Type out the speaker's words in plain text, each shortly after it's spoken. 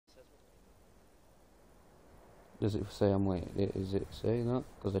Does it say I'm waiting? Is it saying that?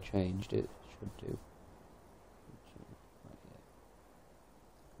 Because I changed it. Should do.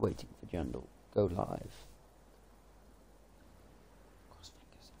 Waiting for Jandal. Go live. Cross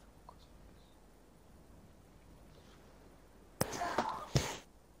fingers, cross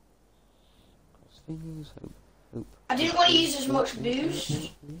fingers, hope. I didn't want to use as much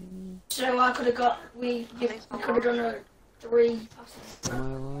boost, so I could have got. We could have done a 3 passes. Am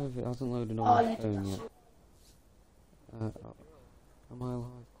I alive? It hasn't loaded on my phone yet. Am I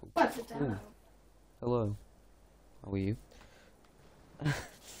alive? Cool. Hello. How are you?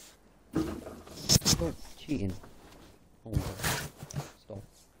 Stop cheating. Hold on.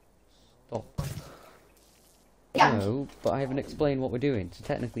 Stop. Yeah. No, but I haven't explained what we're doing, so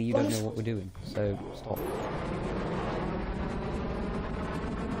technically you don't know what we're doing, so stop.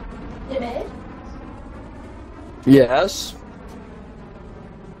 Limit. Yes.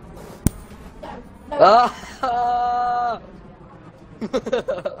 No. Ah!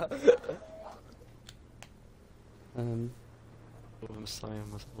 I'm sorry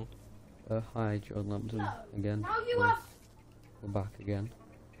myself. Hi, John Lampton, again. Now you have. We're back again.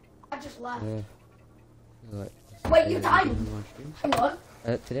 I just left. Like, Wait, you died. Hang on.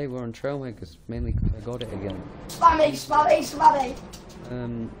 Today we're on Trailmakers, mainly 'cause I got it again. Spammy.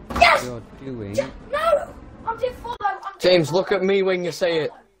 Yes! We are doing... No! I did follow. James, look at me when you say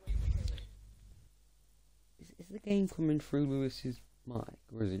it. Is the game coming through Lewis's mic,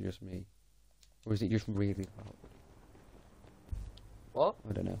 or is it just me? Or is it just really loud? What?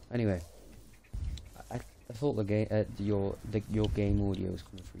 I don't know. Anyway, I thought the game, your game audio is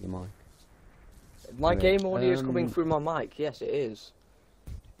coming through your mic. My Anyway, game audio is coming through my mic. Yes, it is.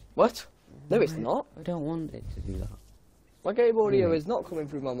 What? No, it's not. I don't want it to do that. My game audio Really? is not coming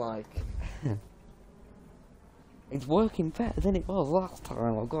through my mic. It's working better than it was last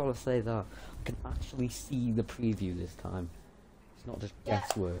time. I've got to say that. I can actually see the preview this time. It's not just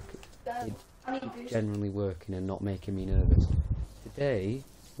guesswork. It's generally working and not making me nervous. Today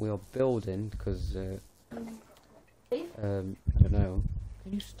we are building because I don't know.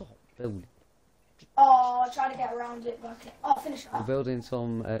 Can you stop building? Oh, I tried to get around it, but finish We're that. building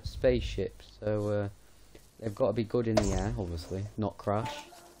some spaceships, so they've got to be good in the air, obviously, not crash.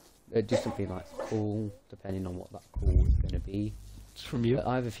 Do something like cool, depending on what that cool is going to be. It's from you.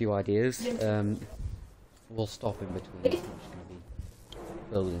 I have a few ideas. We'll stop in between. I'm just going to be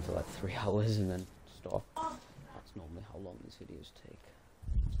building for like 3 hours and then stop. That's normally how long these videos take.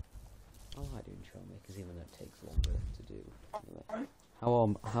 I like doing Trailmakers, even though it takes longer to do. Anyway, how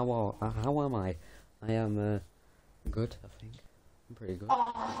am I? I am good, I think. I'm pretty good.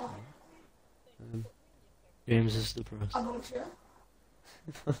 James is depressed. I'm going to.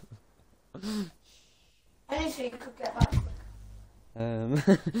 Anything could get back.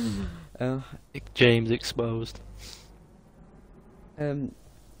 James exposed. In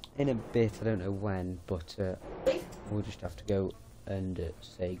a bit, I don't know when, but we'll just have to go and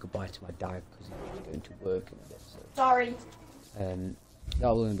say goodbye to my dad because he's going to work in a bit. So. Sorry. That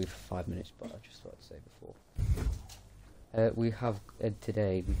will only be for 5 minutes, but I just thought to say before. We have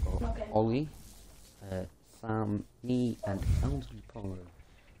today. We've got Ollie, Sam, me, and Elton Pongo.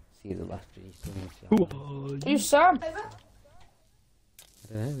 See the left. You Sam? I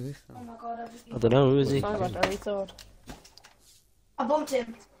don't know who's Sam. Oh my god, I don't know, who is he? Sounds like a retard. I bumped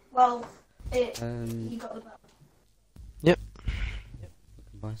him. Well, he got the belt. Yep. We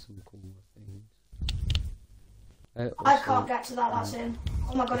can buy some cool things. I can't get to that, that's in.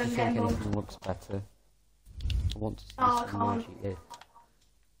 Oh my god, If I'm you getting think bumped. anything looks better, I want to see Oh, some I can't. emoji.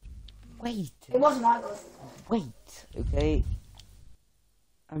 Wait. It wasn't that good. Wait, okay.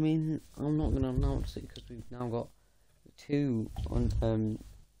 I mean, I'm not gonna announce it because we've now got 2 on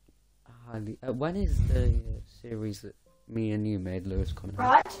highly. When is the series that me and you made, Lewis, coming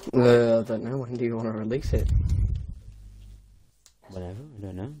out? Right? I don't know. When do you want to release it? Whenever, I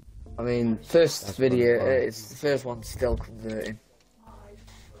don't know. I mean, first That's video. probably fine. It's the first one still converting.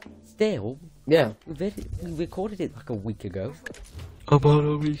 Still, Yeah. we recorded it like a week ago. About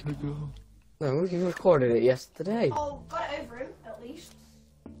a week ago. No, we recorded it yesterday. Oh, got it over him, at least.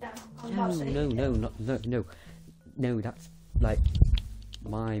 Yeah, I was No, about to say. no, that's like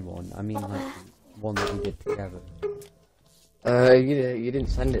my one. I mean, like one that we did together. You didn't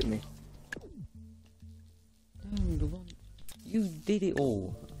send it me. No, the one you did it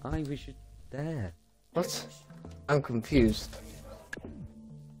all. I was just there. What? I'm confused.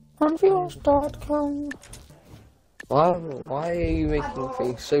 Confused.com. Why are you making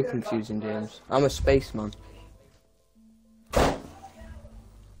things so confusing, James? I'm a spaceman.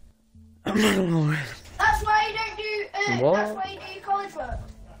 That's why you don't do. What? That's why you do your college work.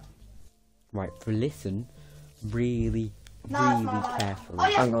 Right, for listen, really, No, it's really my life. carefully. Oh,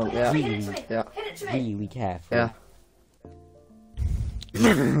 yeah. Hang on, yeah. Hit it to me. Yeah. Hit it to me. Really carefully. Yeah.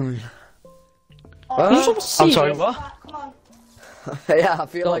 Oh, I'm sorry, what? Come on. Yeah, I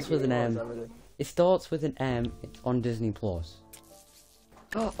feel Starts like with it an was M. everything. It starts with an M. It's on Disney Plus.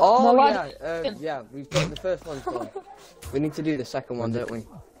 Oh No, yeah, yeah. We've got the first one's done. We need to do the second one, don't we?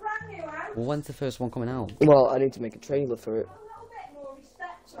 Well, when's the first one coming out? Well, I need to make a trailer for it.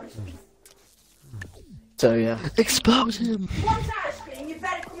 So yeah. Expose him! Want ice cream? You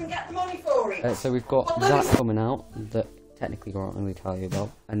better come and get the money for it. So we've got that coming out that technically I can't really tell you about,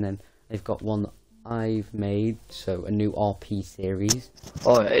 and then they've got one that I've made, so a new RP series.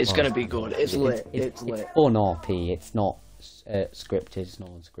 Oh, it's gonna be good. It's lit. It's lit. It's fun RP. It's not scripted. It's not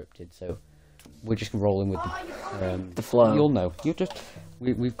unscripted. So we're just rolling with The flow. You'll know. You just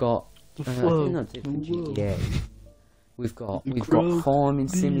we've got. I flow. think that's it from GTA. We've got grow farming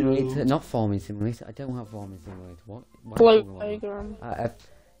the simulator. Not farming simulator. I don't have farming simulator. What? Why Float do I want playground.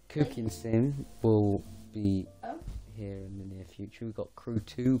 cooking sim will be here in the near future. We've got Crew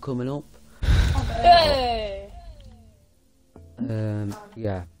 2 coming up. Hey!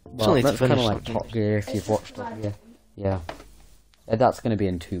 Yeah. Still Well, need to that's kind of finish like that, Top Gear if you've watched it. Yeah. That's going to be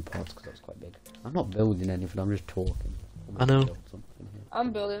in 2 parts because that's quite big. I'm not building anything. I'm just talking. I know. Build something here.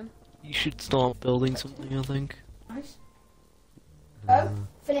 I'm building. You should start building something, I think. Nice. Oh,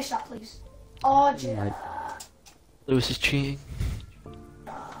 finish that, please. Oh, Like, Lewis is cheating.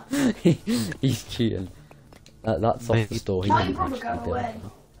 he's cheating. That's off the store. He Tell your didn't brother actually go build away.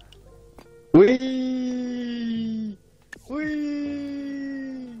 that. Wee!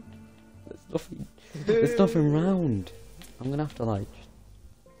 Wee! There's nothing round. I'm gonna have to like just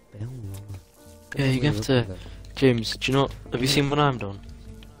build one. Yeah, you have to. James, do you not? Have you seen what I'm done?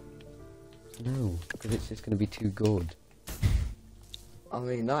 No, because it's just gonna be too good. I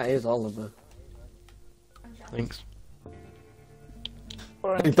mean, that is Oliver. Thanks.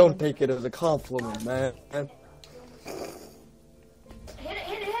 Don't take it as a compliment, man. Hit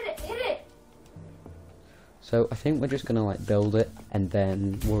it. So I think we're just gonna like build it and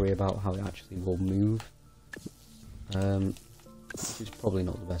then worry about how it actually will move. Which is probably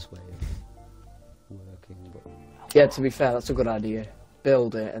not the best way of working, but Yeah, to be fair, that's a good idea.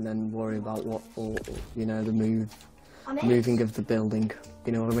 Build it and then worry about what for, you know, the moving of the building.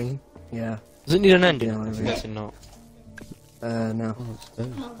 You know what I mean? Yeah. Does it need an engine? Yeah, I I'm mean- guessing not. No. well, I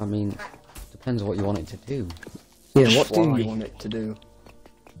suppose. I mean, depends on what you want it to do. Yeah, what do Fly. you want it to do?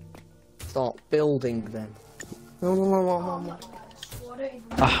 Start building then. No.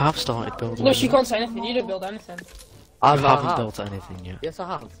 I have started building. No, she can't say anything. You didn't build anything. I I haven't have. built anything yet. Yes, I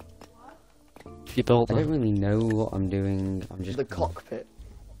have. If you build I don't them, really know what I'm doing. I'm just The gonna- cockpit.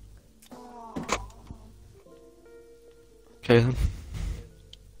 okay then.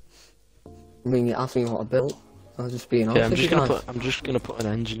 I mean, you asked me what I built. I was just being Okay, honest. I'm just gonna put an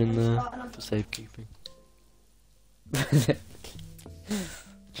engine in there for safekeeping.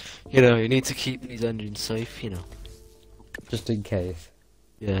 You know, you need to keep these engines safe. You know. just in case.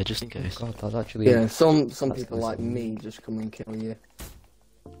 Yeah, just in case. God, that's actually. Yeah, some That's people nice like of you. me just come and kill you.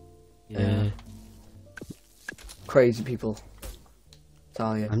 Yeah. Crazy people.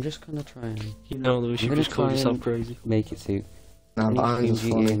 Tell you. I'm just gonna try and You know, Lewis, I'm you gonna just called try yourself and- crazy. make it suit. No, but I'm Anything just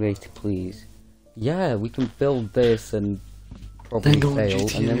GTA funny. related, please. Yeah, we can build this and probably Then go on fail,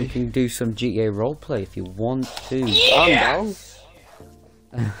 and then we GTA. can do some GTA roleplay if you want to. I'm down.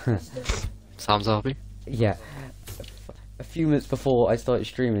 Sam's happy. Yeah. A few minutes before I started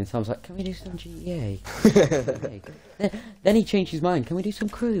streaming, Sam's like, "Can we do some GTA?" Then he changed his mind. Can we do some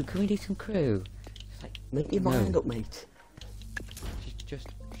crew? Can we do some crew? It's like, Make your No. mind up, mate. just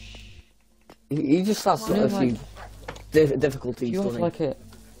shh. He just has You know, a few difficulties. You have doesn't he? like a.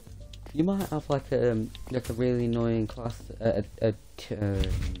 You might have like a really annoying class,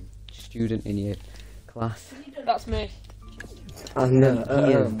 student in your class. That's me. And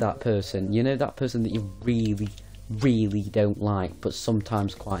He is that person. You know that person that you really, really don't like, but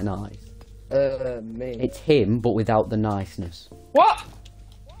sometimes quite nice. me. It's him, but without the niceness. What?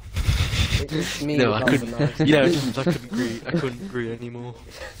 It's me. No, I without the couldn't. knife. Yeah, I couldn't agree. I couldn't agree anymore.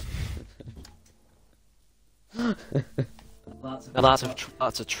 Now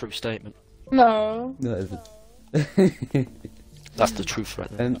that's a true statement. No. No, it isn't. That's the truth right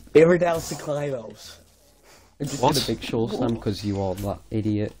there. Iridal's Clyros. I'm just What? gonna big show Sam because you are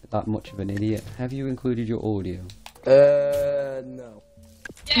that much of an idiot. Have you included your audio? No.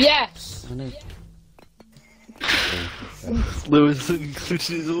 Yes. I know. Lewis included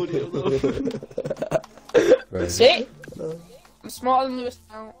his audio though. Right. See? I'm smarter than Lewis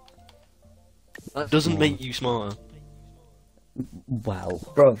now. That doesn't make you smarter. Wow.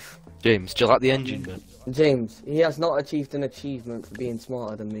 Bruv, James, do you like the engine bit? James, he has not achieved an achievement for being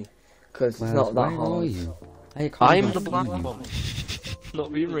smarter than me. Because it's not that where hard. are you? I can't I'm even the see black you. one.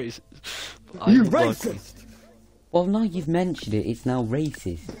 Not being racist. I'm You the black racist! Well, now you've mentioned it, it's now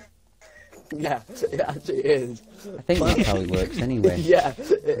racist. Yeah, it actually is. I think that's how it works anyway. Yeah,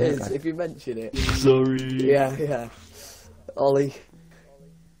 it is. If you mention it. one. Sorry. Yeah. Ollie.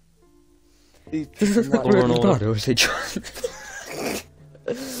 Or an order. Or is it just...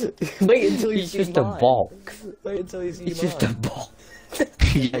 Wait until you It's see just a mine. box. Wait until you see It's mine. just a box.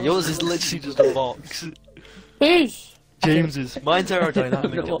 Yeah, yours is literally just a box. Whose? James's. Mine's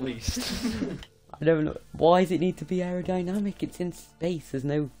aerodynamic at least. I don't know. Why does it need to be aerodynamic? It's in space. There's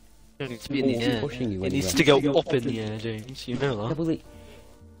no... It needs to be in the Force air. pushing you It needs anywhere. to go up in the air, James. You know Yeah, that. well, It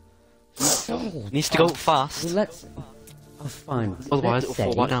needs to go fast. well, let's... Oh, fine. Otherwise Let's it'll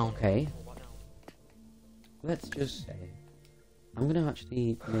fall say- back down. Okay. Let's just say... I'm gonna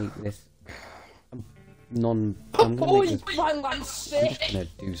actually make this... I'm gonna Oh, make you this... man, I'm I'm sick. just gonna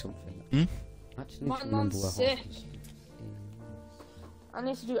do something. Hmm? Actually, need Man, to remember I'm where sick. horses is. I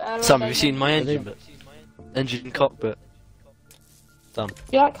need to do aerodynamic. Sam, have you seen my engine bit? Engine cockpit. Sam.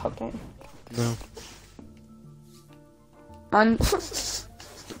 You like cocktail? No. Man. Have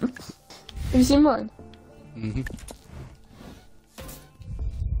you seen mine? Mhm.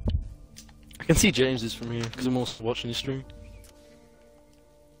 I can see James's from here because I'm also watching his stream.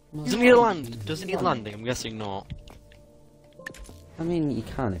 Doesn't he land? Doesn't he landing? I'm guessing not. I mean, you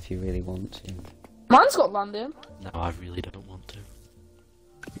can if you really want to. Mine's got landing. No, I really don't want to.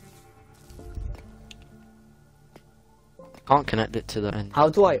 Can't connect it to the engine. How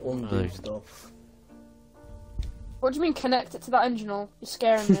do I undo Really? stuff? What do you mean connect it to that engine hole? You're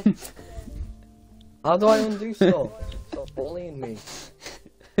scaring me. How do I undo stuff? Stop bullying me.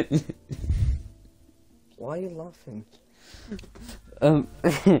 Why are you laughing?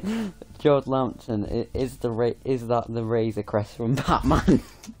 George Lampton, is that the Razor Crest from Batman?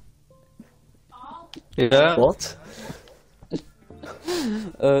 Yeah. What?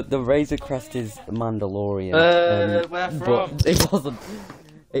 The Razor Crest is Mandalorian. Where from? But it wasn't.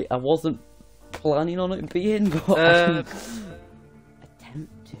 I wasn't planning on it being, but I can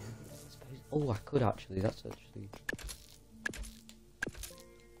attempt to. I suppose. Oh, I could actually. That's actually.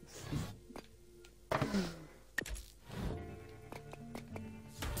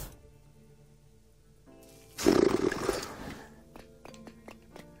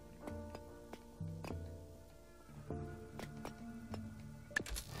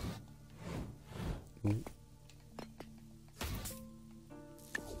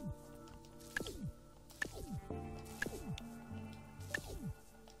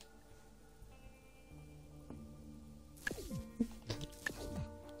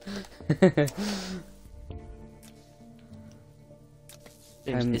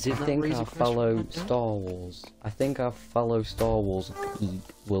 James, is it I that think Razor our Crest fellow right now? Star Wars. I think our fellow Star Wars geek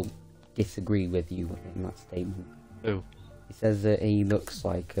will disagree with you in that statement. Who? He says that he looks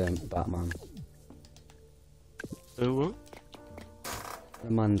like Batman. Oh, what? The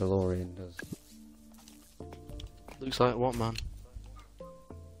Mandalorian does. Looks like what, man?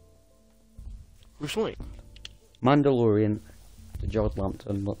 Bruce Wayne. Mandalorian, the George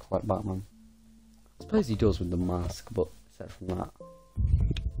Lampton looks like Batman. I suppose he does with the mask, but except from that,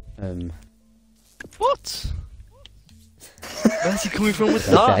 What? Where's he coming from with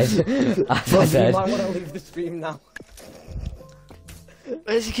as I that? said, as I Well, you said, might want to leave the stream now.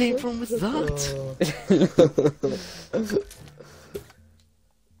 Where's he came from with that?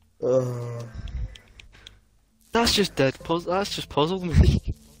 That's just dead puzzle. That's just puzzled me.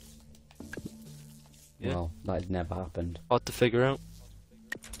 Yeah. well, that had never happened. Hard to figure out.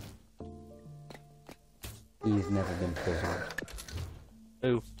 He's never been puzzled.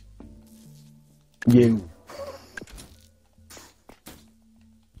 Who? You.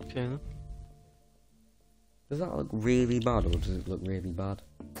 Okay then. Does that look really bad, or does it look really bad?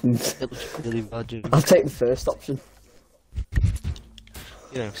 It looks really bad, James. I'll take the first option.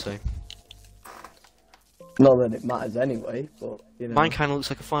 You know, so. Not that it matters anyway, but you know. Mine kind of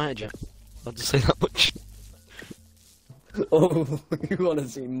looks like a fighter jet. I'll just say that much. Oh, you want to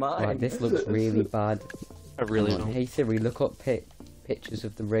see mine? Right, this looks really bad. I really Hang on, don't. Hey Siri, look up pictures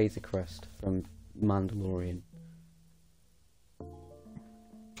of the Razor Crest from Mandalorian.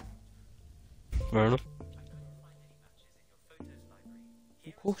 Fair enough.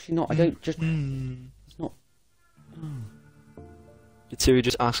 Of course you're not. I don't just. Hmm. It's not. Did Siri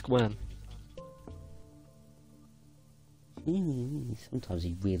just ask when? Sometimes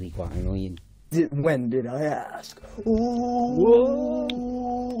he's really quite annoying. When did I ask? Whoa!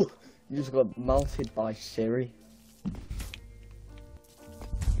 You just got melted by Siri.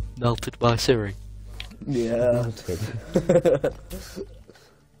 melted by Siri. Yeah. Melted.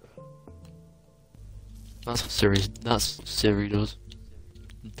 That's what Siri does.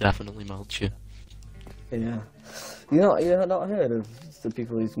 Definitely melts you. Yeah. You not heard of the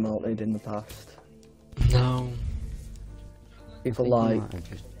people who's melted in the past? No. People I like.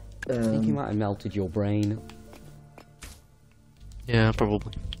 think you might have melted your brain. Yeah,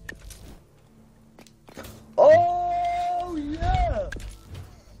 probably. Oh yeah!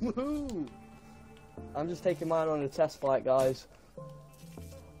 Woohoo! I'm just taking mine on a test flight, guys.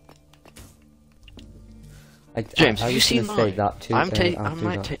 James, I have you was seen gonna say mine? that too. I'm do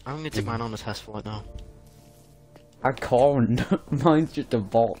gonna that. take mine on a test flight now. I can't. Mine's just a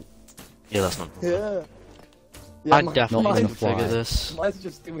bot. Yeah, that's not. Yeah. I mine- definitely Not can gonna fly. figure this. Mine's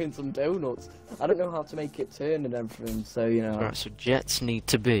just doing some donuts. I don't know how to make it turn and everything, so you know. Right, so jets need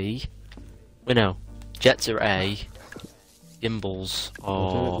to be. Well, no, jets are A. Gimbals We'll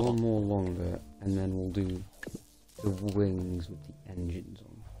do it are. one more longer, and then we'll do the wings with the engines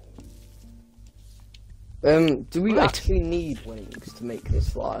on. Do we Right. actually need wings to make this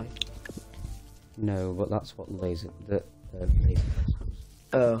fly? No, but that's what laser. Laser.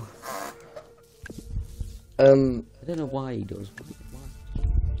 Oh. I don't know why he does. Why?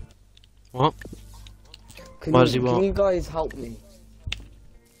 What? Can Why you, does he can want? you guys help me?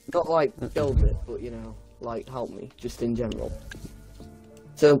 Not like build it, but you know, like help me, just in general.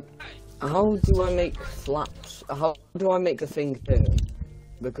 So, how do I make flaps? How do I make the thing turn?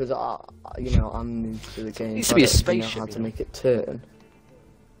 Because I'm new to the game. Needs so to be I a don't really know spaceship, how you to know. make it turn.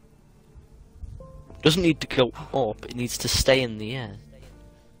 Doesn't need to go up. It needs to stay in the air.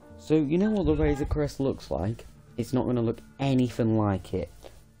 So you know what the Razor Crest looks like? It's not going to look anything like it,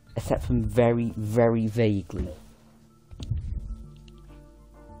 except from very, very vaguely.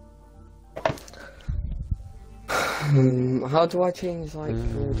 How do I change like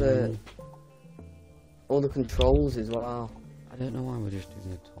all the controls as well? I don't know why we're just doing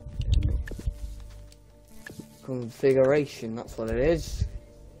the top bit. Configuration, that's what it is.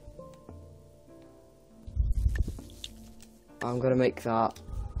 I'm gonna make that.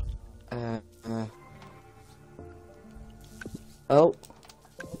 Oh.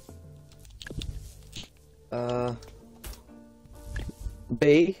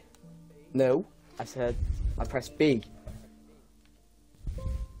 B. No, I pressed B.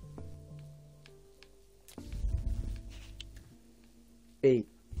 B.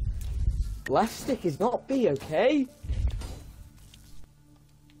 Left stick is not B, okay?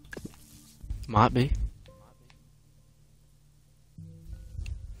 Might be.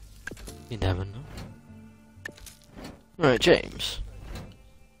 You never know. Right, James.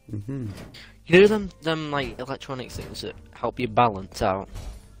 Mm-hmm. You know them like electronic things that help you balance out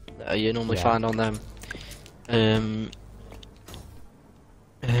that you normally Yeah. find on them.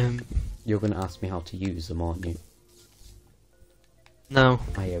 You're going to ask me how to use them, aren't you? No.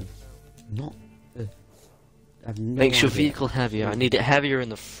 I have not. I've no Makes your idea. vehicle heavier. I need it heavier in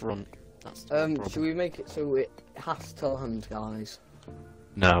the front. That's the problem. Should we make it so it has to land, guys?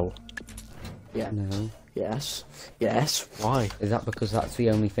 No. Yeah. No. Yes. Yes. Why? Is that because that's the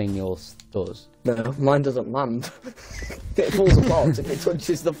only thing yours does? No, mine doesn't land. It falls apart if it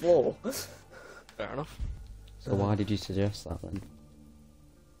touches the floor. Fair enough. So why did you suggest that then?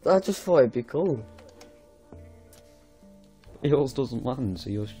 I just thought it'd be cool. Yours doesn't land, so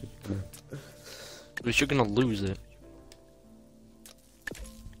yours should. But you're gonna lose it.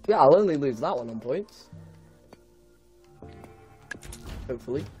 Yeah, I'll only lose that one on points.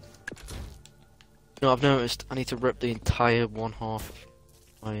 Hopefully. You know, I've noticed I need to rip the entire one half of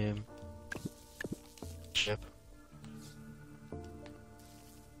my ship.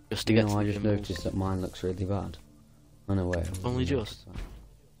 Just to You get know, to I the just gimbals. noticed that mine looks really bad. Unaware. I Only already just? noticed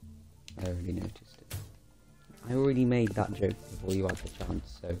that. I already noticed it. I already made that joke before you had the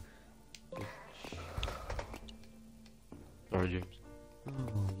chance, so. Sorry, James.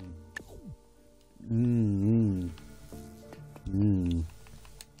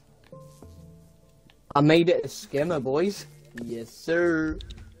 I made it a skimmer, boys. Yes, sir.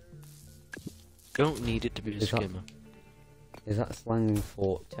 Don't need it to be a Is that- skimmer. Is that slang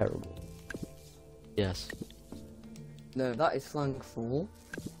for terrible? Yes. No, that is slang for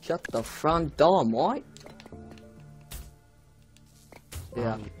shut the front door, mate.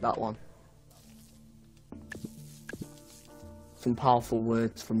 Yeah, that one. Some powerful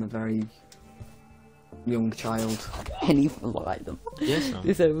words from a very young child. Anything like them. Yes, no.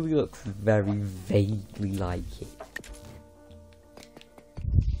 This only looks very vaguely like it.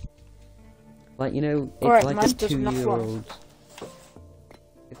 Like, you know, it's Alright, like mine a does enough one. 2-year-old.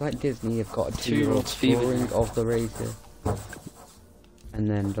 It's like Disney have got a 2-year-old Two-year-old's fever. drawing of the Razor. And and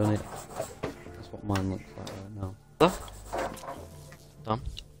then done it. That's what mine looks like right now. Done.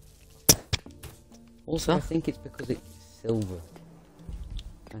 Also, I think it's because it's silver.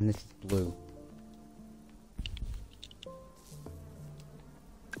 And this is blue.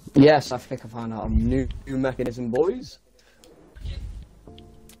 Yes, I think I found out a new mechanism, boys.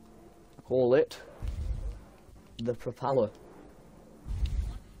 Call it the propeller.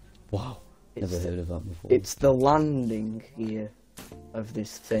 Wow. Never heard of that before. It's the landing gear of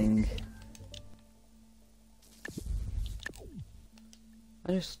this thing.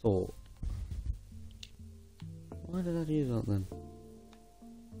 I just thought, why did I do that then?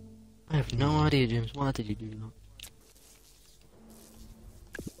 I have no idea, James. Why did you do that?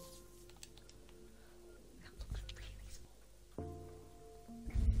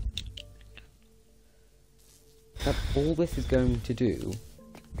 All this is going to do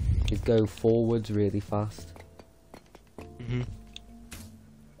is go forwards really fast.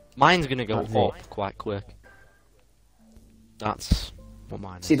 Mine's gonna go That's up it. quite quick. That's what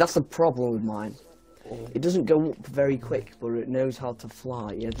mine is. See, that's the problem with mine. It doesn't go up very quick, but it knows how to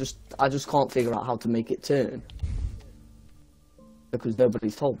fly. I just can't figure out how to make it turn. Because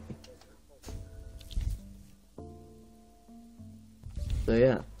nobody's told me. So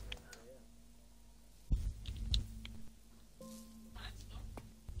yeah.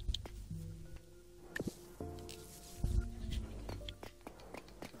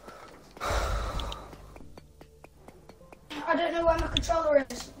 I don't know where my controller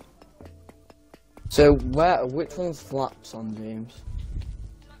is. So which one's flaps on, James?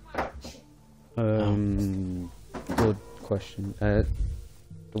 Good question. The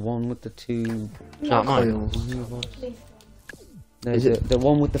one with the two. Is that mine? Coils. No, Is it- the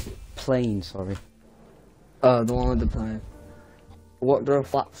one with the plane? Sorry. The one with the plane. What do the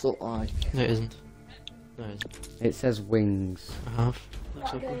flaps look like? No, it isn't. No, it isn't. It says wings. I have.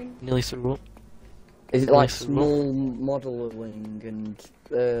 Looks like Okay. nearly through up. Is it like Yes, small modeler wing and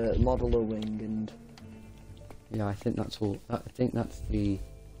Yeah, I think that's all. I think that's the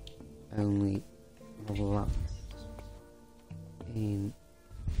only model that's in.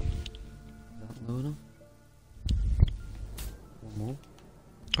 Is that low enough? One more.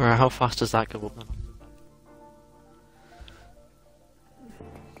 Alright, how fast does that go up then?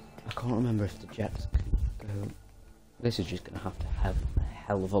 I can't remember if the jets can go. This is just gonna have to have a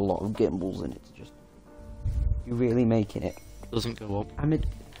hell of a lot of gimbals in it to just. You're really making it. Doesn't go up.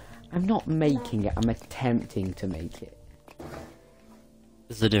 I'm not making it. I'm attempting to make it.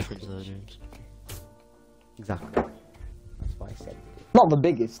 There's a difference there, James. Exactly. That's why I said it. not the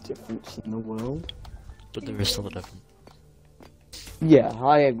biggest difference in the world. But there is still a difference. Yeah,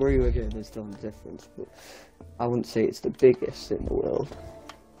 I agree with you. There's still a difference, but I wouldn't say it's the biggest in the world.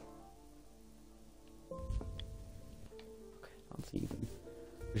 Okay, that's even.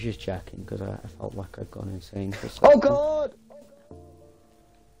 I was just checking because I felt like I'd gone insane for a second. Oh God!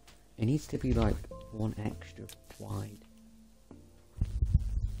 It needs to be like one extra wide.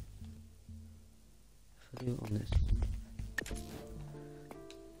 If I do it on this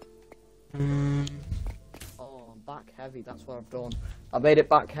one. Oh, I'm back heavy. That's what I've done. I made it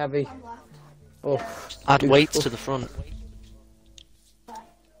back heavy. Oh, Add weights beautiful. to the front.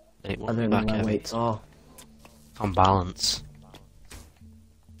 Then it I won't be don't know back where heavy. weights are. On balance.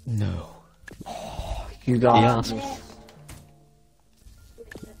 No. You guys, Yeah.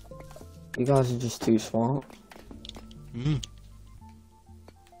 you guys are just too smart. Mm.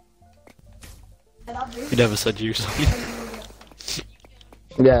 You never said you, son.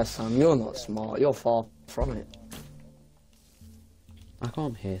 Yeah, Sam, you're not smart. You're far from it. I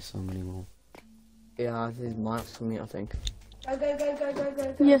can't hear some anymore. Yeah, I think mic's for me, I think. Go, go, go, go, go,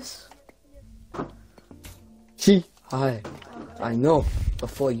 go, go. Yes. See, hi. I know.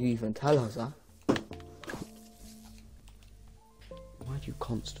 Before you even tell us that. Why do you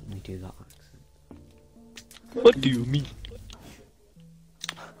constantly do that accent? What do you mean?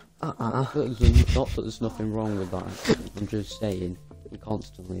 Not that there's nothing wrong with that accent. I'm just saying, you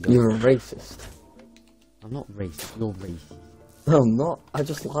constantly do. You're a racist. I'm not racist, you're racist. No, I'm not. I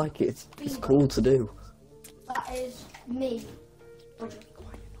just like it. It's cool to do. That is me.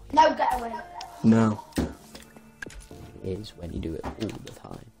 No, get away. No. It is when you do it all the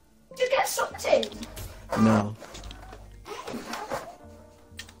time. Did you get sucked in? No.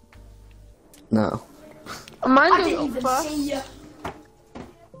 No. Mine I goes didn't up even first. see you.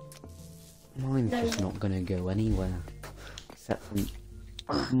 Mine's just not gonna go anywhere. Except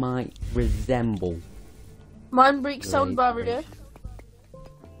for might resemble. Mine breaks sound barrier.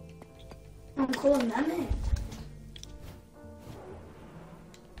 I'm calling them in.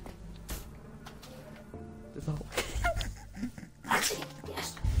 Does that- Actually, yeah.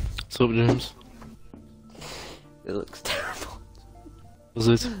 What's up, James? It looks terrible. Was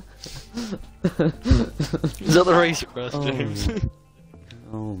it? Is that the Razor Crest, James?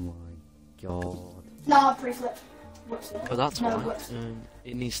 Oh my god. No, pre-flip. What's it? Oh, that's No, why. what's-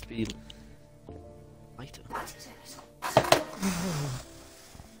 It needs to be lighter.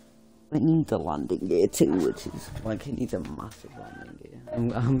 It needs a landing gear too, which is like it needs a massive landing gear.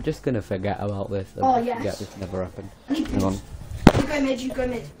 I'm just gonna forget about this. Oh, and yes. forget this never happened. You Hang on. go mid, you go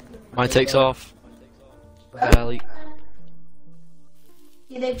mid. Mine takes off. Barely.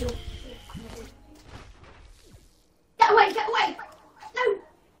 Yeah, they do. Get away, get away! No!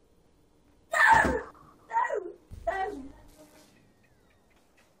 No! No! No!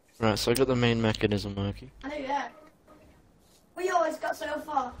 Right, so I got the main mechanism working. I know, yeah. We always got so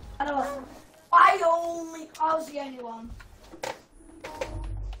far. I don't know. I was the only one.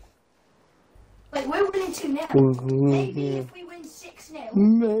 Wait, we're winning 2-0. Maybe if we win 6-0.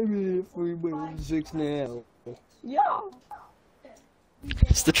 Maybe if we win 6-0. Yeah.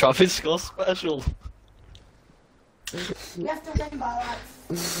 It's the Travis Scott special. We have to win by like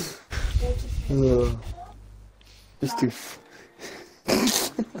 40. It's too.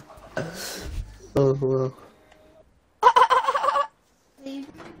 Oh well.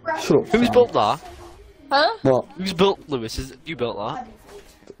 Shut up. Who's built that? Huh? What? Who's built Lewis? Is it you built that?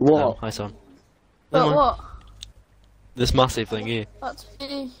 What? Oh, hi Sam. But Never mind. what? This massive thing here. That's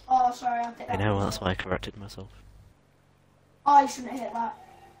me. Oh, sorry, I did I that. know, that's why I corrected myself. Oh, I shouldn't have hit that.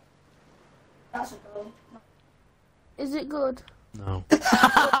 That's a goal. Is it good? No.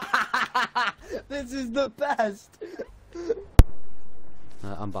 This is the best.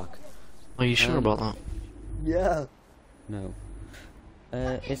 I'm back. Are you sure about that? Yeah. No.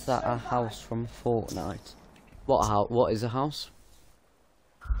 Is that a house from Fortnite? What house? What is a house?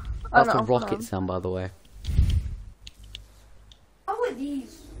 I That's don't a know, rocket hold on. sound, by the way. How are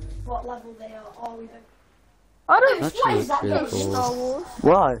these? What level they are? Oh, we don't. I don't That's Why is that really game cool. Star Wars.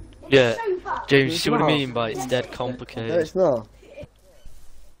 Why? It's Yeah. so bad. James, you see what I It's not. mean by it's dead No, complicated? it's not.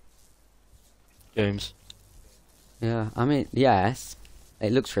 James. Yeah, I mean, yes.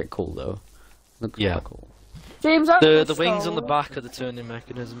 It looks pretty cool though. Looks Yeah. quite cool. James, I The love the wings Star on the Wars. back are the turning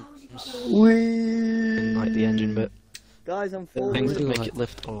mechanisms. We. And like the engine bit. Guys, I'm Things Things falling. that do make like- it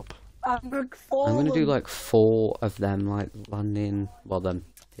lift up. I'm I'm gonna do like 4 of them, like landing. Well, them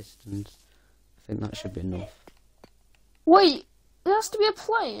pistons. I think that should be enough. Wait, there has to be a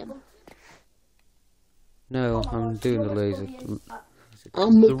plane. No, I'm doing the laser.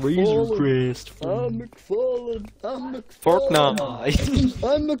 I'm The Razor McFarlane. Crest. I'm McFarlane. I'm McFarlane. Fortnite.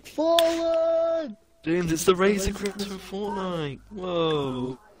 I'm McFarlane. James, it's the Razor Crest for Fortnite.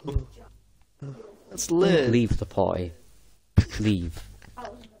 Whoa. That's lit. Leave the party. Leave.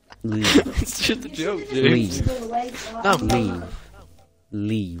 Leave. It's just a joke, James. Leave. No. Leave.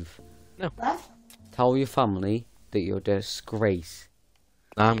 Leave. Left? Tell your family that you're a disgrace.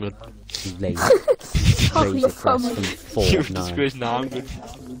 Nah, I'm good. Lazy. Tell your Laser crest family. from You're a Fortnite. disgrace. Nah, I'm good.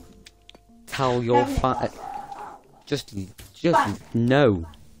 Tell your just no.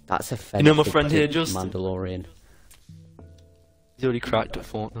 That's offensive. You know my friend to here, Justin? Mandalorian. He's already cracked at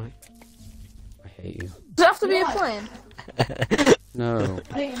Fortnite. I hate you. Does it have to be a plane? No. I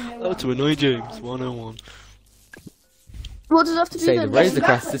don't even know Oh, what. to annoy James. 101. What does it have to be Say the then? Razor Yes,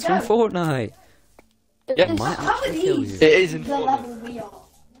 Crest is from go. Fortnite. Yeah. Might How are actually kill you. these It is in the Fortnite. level we are?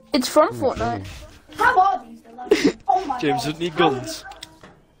 It's from Fortnite. How are these the level? Oh my James god. doesn't need How are guns.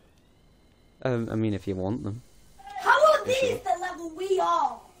 I mean, if you want them. How are these the level we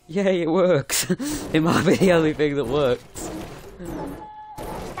are? Yeah, it works. It might be the only thing that works.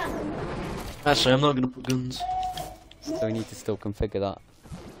 Actually, I'm not gonna put guns. So we need to still configure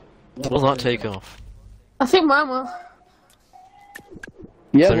that. Will that take off? I think mine will.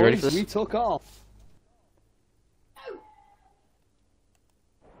 Yeah, So you ready for boys, this? we took off.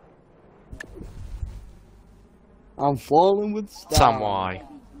 I'm falling with style. Sam, why?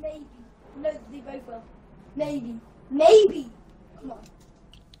 Maybe. No, they both will. Maybe. Maybe. Come on.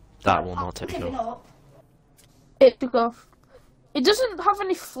 That will not I'm take giving off. up. It took off. It doesn't have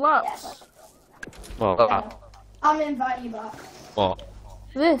any flaps. Yes. Well, I'm inviting you back. what?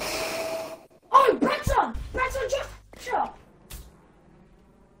 This. Oh, Breton! Breton just shot!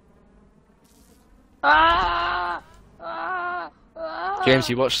 Ah! Ah! Ah! James,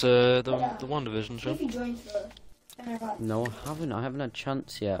 you watched the One Division show? If he joins the... No, I haven't. I haven't had a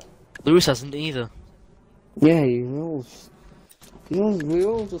chance yet. Lewis hasn't either. Yeah, we were all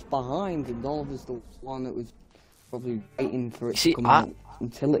just behind, and Oliver's the one that was probably waiting for it See, to come out.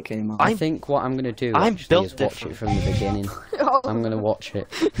 until it came out. I think what I'm gonna do I'm actually built is watch different. it from the beginning. Oh, I'm gonna watch it.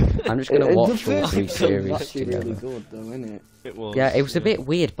 I'm just gonna watch all the three first film was series actually together. really good, though, isn't it? It was. Yeah, it was a bit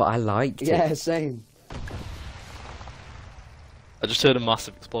weird, but I liked it. Yeah, same. I just heard a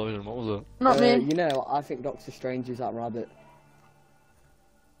massive explosion. What was it? not me. You know, I think Doctor Strange is that rabbit.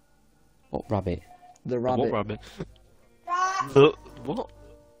 What rabbit? The rabbit. What rabbit? The what?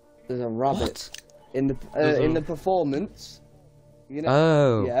 There's a rabbit What? in the There's in a- the performance. You know.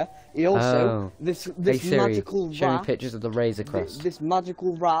 Oh. Yeah. He also Oh. this Hey Siri, magical show me rat. pictures of the Razor Crest. This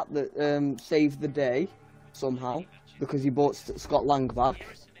magical rat that saved the day somehow because he brought Scott Lang back.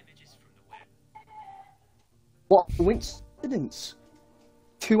 What coincidence?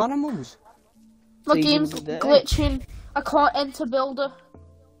 2 animals. My saving game's the day. glitching. I can't enter builder.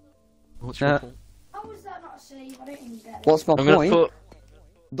 What's your Uh, point? How was that not a save? I don't even get it. What's my I'm gonna point? put.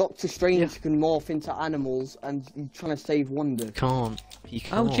 Doctor Strange can morph into animals and he's trying to save Wonder. Can't. He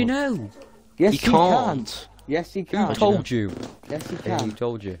can't. How do you know? Yes, He he can't. can. Yes, he Who can. told you? Yes, he Yeah, who can.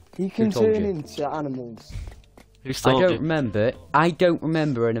 told you? He can told turn you? into animals. Who's I told don't you? remember. I don't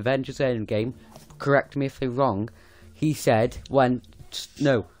remember an Avengers Endgame. Correct me if I'm wrong. He said when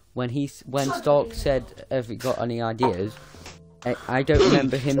Stark said, "Have you got any ideas?" I don't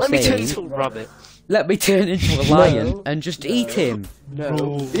remember him Let me turn saying, into a rabbit. "Let me turn into a lion No. and just eat him." No.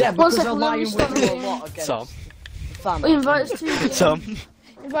 Yeah, One because a second, let me lion stop would do a the lot against Tom. Thanos. We invited two games. Tom.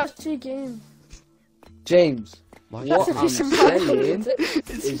 Invited two games. James, Why what That's I'm if it's saying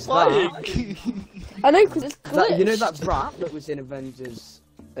is that, I know, because it's glitched. you know that rat that was in Avengers,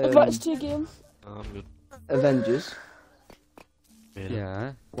 Invited two games. I'm good. Avengers.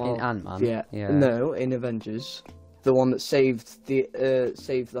 Yeah, Well, in Ant-Man. Yeah. No, in Avengers, the one that saved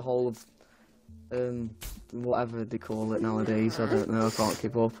the whole of whatever they call it nowadays. I don't know. I can't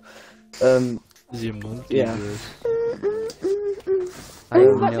keep up. Is your monkey? Yeah. I have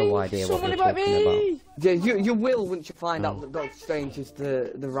Invite no me. idea what Someone you're invite talking about. me. Yeah, you will once you find out that Doctor Strange is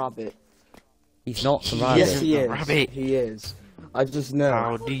the rabbit. He's not the Yes, rabbit. Yes, he the is. rabbit. He is. I just know.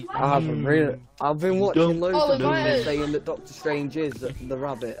 Howdy. I've been watching Don't loads of people know. saying that Doctor Strange is the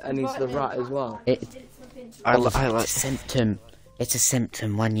rabbit and he's the rat as well. I like. Symptom. It's a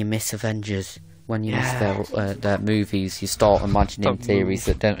symptom when you miss Avengers. When you miss their movies, you start imagining Stop theories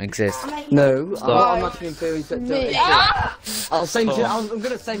that don't exist. No, I'm not Right. imagining theories that don't Me. exist. I'll send you. I'm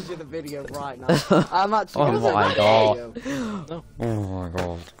gonna send you the video right now. I'm actually. Oh gonna my send God. you the video. Oh my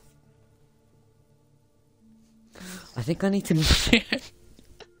god. I think I need to.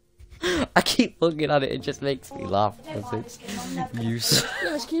 I keep looking at it, it just makes me laugh because it's useless.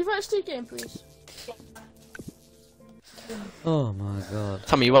 Lewis, can you invite us two games, please? Oh my god.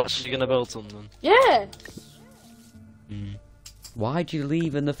 Tommy, you actually gonna build something? Yeah, Why'd you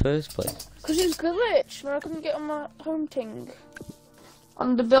leave in the first place? because it was glitched and I couldn't get on my home thing.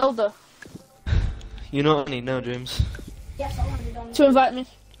 On the builder. You know what I need now, James? Yes, I wanted it on. To invite me.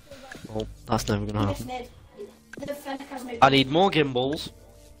 Well, that's never gonna happen. Listening. The Fennec has no. I need more gimbals.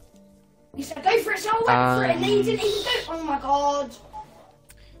 You said go for it, so I went for it, and then you didn't even do it. Oh my god.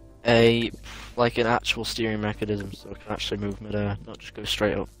 Like an actual steering mechanism, so I can actually move midair, not just go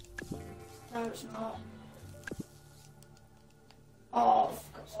straight up. No, it's not. Oh,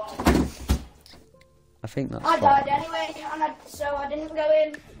 for God's sake. I think that's I fine. died anyway, and so I didn't go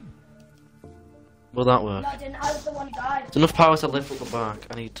in. Will that work? No, I didn't. I was the one who died. There's enough power to lift up the back.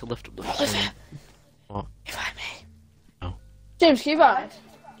 I need to lift up the front. Invite me. James, can you invite me?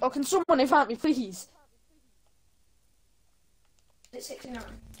 Or can someone invite me, please? Is it 69?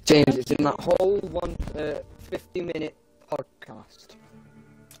 James, it's in that whole 50-minute podcast.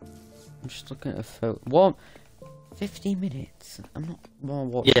 I'm just looking at a photo. What? 50 minutes? I'm not. Well,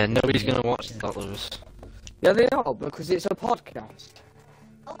 what? Yeah, nobody's gonna watch that, Lewis. Yeah, they are because it's a podcast.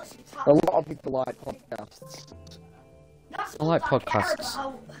 Oh, it's A lot of people like podcasts. That's I like what care podcasts.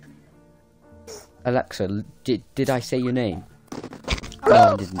 about. Alexa, did I say your name? No,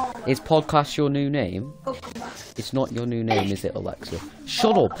 I didn't. Is podcast your new name? Oh, come back. It's not your new name, is it, Alexa?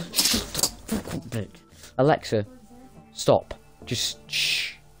 Shut up! Alexa, stop. Just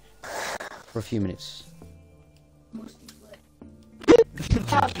shh. For a few minutes.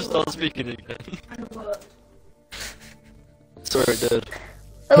 Just start speaking again. Sorry, dude.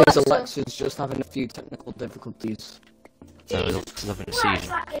 His Alexa's just having a few technical difficulties. No, it's having a Right,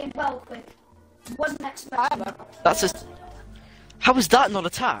 seizure. that game well quick. Wasn't expecting that. That's just. How is that not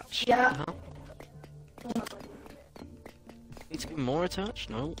attached? Yeah. Huh? Need to be more attached?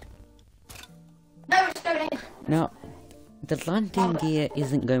 No. No, it's going in. Now, the landing gear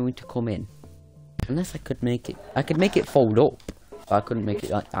isn't going to come in. Unless I could make it. I could make it fold up. But I couldn't make it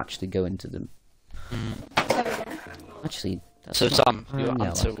like, actually go into them. Actually, So Sam, your yeah,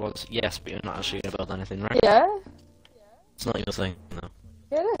 answer like- was yes, but you're not actually going to build anything, right? Yeah, It's not your thing, no.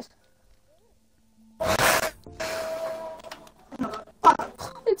 yeah, it is.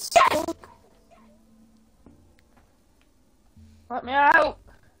 It's stuck. Let me out!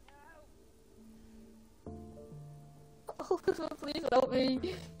 Oh, please help me.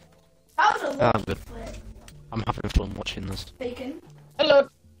 That was a Ah, lot I'm good. I'm having fun watching this. bacon. Hello.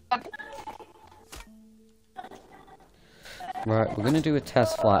 Right, we're gonna do a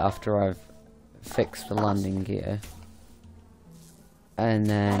test flight after I've fixed the landing gear. And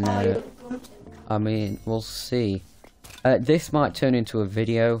then, I mean, we'll see. This might turn into a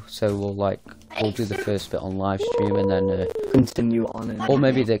video, so we'll do the first bit on live stream and then, Continue on it. or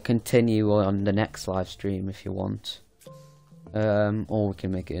maybe continue on the next live stream if you want. Or we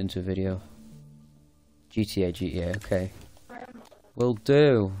can make it into a video. GTA, okay. We'll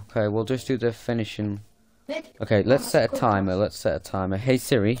do. Okay, we'll just do the finishing. Okay, let's set a timer, Hey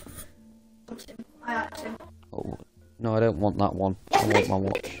Siri. Oh, no, I don't want that one. I want my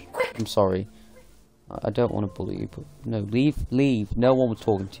watch. I'm sorry. I don't want to bully you, but no, leave. No one was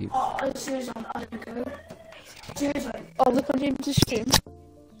talking to you. Oh, as soon as I'm gonna go. Seriously. Oh, the continue to stream.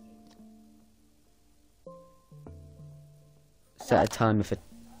 Set a timer for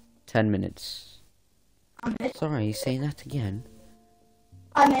 10 minutes. I missed. Sorry, you saying that again?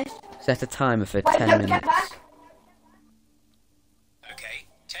 I missed. Set a timer for Wait, 10 no, minutes. get back. Okay,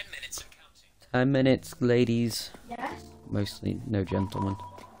 10 minutes of counting. 10 minutes, ladies. Yes. Mostly no gentlemen,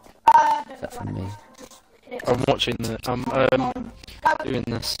 except for me. I'm watching the. I'm doing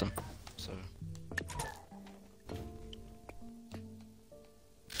this. So.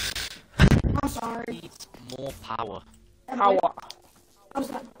 I'm sorry. Needs more power, Power. I was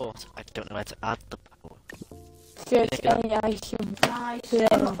like, but I don't know where to add the power. Get any item. nice. Yeah.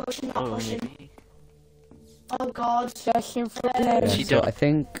 I'm not pushing, not Oh, pushing. maybe. Oh god. Session for Yeah, players. You so don't I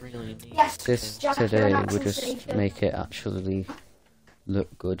think really need. Yes. this Jack, today you're an we'll actual just savior. make it actually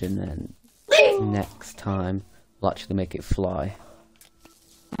look good, and then Leave. next time we'll actually make it fly.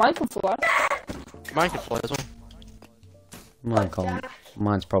 Mine can fly. Mine can fly as well. Mine can't.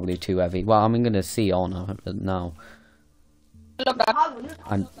 Mine's probably too heavy. Well, I'm gonna see on now. Look back. I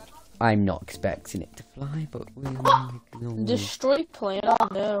wouldn't. I'm not expecting it to fly, but we can always... Destroy plane. Oh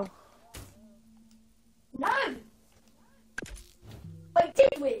no. No. Wait, did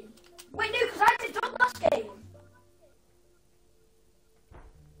we? Wait, no, because I did done last game.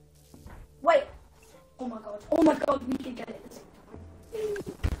 Wait. Oh my god. Oh my god, we can get it.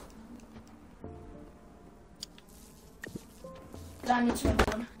 I need to make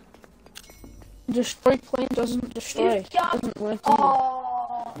one. Destroy plane doesn't destroy. You've got- Doesn't work.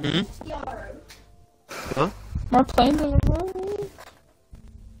 Oh, Mhm. Yarrow. My plane doesn't work.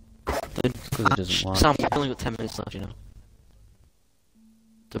 Because it doesn't work. Sam, we've only got 10 minutes left, you know.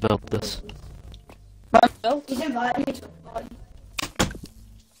 To build this. My belt. He's invited me to one.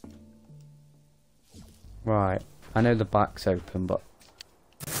 Right. I know the back's open, but...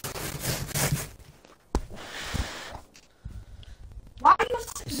 Why are you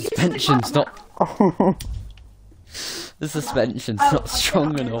Suspension's not... The suspension's not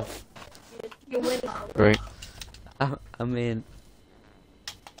strong enough. You're winning that. Great. I mean...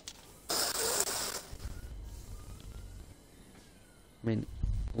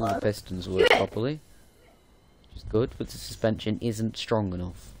 all the pistons work properly, which is good, but the suspension isn't strong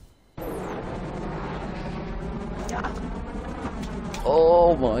enough.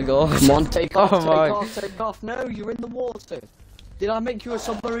 Oh my god! Come on, take off, Oh take my. off, take off. No, you're in the water. Did I make you a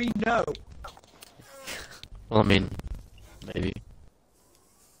submarine? No. Well, I mean, maybe.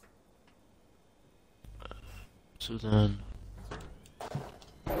 So then,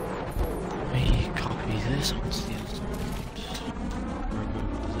 we copy this onto the other side.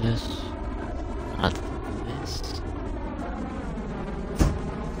 Remove this. Add this.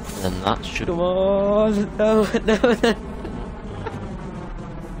 And then that should. Come on! No, no.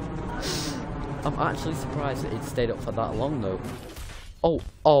 I'm actually surprised that it stayed up for that long though. Oh,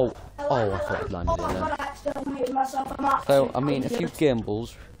 I thought it landed in there. I accidentally muted myself. I'm So, actually I mean, a few idiot.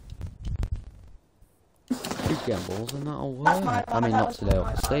 gimbals, and that'll work. I mean, not today,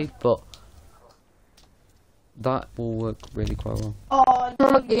 obviously, but that will work really quite well. Oh,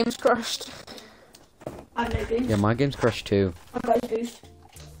 My game's crashed. I have no boost. Yeah, my game's crashed too. I've got his boost.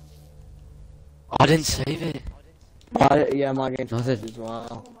 I didn't save it. Yeah, my game's No, I did. as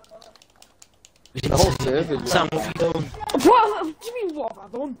well. We The didn't whole save it. server's Sam, what have you done? What? Do you mean what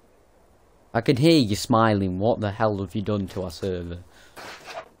have I done? I can hear you smiling. What the hell have you done to our server?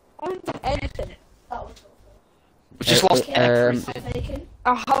 I haven't done anything. That was We just lost Um, everything. bacon.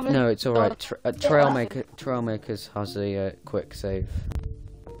 I haven't. No, it's alright. Trailmakers has a quick save.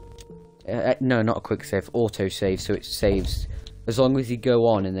 No, not a quick save, auto save, so it saves. As long as you go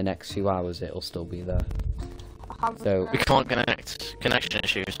on in the next few hours, it'll still be there. So, We can't connect. Connection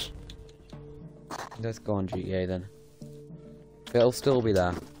issues. let's go on GTA then. It'll still be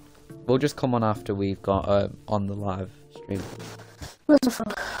there. We'll just come on after we've got on the live stream.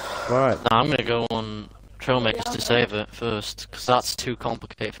 Alright. No, I'm gonna go on Trailmakers to save it first, because that's too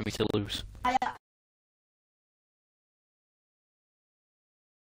complicated for me to lose.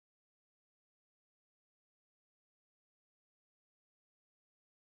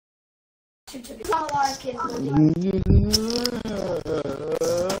 It's not like it.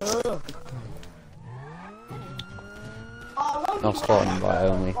 I'll start an invite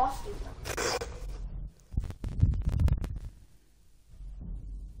only.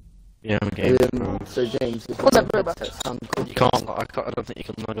 Yeah, I'm game. So James, What's up, bro? You can't. I don't think you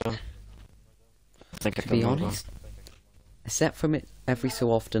can log on. I think I To can be log on. honest, except from it every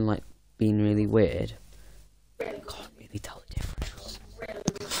so often like being really weird, I can't really tell the difference.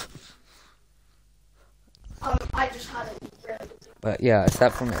 I just had it. But yeah,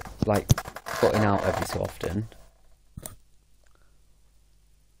 except from it like cutting out every so often.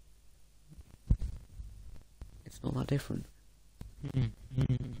 It's not that different.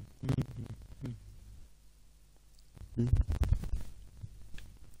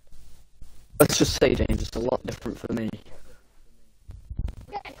 Let's just say, James, it's a lot different for me.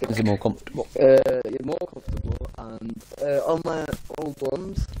 Is it more comfortable? You're more comfortable, and on my old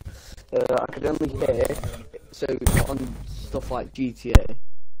ones, I could only hear, so on stuff like GTA.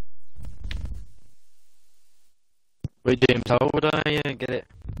 Wait, James, how would I get it?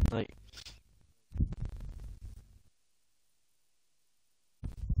 Like,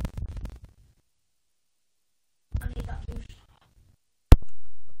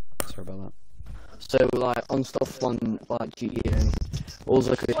 Sorry about that. So like on stuff on like GTA,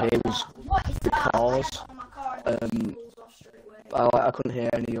 all I could hear was the cars. I couldn't hear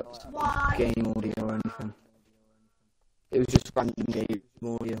any game audio or anything. It was just random game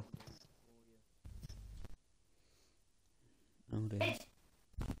audio. Oh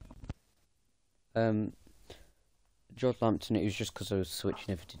dear. George Lampton, it was just because I was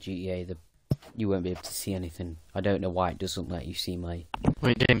switching over to GTA. You won't be able to see anything. I don't know why it doesn't let you see my.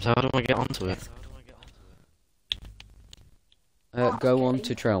 wait, James, how do I get onto it? Go on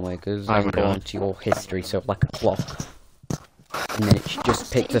to Trailmakers Oh and my go God. on to your history, so like a clock. And then it should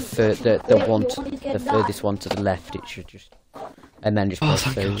just pick the furthest one to the left. It should just, and then just press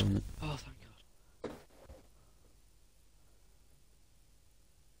thank save. God. Oh, thank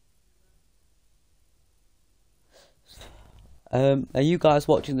God. Are you guys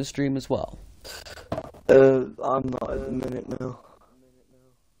watching the stream as well? I'm not at the minute now.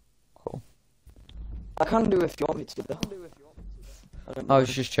 Cool. I can do if you want me to though. I was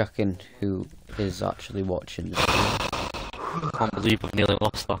just checking who is actually watching the stream. I can't believe I've nearly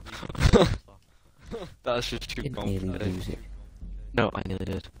lost that. That's just too Didn't really complicated. lose it. No, I nearly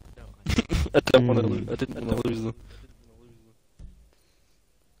did. I didn't want to lose. I didn't want to lose them.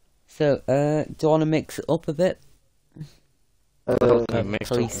 So, do you want to mix it up a bit?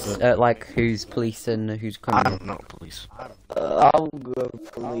 Mixed up Police, with it. like who's police and who's criminal? I'm not police. I'll go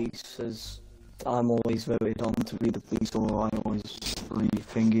police as I'm always voted on to be the police, or I always leave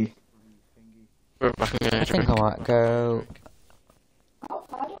thingy. We're back in I think I might go. Oh,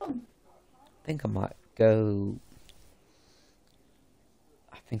 pardon. I think I might go.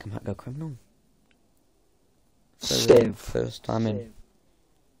 I think I might go criminal. So, Civ. first time in.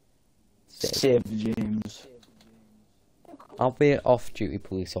 Civ. Civ, James. I'll be an off-duty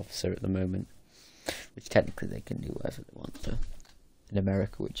police officer at the moment, which technically they can do whatever they want to in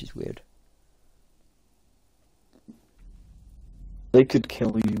America, which is weird. They could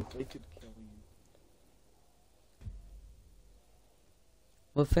kill you.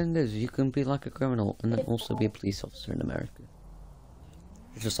 Well, the thing is, you can be like a criminal and then also be a police officer in America.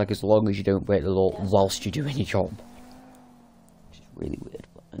 It's just like as long as you don't break the law whilst you're doing your job. Which is really weird,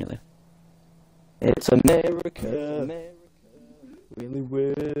 but anyway. It's America. Really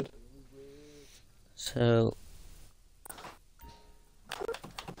weird. So,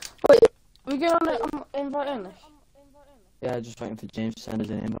 Wait, we get on it invite only. Yeah, just waiting for James to send us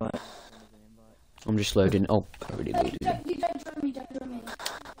an invite. I'm just loading. Oh, I already loaded it. Don't join me, don't join me.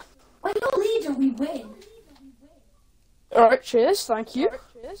 When you're leader, we win. Alright, cheers, thank you.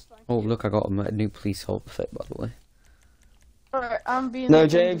 Oh, look, I got a new police outfit, by the way. Alright, I'm being. No,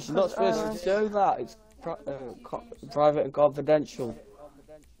 James, you're not supposed to show that. It's private and confidential.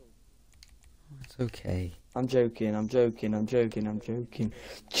 It's okay. I'm joking.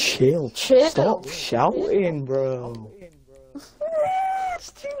 Chill. Chill. Stop shouting, bro.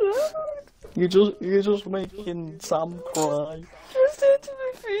 It's too loud. You're just making Sam cry. Just hurting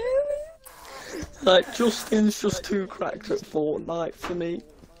my feelings. Like, Justin's just too cracked at Fortnite for me.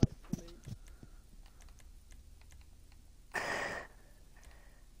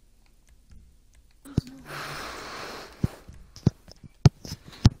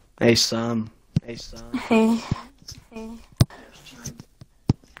 Hey Sam. Hey.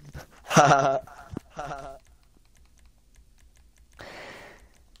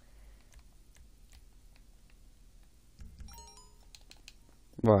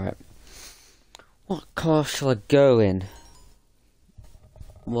 Right. What car shall I go in?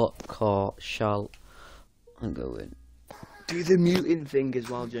 What car shall I go in? Do the muting thing as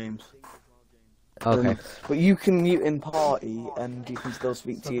well, James. Okay. But you can mute in party and you can still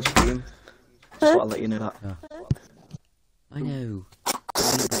speak to your stream. Just want to let you know that. I know. I've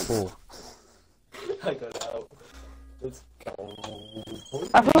done it before. I don't know. Let's go.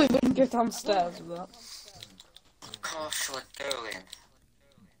 I probably wouldn't go downstairs with that. What car shall I go in?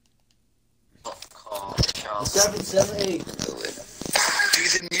 What car shall 770. Do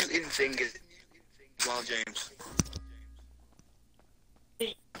the muting thing as well, James.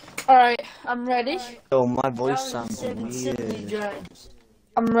 Alright, I'm ready. Oh, my voice sounds weird.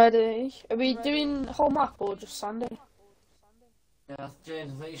 I'm ready. Are we doing whole map or just Sandy? Yeah,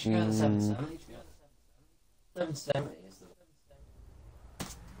 James, I think you should go to 770. 770 is the...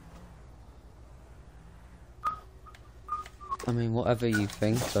 I mean, whatever you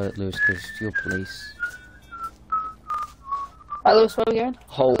think, Lewis, because you're police. Right, Lewis, where are we going?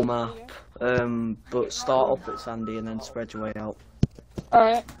 Whole map. But start up at Sandy and then spread your way out.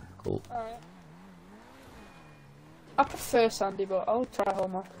 Alright. Cool. I prefer Sandy, but I'll try whole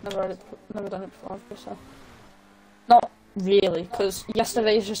map. Never done it before, so. Not really, because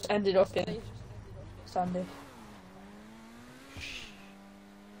yesterday's just ended up in Sandy.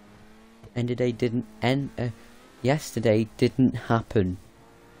 Yesterday didn't happen.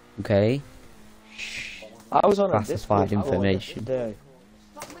 Okay? I was on a Classified Discord information. today,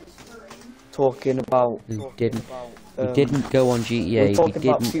 talking about. We didn't go on GTA. We talking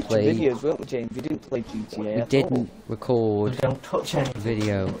about didn't future play. videos, weren't we, James? We didn't play GTA. We at didn't record Don't touch anything.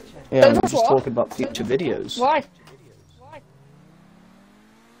 video. all. Yeah, we were Don't just what? talking about future videos. Why?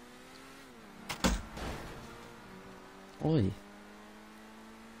 Oi.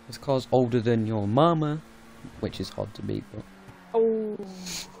 It's cause older than your mama, which is hard to beat, but. Oh.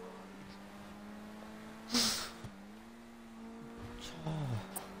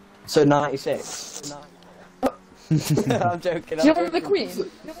 So 96. I'm joking. Do you remember the Queen?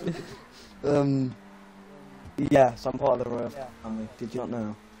 Yes, I'm part of the royal family. Did you not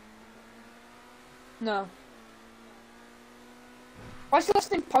know? No. Why's your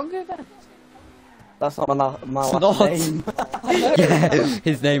last name Pongo then? That's not my It's last not. name. Yeah,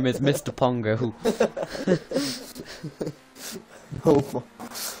 his name is Mr. Pongo.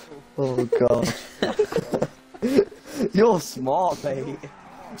 Oh god. You're smart, mate.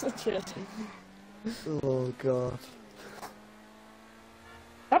 Oh god.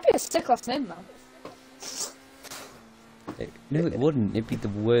 That'd be a sick last name, man. No, it wouldn't. It'd be the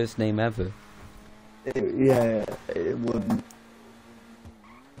worst name ever. Yeah, it wouldn't.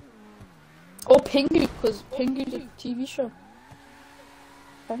 Or Pingu, because Pingu's a TV show.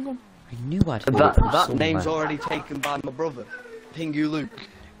 Penguin. I knew I'd heard That it somewhere. name's already taken by my brother, Pingu Luke.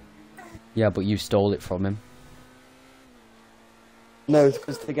 Yeah, but you stole it from him. No, it's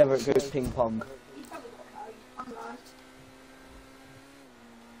because together it goes ping pong.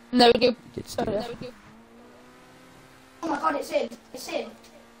 No, we go. You did steal Oh, it. yeah. Oh my god, it's in. It's in.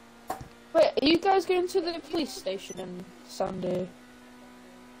 Wait, are you guys going to the police station in Sandy?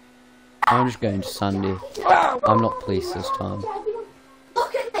 I'm just going to Sandy. I'm not police this time.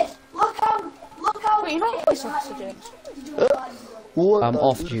 Look at this. Look how. Wait, you're not a police officer, James. What I'm the-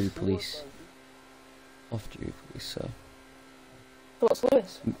 off duty police. Off duty police, so. So what's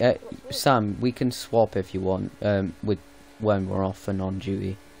Lewis? Sam, we can swap if you want, with when we're off and on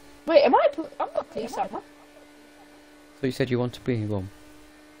duty. Wait, am I? I'm not police, am I? So you said you want to be one.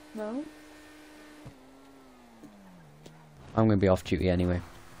 No. I'm going to be off duty anyway.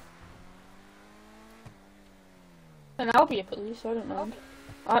 Then I'll be a police. I don't mind.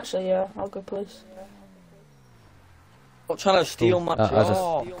 Actually, yeah, I'll go police. Stop trying to steal my as a-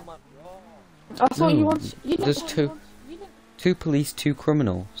 job. I thought you No, want. You don't There's want- 2 police, 2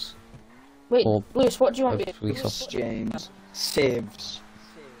 criminals. Wait, or Lewis, what do you want to a be? police officer. James. Sieves.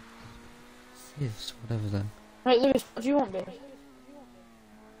 Yes, whatever then. Right, Lewis, what do you want to be?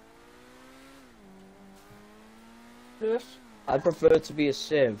 Lewis? I'd prefer to be a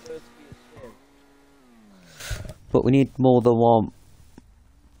civ. But we need more than one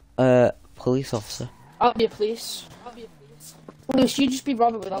police officer. I'll be a police. Lewis, you just be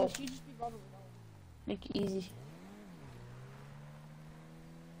Robert with Al. Make it easy.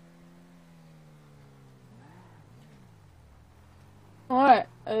 Alright,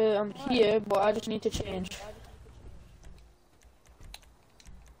 I'm here, but I just need to change.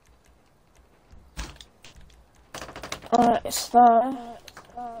 Alright, it's that.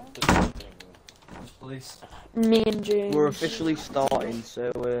 Police. Me and James. We're officially starting,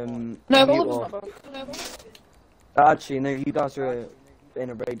 so No, you Oliver's are- not back. Actually, no, you guys are in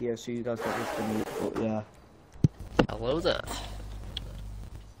a radio, so you guys got this to meet, but yeah. Hello there.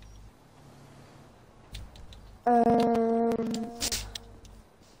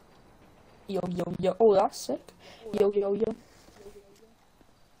 Yo, yo, yo. Oh, that's sick. Yo, yo, yo.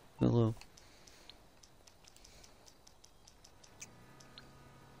 Hello.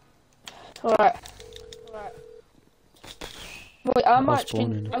 Alright. Wait, I might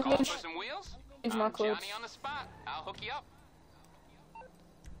spawn change. in. I'm going to For some wheels? change my I'm clothes. Johnny on the spot. I'll hook you up.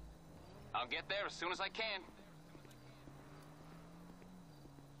 I'll get there as soon as I can.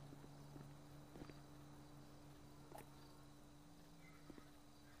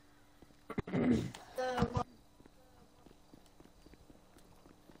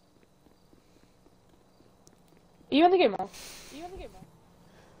 Are you in the game now?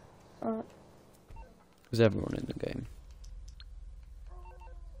 Alright. Is everyone in the game?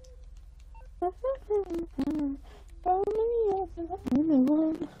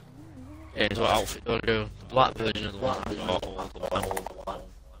 Yeah, so what outfit do I go? The black version of the one I've got, or the one.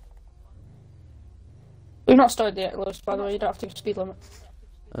 We've not started yet, Lewis, by the way, you don't have to speed limit.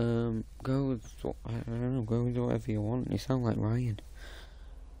 Go with I don't know. Go with whatever you want. You sound like Ryan.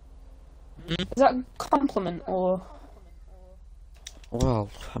 Is that a compliment or? Well,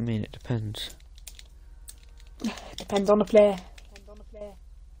 I mean, it depends. Depends on the player.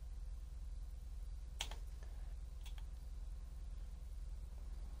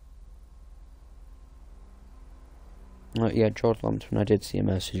 Yeah, George Lambert, when I did see a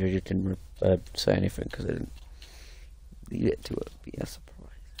message, I just didn't say anything because I didn't lead it to be a surprise.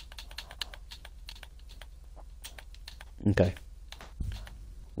 Okay.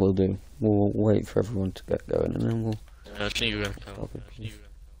 We'll do. We'll wait for everyone to get going and then we'll... See you guys. stop it, please.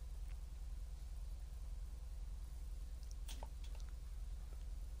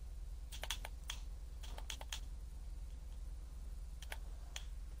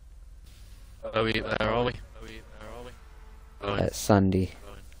 Where are we? Sandy.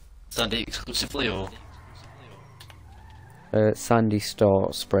 Sandy exclusively, or? Sandy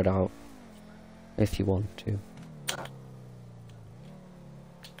start spread out if you want to.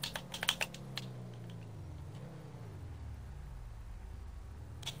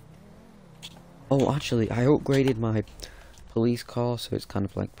 Oh, actually, I upgraded my police car, so it's kind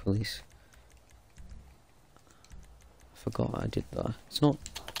of like police. I forgot I did that. It's not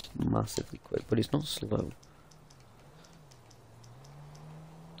massively quick, but it's not slow.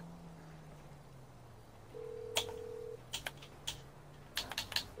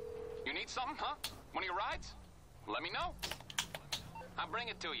 You need something, huh? One of your rides? Let me know. I'll bring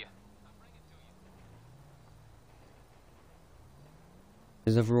it to you.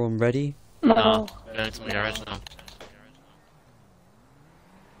 Is everyone ready? No. Going to my garage now.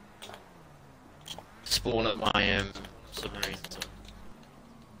 Spawn at my submarine.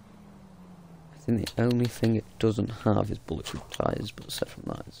 I think the only thing it doesn't have is bulletproof tyres, but aside from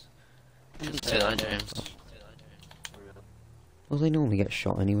that, it's... Didn't say that, James. Well, they normally get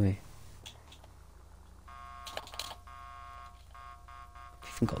shot anyway. I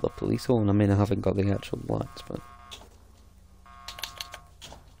haven't got the police horn. I mean, I haven't got the actual lights, but...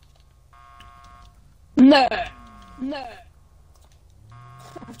 No! No!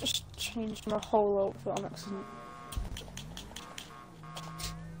 I've just changed my whole outfit on accident.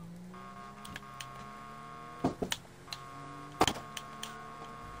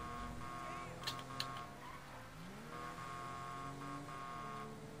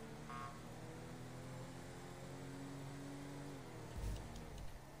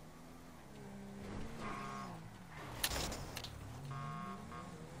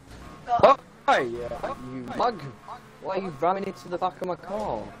 Hey, you mug! Why are you ramming into the back of my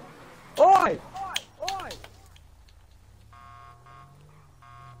car? Oi! Oi!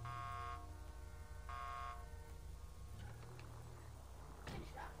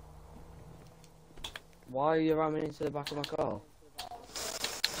 Why are you ramming into the back of my car?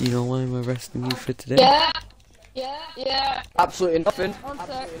 Do you know why I'm arresting you for today? Yeah! Yeah! Yeah! Absolutely nothing. One sec.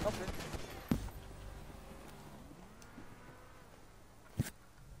 Absolutely nothing.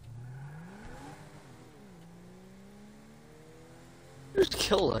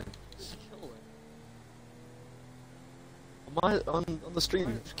 kill him. On the stream,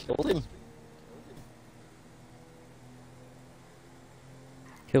 you just killed him.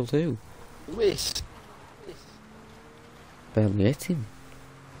 Killed who? Lewis. Barely hit him.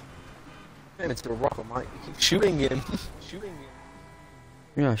 Ran into a rock, Mike. You keep shooting him.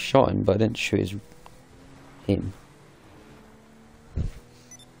 Yeah, I shot him, but I didn't shoot him.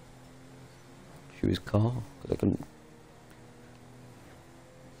 Shoot his car, because I couldn't.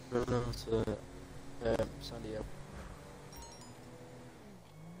 No, to San Diego.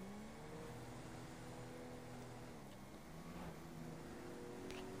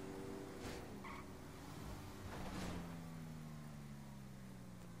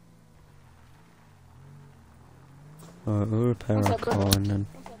 Alright, we'll repair our car and then.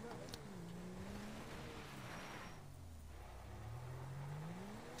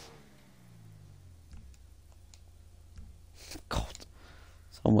 God,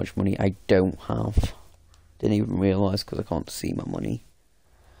 so much money I don't have. Didn't even realise because I can't see my money.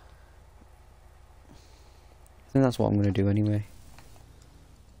 I think that's what I'm going to do anyway.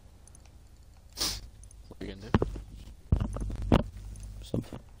 What are you gonna do?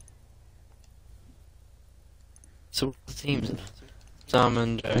 Something. So the teams, Sam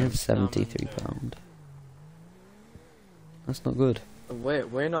and I have £73. That's not good.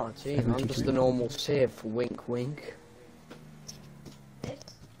 We're not a team. I'm just a normal save. Wink, wink.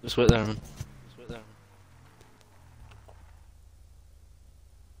 Just wait there, man.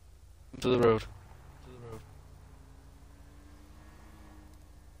 To the road.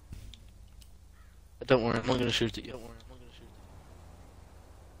 Don't worry, I'm not gonna shoot at you.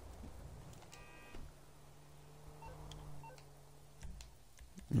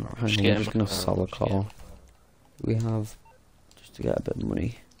 Alright, hang on, I'm just going to sell a car. We have just to get a bit of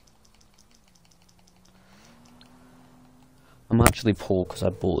money. I'm actually poor because I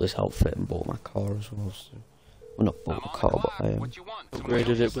bought this outfit and bought my car as well. So, well, not bought the car, but I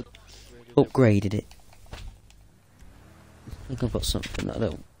Upgraded it with. upgraded it. I think I've got something that I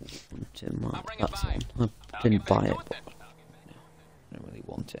don't want in my. That's one. I didn't buy it, but I don't really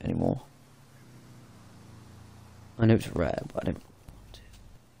want it anymore. I know it's rare, but I don't.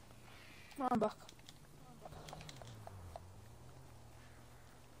 I'm back.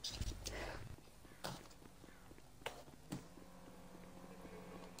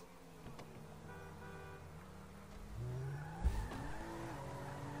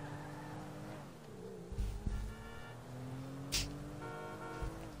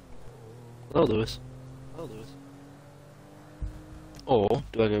 Hello, Lewis. Or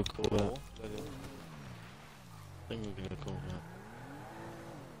do I go call that? I think we're gonna call that.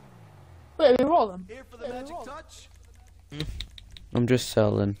 Wait, are we rolling? Here for the magic touch. I'm just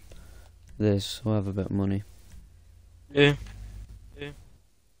selling this, so I have a bit of money. Yeah.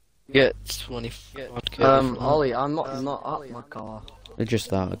 Get 25k. Ollie, I'm not at my car. It's just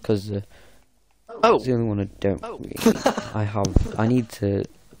that, because Oh! it's the only one I don't really. I need to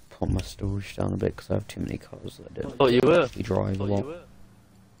put my storage down a bit, because I have too many cars that I don't Thought you were. actually drive a lot.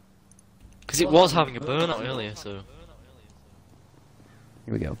 Because it was having a burnout earlier, so.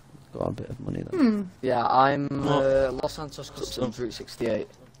 Here we go. Got a bit of money then. Yeah, I'm Los Santos Customs Route 68.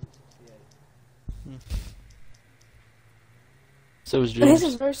 So is This James.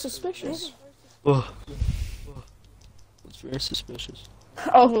 is very suspicious. Oh. That's very suspicious.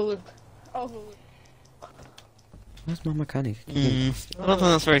 Overlook. Where's my mechanic? I don't think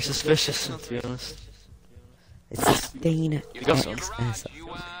that's very suspicious, to be honest. It's a stain at You got some?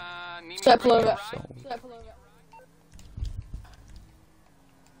 Step over.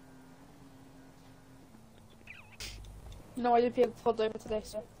 No, I didn't be able to pull over today,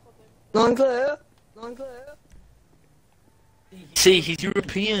 sir. Non-clear. See, he's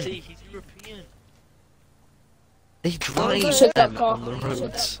European. They drive Shut that them car. on the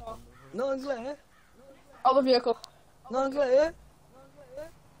roads. Non-clear. Out the vehicle. Non-clear.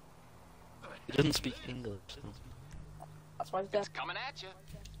 He doesn't speak English. So. That's why he's dead. Coming at you.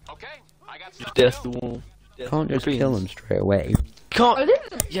 Okay, I got You're stuff death to the do. wall. Can't just kill him straight away. I Can't.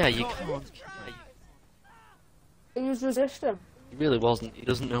 didn't. Yeah, you can't. He was resisting. He really wasn't. He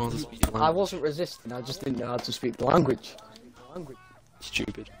doesn't know how to speak the I language. wasn't resisting. I just didn't know how to speak the language.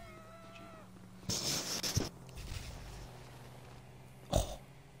 Stupid. Oh,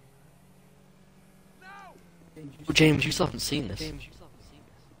 James, you still haven't seen this.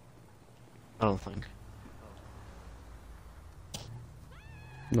 I don't think.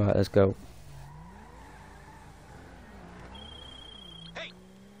 Right, let's go.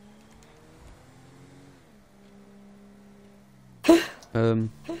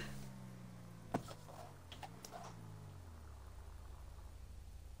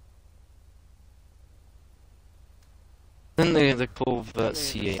 think the Corvette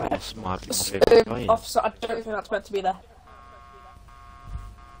C8 might be my favourite car, yeah. Officer, I don't think that's meant to be there.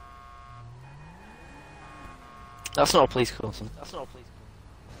 That's not a police car, son. That's not a police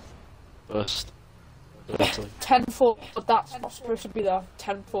car. First. 10-4, but that's not supposed to be there.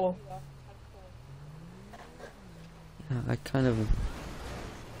 10-4. Yeah, I kind of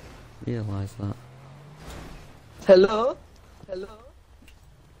realised that. Hello? Hello?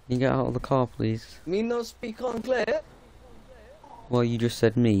 Can you get out of the car, please? Me no speak Anglais? Well, you just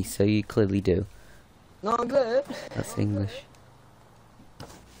said me, so you clearly do. No Anglais? That's English.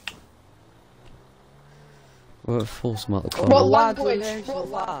 We're force them out the car. What Lad, language?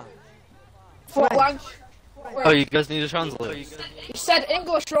 lad. What language? Oh, you guys need a translator? You said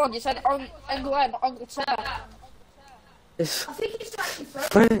English wrong. You said England, Angleterre. It's I think it's actually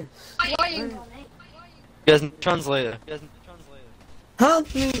French. flying. You guys need a translator?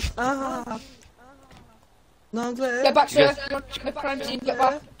 Help me! Ah! No Anglais? Get back, You sir. guys- You want to the crime scene? Get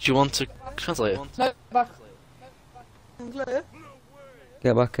back. Do you want a translator? No, back. Anglais?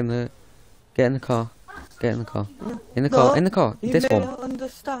 Get back in the... Get in the car. Get in the car. In the No, car, in the car. You This may one. not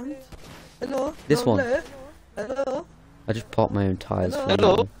understand. Hello? This one. Anglais? Hello? I just popped my own tyres for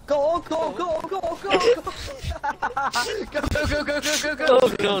Hello? you. Go, go, go, go, go, go! Go, go, go, go, go, go, Oh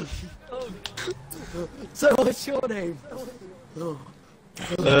go! god. So what's your name?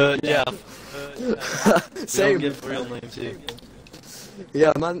 Yeah. Same. Don't give a real name too.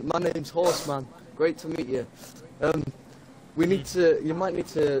 Yeah, my name's Horseman. Great to meet you. We need to. You might need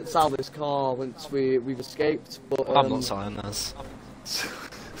to sell this car once we've escaped. But I'm not selling this.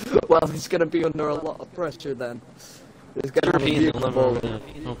 well, it's gonna be under a lot of pressure then. It's gonna have a European, you'll vehicle.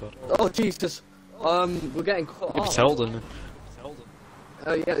 never. Oh god. Oh Jesus! We're getting cut You've off. told them.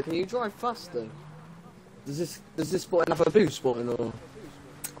 Oh yeah, can you drive faster? Does this button have a boost button or?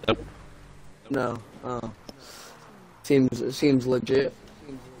 Nope. No. Oh. Seems legit.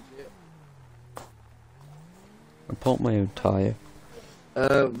 I popped my own tyre.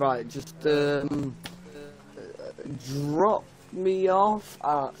 Right, just drop me off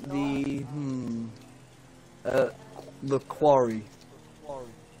at the quarry.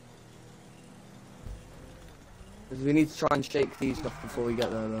 Because we need to try and shake these off before we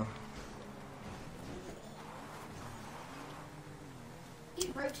get there, though.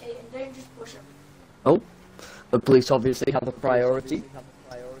 Keep rotating, don't just push it. Oh, the police obviously have a priority.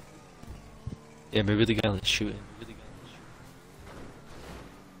 Yeah, maybe the guy that's shooting.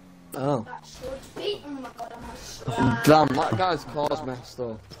 Oh. That should be. Oh my god, I'm so Damn, that guy's car's messed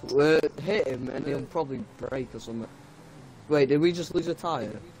up. Hit him and he'll probably break or something. Wait, did we just lose a tyre?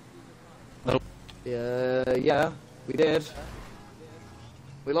 Nope. Yeah, we did.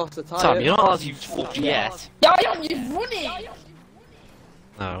 We lost a tyre. Tom, you're not allowed to use force yet. Yeah, I am. You're running.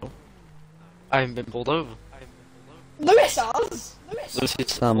 No. I haven't been pulled over. Lewis has. Lewis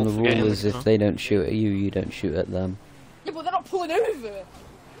is Sam, the forgetting rule is this, if they don't shoot at you, you don't shoot at them. Yeah, but they're not pulling over.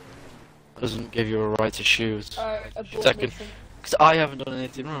 doesn't give you a right to shoot. A board Second. meeting. Because I haven't done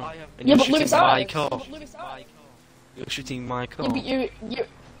anything wrong. And Yeah, you're but shooting Lewis my has. car. Lewis has. You're shooting my car. Yeah, but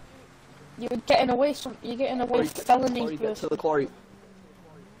you're getting away with felony Quarry, get first. to the quarry.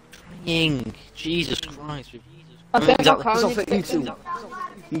 Ying. Jesus Christ. I think Exactly. I It's off need at to you fix two. it.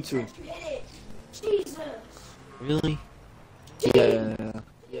 You two. Jesus. Really? Yeah.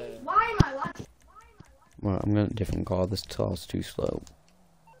 Why am I lagging? Right, I'm going to a different car. This car's too slow.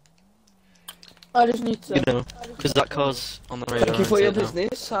 I just need to. You know, because that car's on the radar. Thank you for your inside now.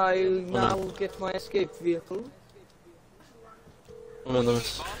 business. I now get my escape vehicle. Oh, no,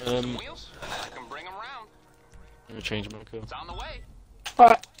 Lewis. Wheels? I can bring them around. I'm gonna change my car. It's on the way.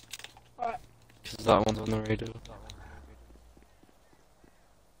 Alright. Because that one's on the radar.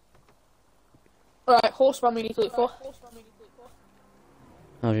 Alright, horseman we need to look for.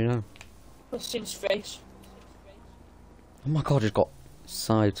 How do you know? Let's see his face. Oh my god, I just got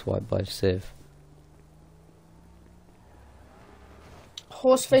sideswiped by Civ.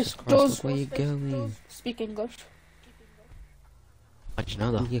 Horseface Jesus Christ, does look where you going? speak English. How'd you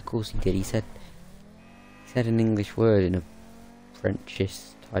know that? Yeah, of course he did. He said an English word in a Frenchish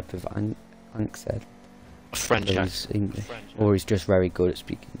type of accent. French So accent. he's English, or he's just very good at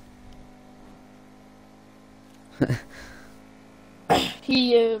speaking.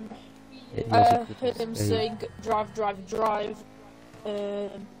 He It was a heard him very- saying drive, drive, drive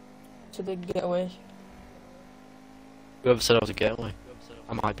to the getaway. Whoever said I was a getaway,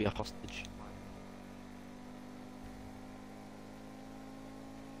 I might be a hostage.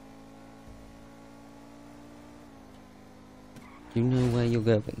 Do you know where you're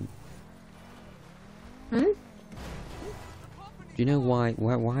going? Hmm? Do you know why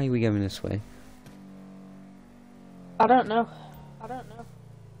are we going this way? I don't know.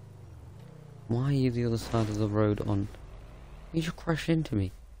 Why are you the other side of the road on? You just crashed into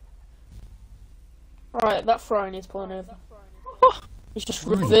me. Right, that Ferrari needs pulling over. It's just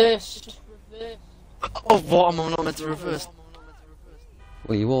Why? reversed. Oh, what? Am I not meant to reverse?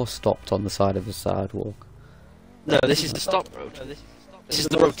 Well, you all stopped on the side of the sidewalk. No, this is the stop road. This is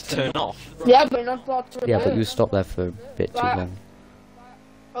the road to turn off. Yeah, but you're not allowed to reverse. Yeah, but you stopped there for a bit too Right. long.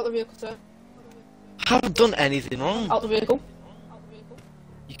 Out the vehicle, sir. I haven't done anything wrong. Out the vehicle.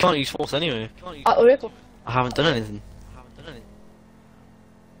 You can't use force anyway. Out the vehicle. I haven't done anything.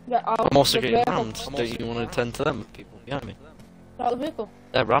 Yeah, out I'm also the getting vehicle. rammed. Don't you want to attend to them people behind me? Out the vehicle.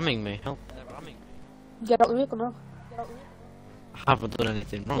 They're ramming me. Help. Get out the vehicle now. I haven't done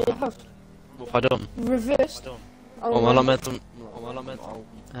anything wrong. Yeah, you have. What have I done? Reversed. Oh, am I not meant to...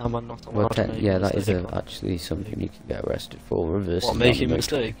 Am I not Well, allowed to make yeah, a that is mistake? actually something you can get arrested for. Reversing. What, on making the a motorway.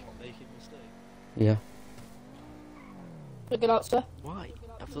 mistake? Yeah. Get out, sir. Why?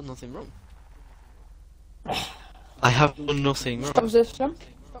 I've done nothing wrong. I have done nothing wrong. Stop resisting.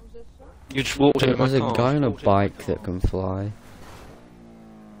 You just walked over my There's a car. guy on a bike that can fly.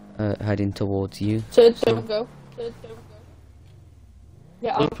 Heading towards you. Sir, don't go.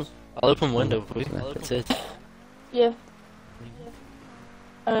 Yeah, I'll out. open the window for you. That's it. Yeah.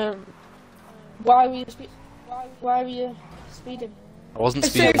 Why were you speeding? I wasn't I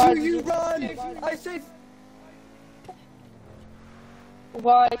said speeding. you run! I said...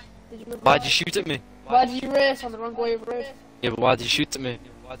 Why did you? Why'd you shoot at me? Why did you race on the wrong way of the road? Yeah, but why'd you shoot at me?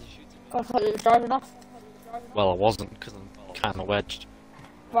 I thought you were driving off. Well, I wasn't, because I'm kind of wedged.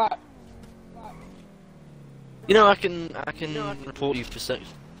 Right. You know, I can report you for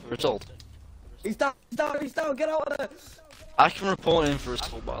assault. He's down, get out of there! I can report him for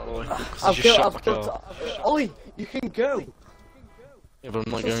assault, by the way. 'Cause I've you just shot got, my I've car. got... Ollie, you can go! Yeah, but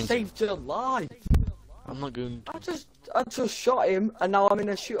I'm not I going just to. saved your life! I'm not going. I just shot him, and now I'm in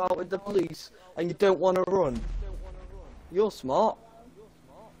a shootout with the police, and you don't want to run. You're smart.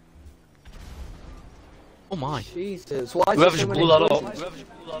 Oh my. Jesus, why is Whoever there just so blew many that up. bullets?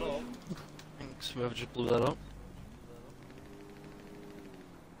 Thanks, whoever just blew that up.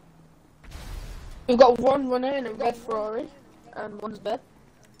 We've got one runner in a red Ferrari, and one's dead.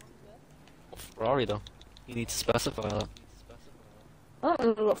 What Ferrari, though? You need to specify that. I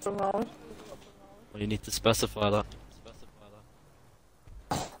don't know what Ferrari. Well, you need to specify that.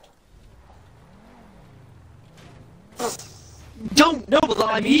 Don't know that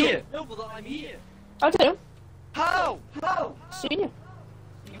I'm here! I do. How? Seen you.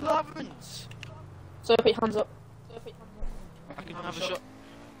 You haven't! So put your hands up. I can have a shot.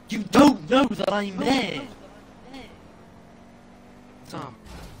 You don't know that I'm there! Sam.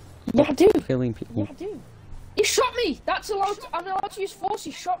 Yeah, I do. Killing people. I do. He shot me. That's allowed. I'm allowed to use force.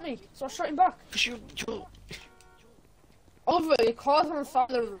 He shot me, so I shot him back. Because you're... Oliver, your car's on the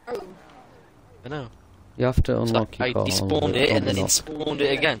side of the road. I know. You have to So unlock I your car. despawned it and then it unlock. spawned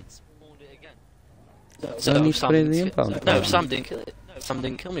it again. So you need to put it in the impound. No, Sam didn't kill it. Sam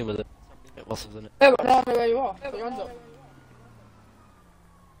didn't kill me with it. It wasn't it. Yeah, but now I know where you are. Put your hands up.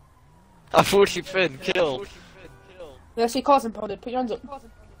 I've already been killed. Yes, your car's impounded. Put your hands up.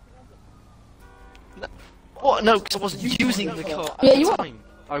 What? No, because I wasn't using the car at Yeah, the you are. time.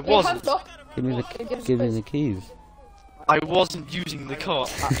 I Put your hands wasn't. up. Give me the keys. I wasn't using the car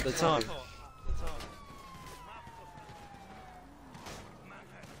at the time.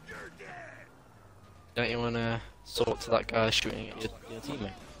 Don't you want to sort to that guy shooting at your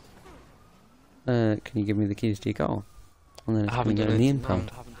teammate? Can you give me the keys to your car? And then it's I gonna haven't go done in the anything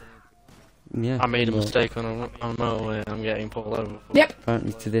impound. wrong. Yeah. I made a well, mistake on a motorway and I'm getting pulled over. Yep.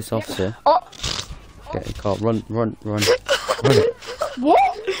 Apparently to this officer. Oh. Get your car. Run. Run.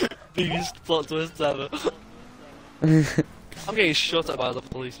 What? Biggest plot twist ever. I'm getting shot at by the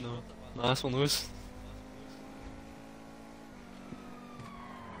police now. Nice one, Lewis.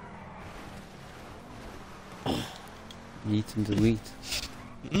 Yeet into the wheat.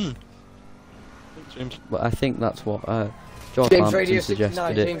 Mm. James. Well, I think that's what George James Radio Hampton 69,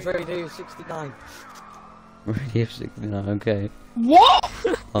 suggested it. James Radio 69. Radio 69. Okay. What?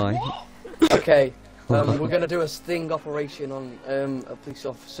 Hi. Okay, we're gonna do a sting operation on a police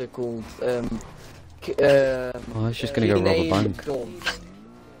officer called Oh, it's just gonna go rob a bank.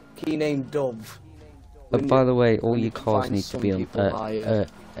 Key name Dove. By the way, all we your need to cars find need to some be people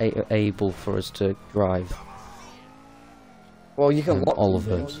able for us to drive. Well, you can lock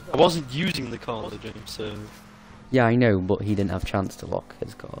Oliver's. I wasn't using the car though, James, so... Yeah, I know, but he didn't have a chance to lock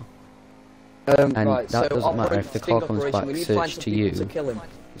his car. And right, that so doesn't matter if the sting car comes operation, back we need to find search some to people you. to kill him.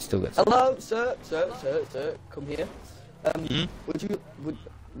 He still gets. Hello, sir, come here.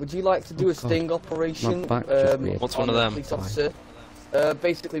 would you like to do a sting operation? My back just reared. What's one of them? Police officer.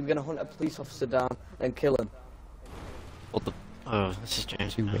 Basically, we're gonna hunt a police officer down and kill him. What the? Oh, this is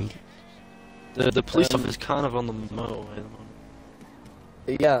James. Too late. The police officer's kind of on the motorway at the moment.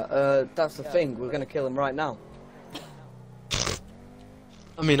 Yeah, that's the thing. We're gonna kill him right now.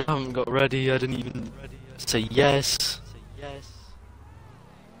 I mean, I haven't got ready. I didn't even say yes.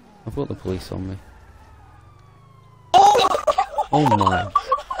 I've got the police on me. Oh my.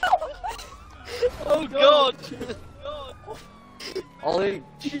 Oh God! Ollie,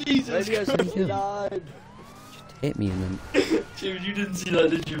 Jesus maybe I should have died. Hit me and then... James, you didn't see that,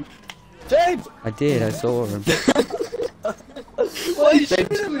 did you? James! I did, I saw him. Why are you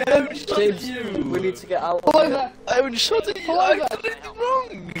shooting me? I haven't shot at James, you! we need to get out Pull of here. over! I haven't shot at you! Pull I over. did anything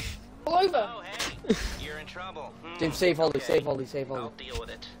wrong! Pull over! Oh, hey, you're in trouble. James, save Ollie, save Ollie, save Ollie. I'll deal with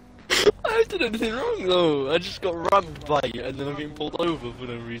it. I haven't done anything wrong though. I just got rammed by it and then I'm getting pulled over for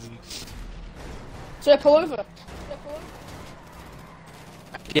no reason. So pull over.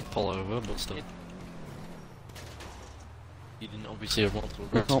 I did pull over, but still. You didn't obviously want to You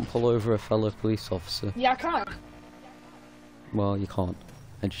arrest me. can't pull over a fellow police officer. Yeah, I can. Well, you can't.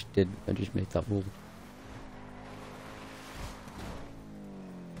 I just made that rule.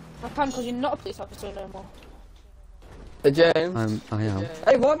 I can because you're not a police officer no more. Hey, James. I am.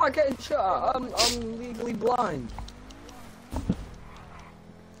 Hey, why am I getting shot? I'm legally blind.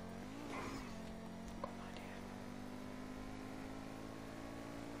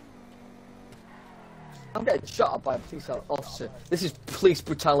 I'm getting shot at by a police officer. This is police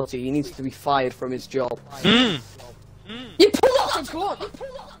brutality. He needs to be fired from his job. You pulled out a gun!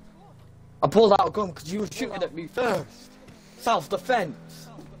 I pulled out a gun because you were shooting at me first. Self-defense.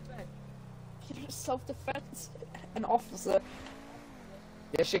 Self-defense. An officer.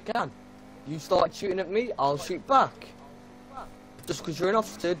 Yes, you can. You start shooting at me, I'll shoot back. Just because you're an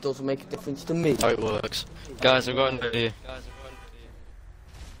officer doesn't make a difference to me. How it works. Guys, I've got an idea.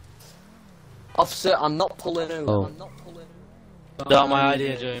 Officer, I'm not pulling over. Oh. I'm not pulling over. Not my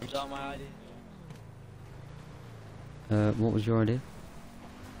idea, James. What was your idea?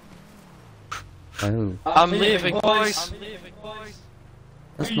 Oh, I'm leaving, boys!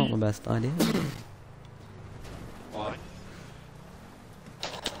 that's not the best idea. Why?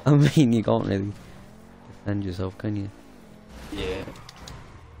 I mean, you can't really defend yourself, can you? Yeah.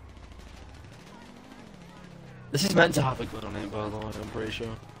 This is meant to have a gun on it, by the way, I'm pretty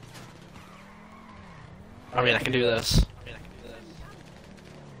sure. I mean, I can do this.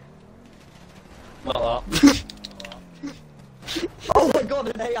 Not that. Oh my god,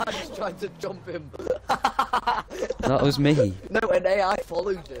 an AI just tried to jump him. That was me. No, an AI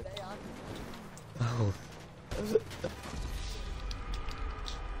followed him. Oh.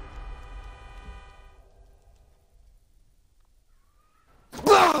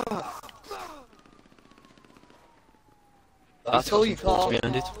 That's stole your car.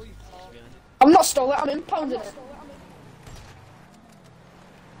 behind it. I'm not stolen, I'm impounding it.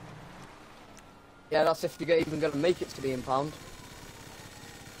 Yeah, that's if you're even going to make it to the impound.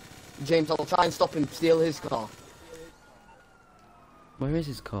 James, I'll try and stop him steal his car. Where is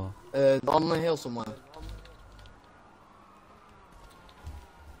his car? On the hill somewhere.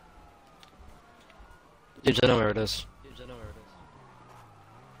 James, I know where it is.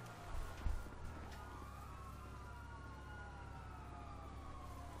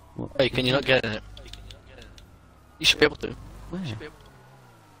 What? Hey, can you not get in it? You should be able to. Where?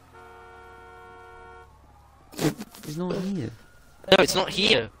 He's not here. No, it's not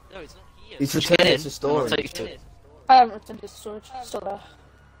here. He's Just get returning in. it to and storage. I'll take you to it. I haven't returned this storage, it's still there.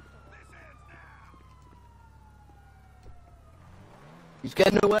 He's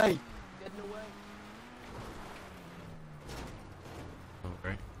getting away.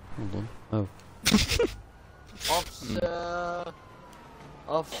 Okay. Hold on. Oh. Officer.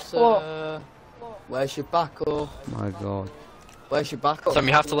 Officer. Where's your backup? My god. Where's your backup? Sam,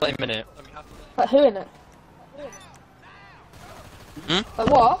 you have to let him in it. Like who in it? Like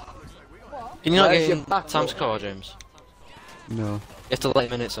what? Can you not Where's get your in backup? Sam's car, James? No. You have to let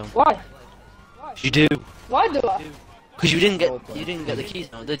him in it, Sam. Why? You do. Why do I? Because you didn't get the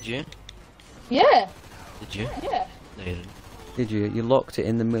keys now, did you? Yeah, Did you? yeah. No, you didn't. Did you? You locked it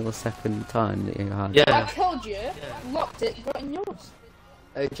in the millisecond time that you had. I Yeah. killed you, locked it, got in yours.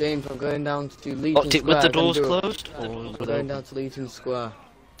 Hey James, I'm going down to Legion Locked it Square. with the I'm gonna doors do a- closed? Or I'm with going the... down to Legion Square.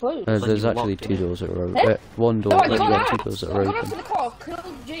 Closed. There's you actually locked two it. doors that are open. Eh? One door. No, I You got got two out. doors that I are got out open. to the car,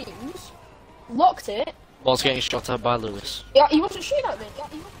 killed James, locked it. Whilst getting shot at by Lewis. Yeah, he wasn't shooting at me.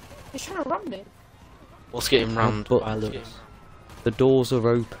 He was trying to ram me. Whilst getting rammed But- by Lewis. The doors are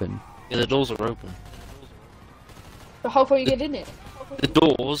open. Yeah, the doors are open. But how can you get in it? The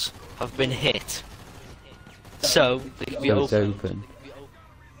doors have been hit. So, they can be So it's opened. open.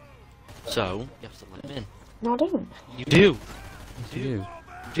 So, you have to let them in. No, I don't. You do. Yes, you do.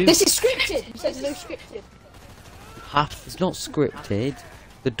 do. This is scripted. You said no scripted. You have to. It's not scripted.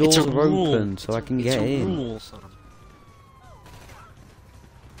 The doors It's a are rule. open, so I can It's get a in. rule, Sam.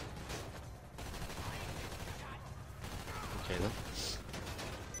 Okay then.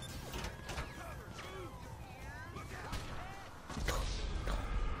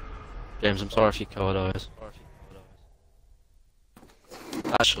 James, I'm sorry if you covered eyes.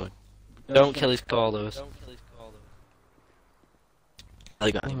 Actually, don't kill his callers.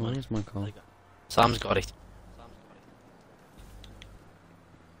 I got Oh, him, man. where's my car? Sam's got it.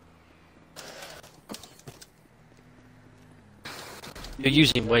 You're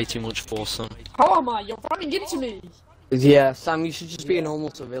using way too much force, Sam. How am I? You're running into me. Yeah, Sam, you should just be a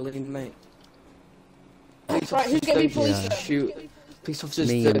normal civilian, mate. Police Right, who's officers gonna be don't police? just shoot. Police officers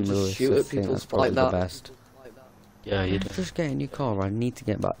Me don't and just Lewis, shoot I at think people that's probably like the that. best. Yeah, you do. Just get in your car. I need to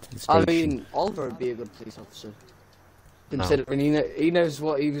get back to the I station. mean, Oliver would be a good police officer. No. Considering he knows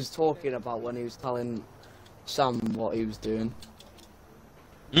what he was talking about when he was telling Sam what he was doing.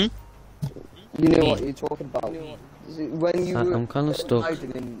 Hmm? You know Me? what you're talking about. Is it when you were I'm kind of stuck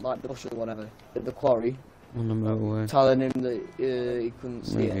hiding in like the bush or whatever at the quarry, on the motorway. telling him that he couldn't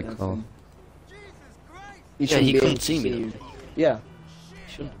see Maybe it. And a car. everything. Yeah, shouldn't he be couldn't able to see me, you. Yeah,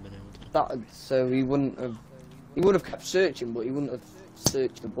 Shouldn't have been able to. that so he wouldn't have. He would have kept searching, but he wouldn't have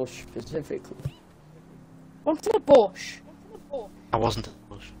searched the bush specifically. Onto the bush. I wasn't in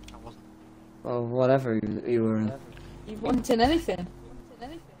the bush. I wasn't. Or whatever you were in. You weren't in anything.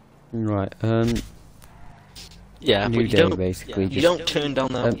 Right. Yeah, New but you day don't. basically. You just don't turn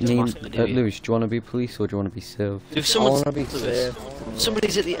down that automatically, do you? Lewis, do you want to be police or do you want to be civ? If I someone's want to be Lewis, safe.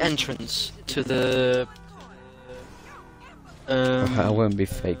 somebody's at the entrance to the I won't be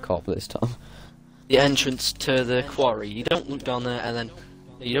fake cop this time. the entrance to the quarry, you don't look down there and then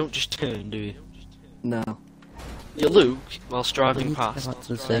you don't just turn, do you? No. You look whilst I driving need to get past, back to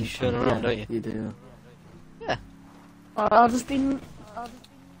the and then station. turn around, don't you? You do. I'll just be normal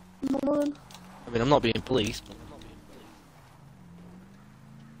then. I mean, I'm not being police, but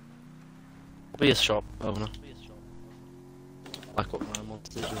be a shop owner. Like what Ryan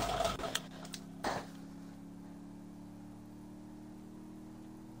wanted to do.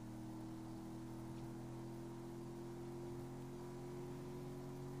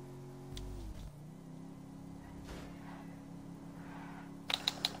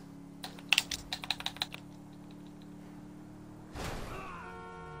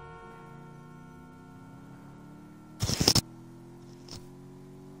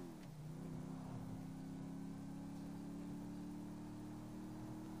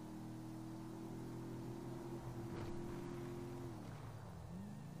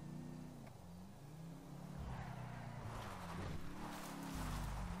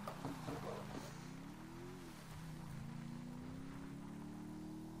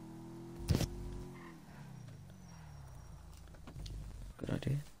 Good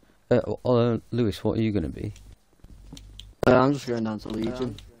idea. Lewis, what are you gonna be? I'm just going down to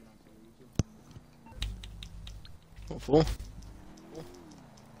Legion. What for?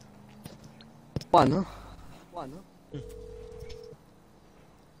 Why not? Why not?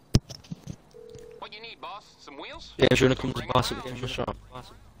 What you need, boss? Some wheels? Yeah, if you wanna come to pass it from the shop. I'll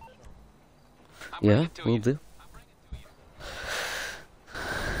bring Yeah, it to we'll you. do.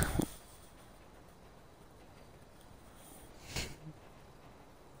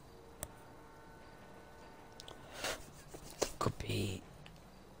 Could be.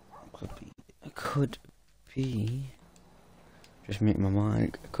 Could be. Just make my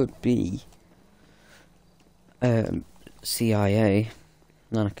mind. It could be. CIA.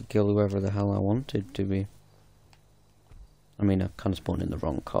 Then I could kill whoever the hell I wanted to be. I mean, I kind of spawned in the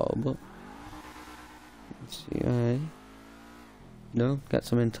wrong car, but. CIA. No, get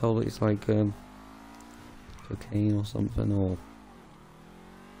some intel that it's like cocaine or something, or.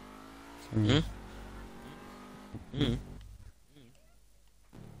 Hmm? Hmm?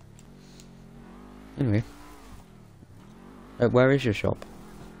 Anyway. Where is your shop?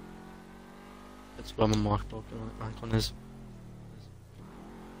 It's where my mark icon is.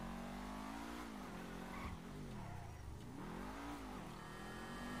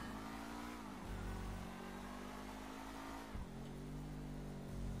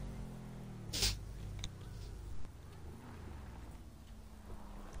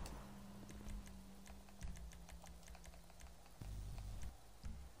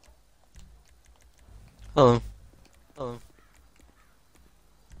 Hello. Hello.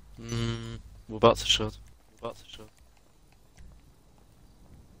 We're about to shut. We're about to shut.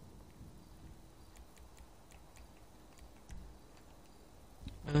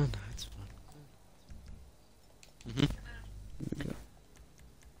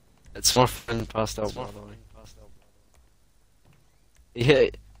 It's my friend passed out, by the way. He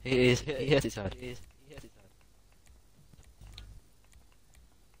hit his head.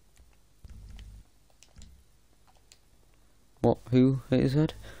 What? Who hit his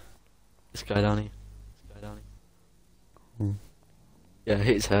head? This guy down here. Hmm. Yeah,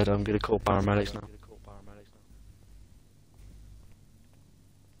 hit his head. I'm gonna call paramedics now.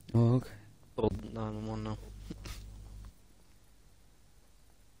 Oh, okay. Call 911 now.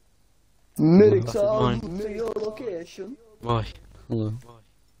 Medics That's are mine. to your location. Why? Hello.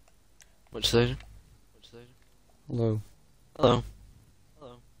 What'd you say? Hello. Hello.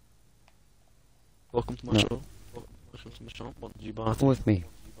 Welcome to my No. shop. Welcome to my shop. What did you buy? Come with me.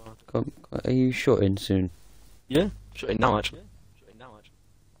 Are you shutting soon? Yeah. Shut it now, actually.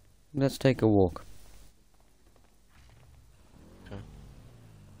 Let's take a walk. Okay.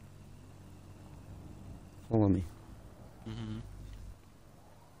 Follow me. Mm-hmm.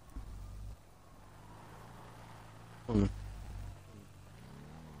 Come on.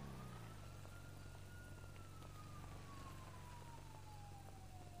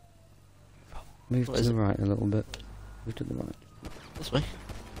 Move What to is the it? right a little bit. Move to the right. This way.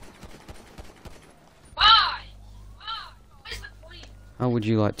 How would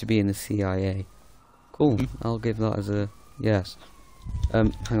you like to be in the CIA? Cool. I'll give that as a yes.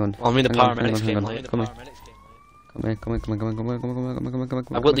 Hang on. Well, I mean the Hang on, paramedics hang came on. later. Come here. Come here. Come here. Come here. Come here. Come here. Come here. Come here. Come here. Come here.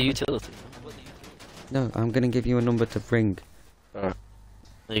 Come I've here. got the utility. No, I'm gonna give you a number to ring Alright.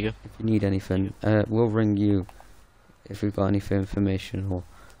 There you go. if you need anything. We'll ring you if we've got any information or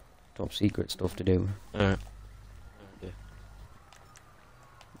top secret stuff to do. Alright.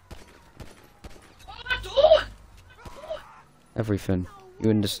 Everything.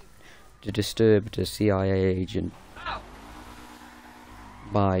 To disturb the CIA agent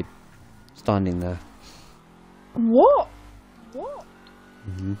by standing there. What?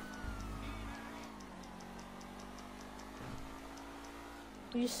 Hmm.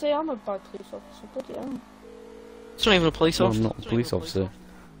 You say I'm a bad police officer, bloody hell. It's not even a police Well, officer. I'm not a police officer.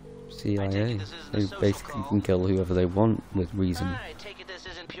 CIA. They basically can kill whoever they want with reason.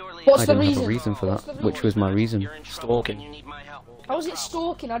 What's I the don't have reason? a reason for What's that, the which was my reason. Stalking. How was it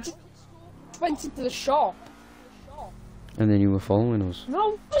stalking? I just went into the shop. And then you were following us.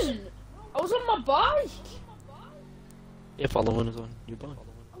 No, I wasn't. I was on my bike. Yeah, following us on your bike.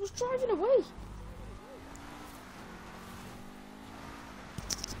 I was driving away.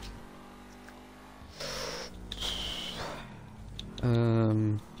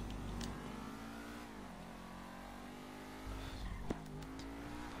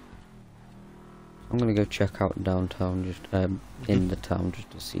 I'm gonna go check out downtown, just in the town, just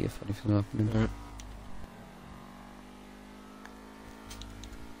to see if anything's happening. Alright.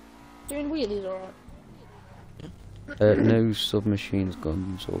 Doing wheelies, alright. No submachines,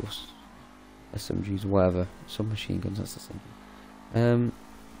 guns, or SMGs, whatever. Submachine guns, that's the same thing.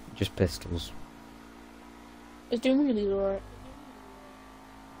 Just pistols. Is doing wheelies, alright.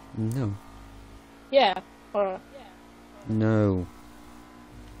 No. Yeah, alright. No.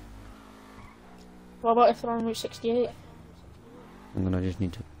 What about if they're on Route 68? I'm gonna just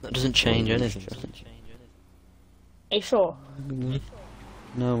need to... That doesn't change anything. Are you sure?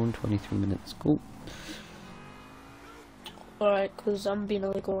 No, 123 minutes. Cool. Alright, because I'm being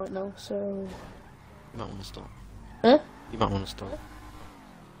illegal right now, so... You might want to stop. Huh? You might want to stop.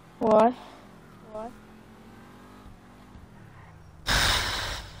 Why?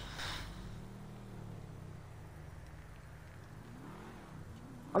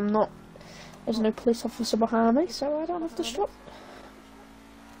 I'm not... There's no police officer behind me, so I don't have to stop.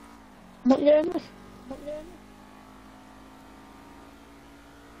 Not yet, anyway.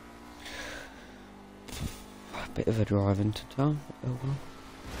 Bit of a drive into town. Oh well.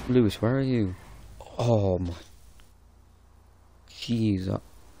 Lewis, where are you? Oh my... Jeez, that...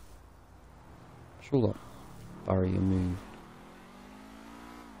 Sure that barrier moved.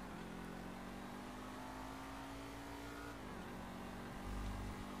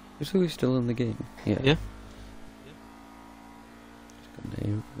 Is Lewis still in the game? Yeah. Yeah.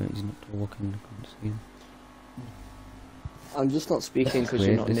 He's not talking, I can't see him. I'm just not speaking because you're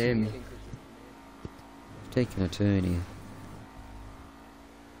Weird, not this- near me. I've taken a turn here.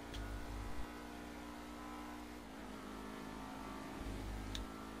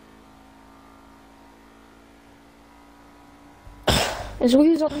 Is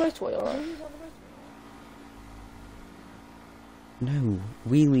wheelies on the motorway, alright? No,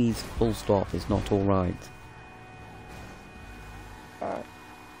 wheelies full stop is not alright. Alright.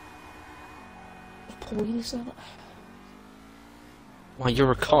 Put wheelies on it. Why,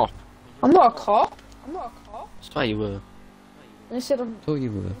 you're a cop. I'm not a cop. That's why you were. They said Thought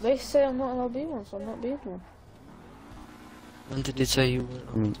you were. they say I'm not allowed to be one, so I'm not being one. When did it say you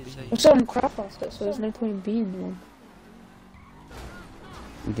were? I said I'm crap at it, so there's no point in being one.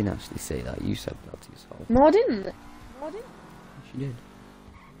 You didn't actually say that. You said that to yourself. No, I didn't. Yes, you did.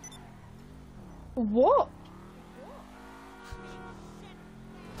 What?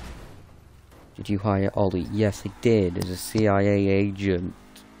 Did you hire Ollie? Yes, I did. As a CIA agent.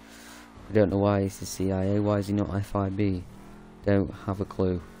 I don't know why he's the CIA. Why is he not FIB? Don't have a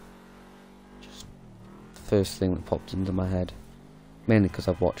clue. Just the first thing that popped into my head. Mainly because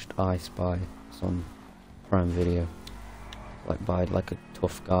I've watched I Spy. It's on Prime Video. Like by like a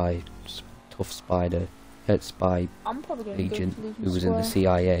tough guy, tough spider, spy I'm probably going agent to go to who was in the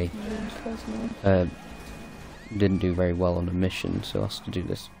CIA. CIA. Didn't do very well on a mission, so has to do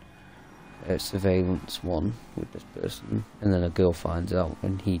this surveillance one with this person, and then a girl finds out,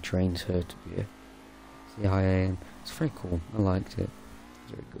 and he trains her to be a CIA. And it's very cool. I liked it.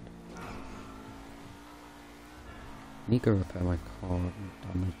 It's very good. I need to repair my car.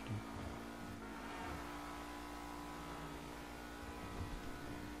 Damaged.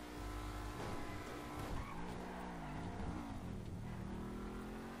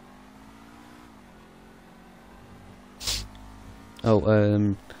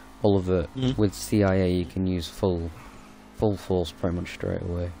 Oh, Oliver, with CIA you can use full force pretty much straight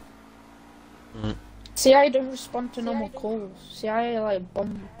away. CIA don't respond to normal calls. CIA like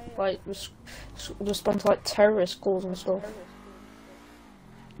respond to like terrorist calls and stuff.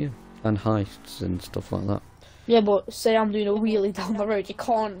 Yeah, and heists and stuff like that. Yeah, but say I'm doing a wheelie down the road, you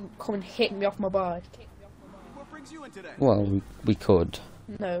can't come and hit me off my bike. Well, we could.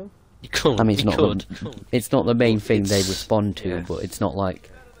 No. You could. I mean, it's not the main thing they respond to, but it's not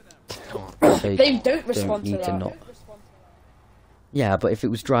like they don't respond to that. Not. Yeah, but if it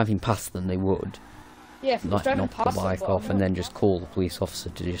was driving past them, they would. Yeah, if it was Like driving knock past the bike them, off and then just call the police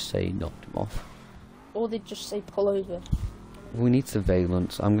officer to just say knocked him off. Or they'd just say pull over. We need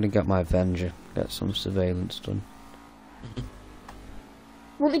surveillance. I'm gonna get my Avenger, get some surveillance done.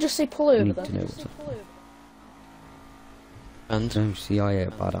 Wouldn't they just say pull I over need then? to know what's up. And No, CIA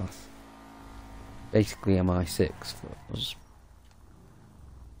are badass. Basically MI6 for us.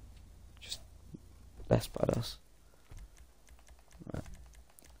 Just less badass. Right.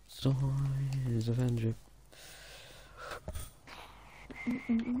 So here's Avenger.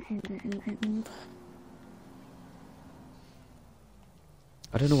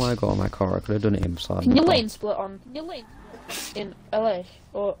 I don't know why I got on my car. I could have done it inside. Can you lane split on? Can you lane in LA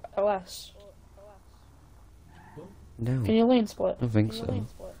or LS? No, Can you lane split? I don't think so.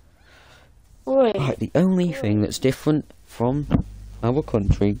 Wait. Right, the only thing that's different from our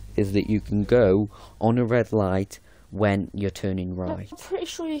country is that you can go on a red light when you're turning right. I'm pretty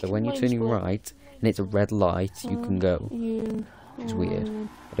sure you So can when you're lane turning split right and it's a red light, you can go. It's weird.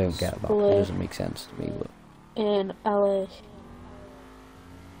 I don't get that. It doesn't make sense to me. But in LA.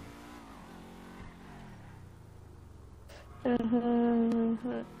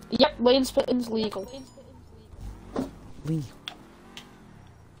 Yep, lane splitting's legal. Lee.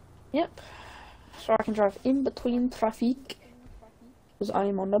 Yep. So I can drive in between traffic because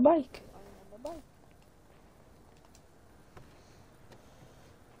I'm on the bike.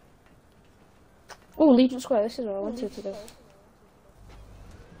 Oh, Legion Square, this is where I went to today.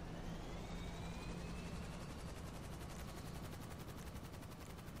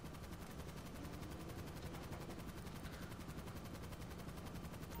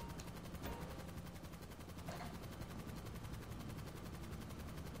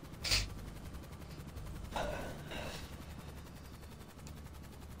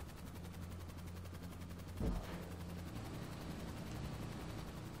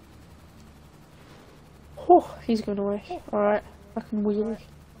 Oh, he's going away. Alright, I can wheelie.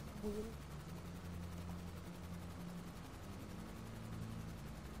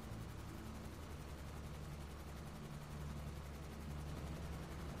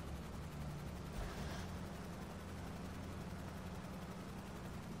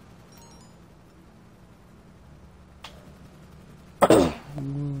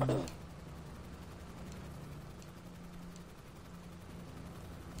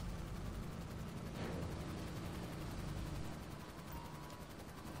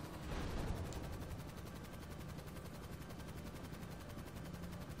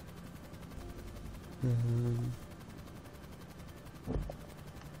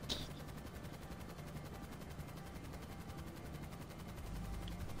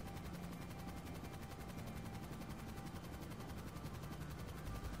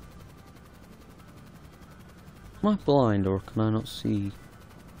 Am I blind or can I not see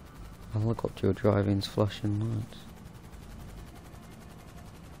a helicopter driving's flashing lights?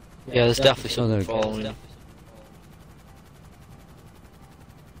 Yeah, there's definitely Oh, there someone we go. following.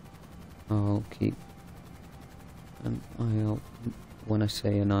 I'll keep an eye out. When I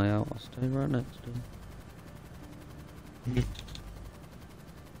say an eye out, I'll stay right next to him.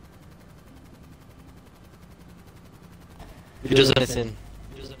 Who does anything?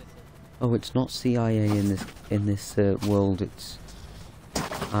 Oh, it's not CIA in this world. It's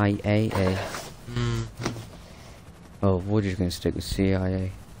IAA. Hmm. Oh, we're just gonna stick with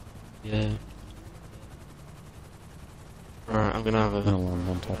CIA. Yeah. Right, I'm gonna have I'm gonna a. land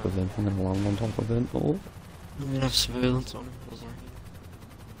on top of him. I'm gonna land on top of him. Oh, I'm gonna have surveillance on him.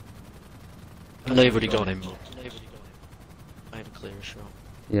 I know you've already got him, but I have a clearer shot.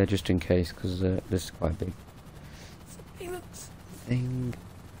 yeah, just in case, because this is quite a big thing.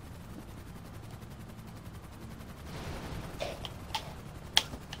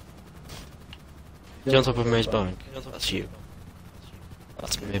 Is he on top of May's bank? That's you.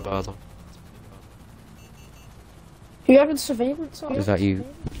 That's me, by the way. Who you having surveillance on? Is that you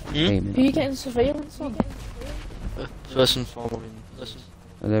aiming? Who you getting surveillance on? Person following.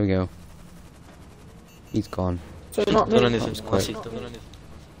 Oh, there we go. He's gone. So He's not done me. anything. That's Unless quick. he's done anything.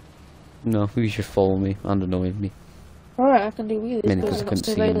 No, he should follow me and annoy me. Alright, I can do with I mean, because I couldn't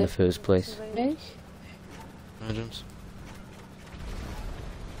see him in the first place. Me? Items.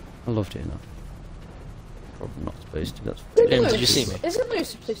 I loved it enough. Probably not supposed to. That's James, did you see me? Isn't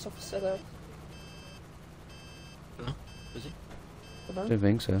Lucy a police officer though? No? Is he? I don't I know. don't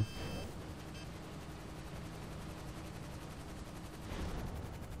think so.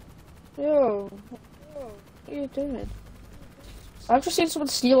 Yo, what are you doing? I've just seen someone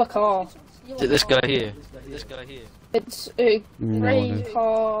steal a car. Is it this guy here? This guy here. It's a No, grey no.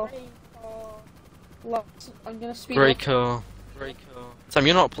 car. I'm gonna speed Grey up. car. Grey car. Sam,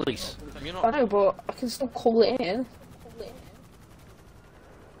 you're not police. Sam, you're I not. know, but I can still call it in.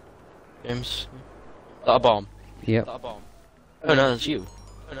 James. Is that a bomb? Yep, Is that a bomb? Oh no, that's you.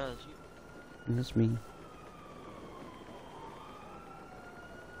 Oh no, that's you. that's me.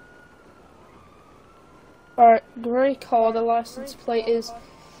 Alright, grey car, the license plate is...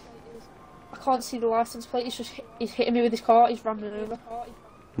 I can't see the license plate, he's hitting me with his car, he's ramming over.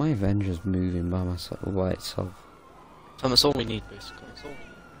 My Avenger's moving by itself. Sam, that's all we need, basically. That's all we need.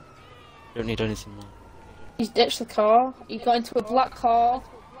 We don't need anything more. He's ditched the car, he got into a black car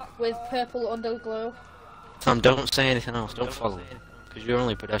with purple underglow. Sam, don't say anything else. Don't follow me. Because you're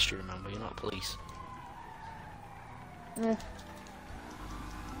only a pedestrian, remember? You're not police. Yeah.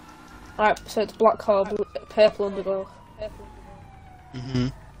 Alright, so it's black car, purple underglow. Mm-hmm.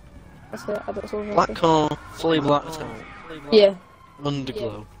 That's it, that's all. Black car, fully blacked out. Yeah,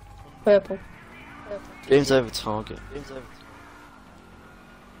 Underglow. purple. James over target.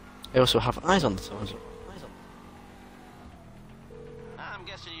 They also have eyes on the target. I'm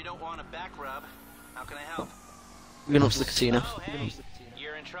guessing you don't want a back rub. How can I help? We're going up to the casino. Oh, hey,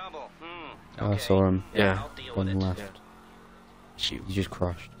 you're in trouble. Oh, I Okay. saw him Yeah. I'll deal with on the it. left. Shoot. He just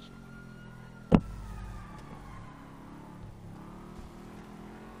crashed.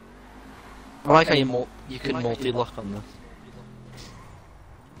 I like how you can multi-lock on this.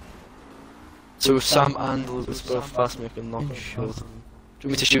 So if Sam and Lucas both pass me, I can knock him. Shot. Do you want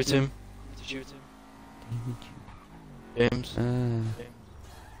me to shoot him? James?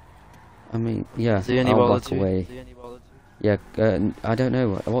 I mean, yeah, Is he any I'll bothered back to you? away. Yeah, I don't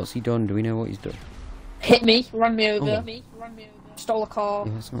know. What's he done? Do we know what he's done? Hit me, ran me over, Oh. stole a car.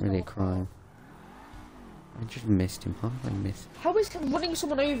 Yeah, that's not really a crime. I just missed him. How did I miss? How is running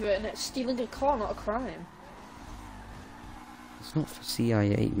someone over and it's stealing a car not a crime? It's not for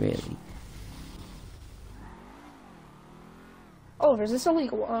CIA, really. Oliver, is this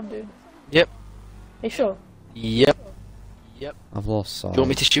illegal what I'm doing? Yep. Are you sure? Yep. I've lost sight. Do you want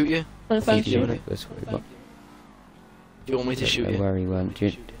me to shoot you? No, thank He's you. doing it this way, but Do you want me I to don't shoot know you? where he went.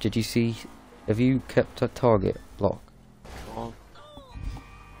 Did you see? Have you kept a target lock? Oh.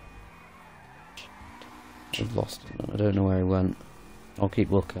 I've lost him. I don't know where he went. I'll keep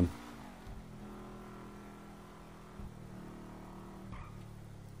looking.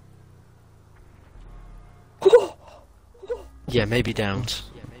 Yeah, maybe downs.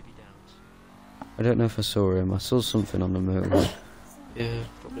 I don't know if I saw him. I saw something on the motorway. Yeah,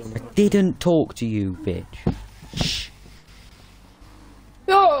 probably on the Didn't talk to you, bitch.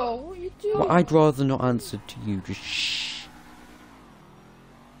 Yo, what are you doing? Well, I'd rather not answer to you. Just shh.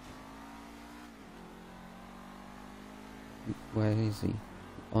 Where is he?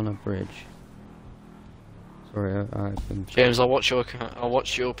 On a bridge. Sorry, I've been. James, I'll watch your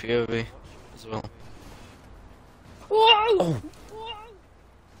POV as well. Whoa! Oh.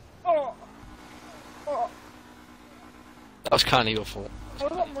 Oh! Oh! That was kind of your fault. How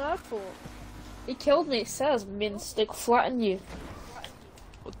was that my fault? He killed me, it says, min stick flatten you.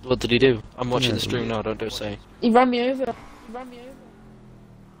 What did he do? I'm watching the stream now, don't say. He ran me over.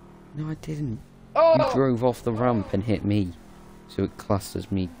 No, I didn't. Oh! You drove off the ramp and hit me, so it classed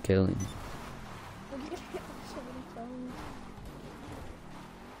as me killing.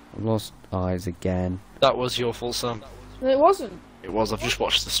 I lost eyes again. That was your fault, Sam. No, it wasn't. It was, I've just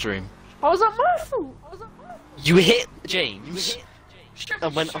watched the stream. How was that my fault? You hit James!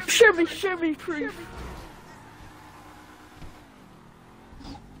 And went off. Show me proof.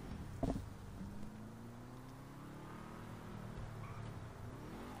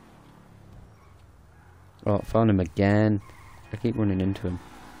 Oh, I found him again. I keep running into him.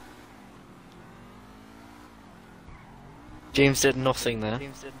 James did nothing there.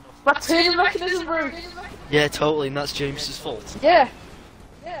 My turning mechanism broke. Yeah, totally, and that's James's fault. Yeah.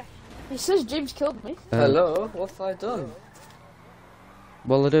 He says James killed me. Hello, what have I done?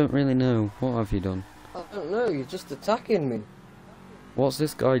 Well, I don't really know. What have you done? I don't know, you're just attacking me. What's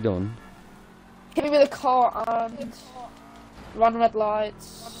this guy done? Hit me with a car and ran red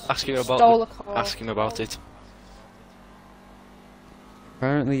lights. Ask him Stole a about car. ask him about it.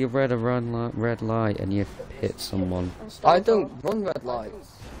 Apparently you read a red light and you hit someone. and stole I a car. don't run red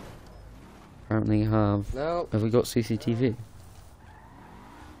lights. Apparently you have. No. Have we got CCTV?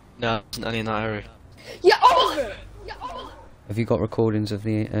 No, isn't any in that area. Yeah, Oliver! Have you got recordings of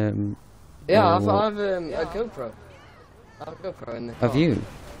the Yeah, Oh. I've a GoPro. I have a GoPro in the car. Have you?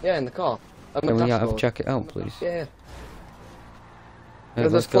 Yeah, in the car. On Can the we dashboard. check it out, please? Yeah.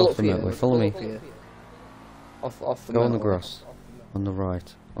 Let's go from it. Follow me. Off the Go on the metal. grass. On the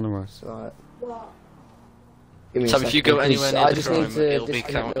right. On the right. Right. Give me a Sam, if you go second, anywhere because near I the just crime, need to it'll be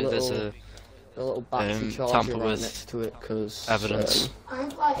disconnect counted as a the little battery charger tamper right with next to it, because evidence.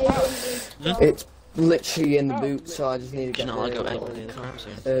 it's literally in the boot, so I just need to Do you get not like go anywhere near the the, crime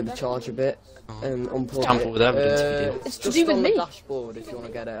scene? the charger bit and unplug Tamper it. with evidence if you do. It's to just do with on me. the dashboard if you want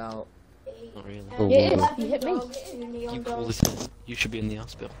to get it out. Not really. Oh, Yeah, well, he hit me. You call it in. You should be in the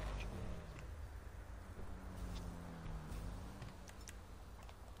hospital.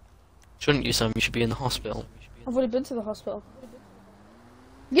 Shouldn't you, Sam? You should be in the hospital. I've already been to the hospital.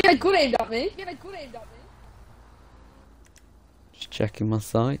 Yeah, good aimed at me. just checking my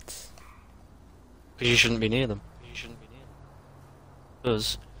sights. Because you shouldn't be near them.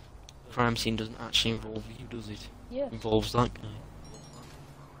 Because crime scene doesn't actually involve you, does it? Yeah. It involves that guy.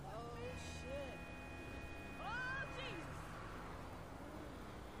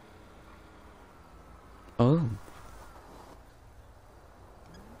 Oh.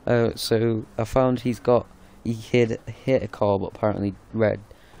 Oh, so I found he hit a car, but apparently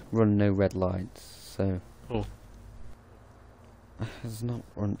run no red lights. So. Oh. It's not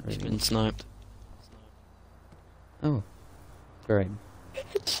run He's really. been sniped. Oh. Great.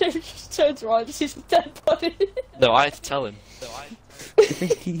 James just turns around and sees a dead body. No, I had to tell him. I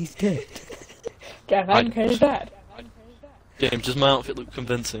think he's dead. Gavin is dead. James, does my outfit look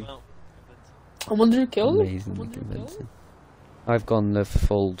convincing? I wonder who killed him. Amazingly convincing. I've gone the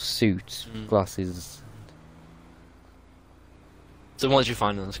full suit, glasses. So what did you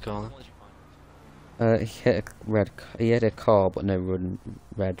find in this car then? He hit a car, but no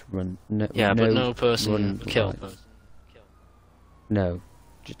red. No, Yeah, but no person run killed. lights. No,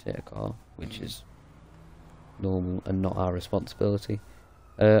 just hit a car, which is normal and not our responsibility.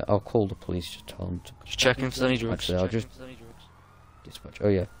 I'll call the police, just tell them to Just checking if there's any drugs. Actually, I'll just dispatch. Oh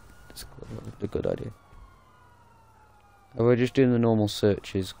yeah, that's a good idea. Oh, we're just doing the normal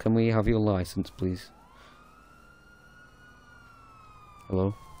searches. Can we have your license, please?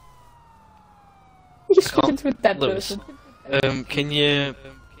 Hello? You just Can't- speaking to a dead Lewis. person. Can you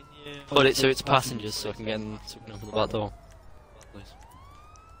put it so it's passengers so I can get in so we can open the back door? Please.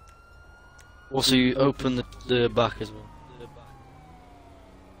 Also, you open the back as well.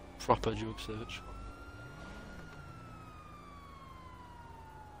 Proper drug search.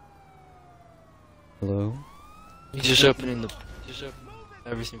 Hello? He's just opening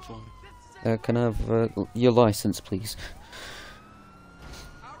everything for me. Can I have your license, please?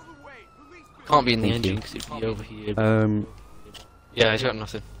 Can't be in the Thank engine you. because it'd be over here. Yeah, he's got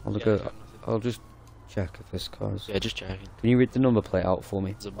nothing. I'll just check if this car's. Yeah, just checking. Can you read the number plate out for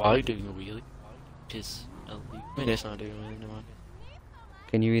me? There's a bike doing a wheelie. Which is LB. I mean, it's not doing a wheelie, no mind.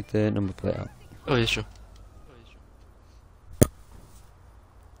 Can you read the number plate out? Oh, yeah, sure.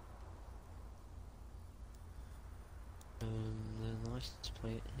 The license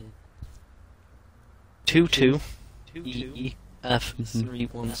plate is 22 EEF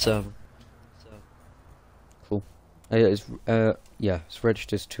 317. Yeah, it's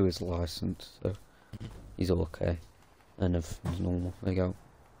registered to his license, so he's all okay. And everything's normal. There you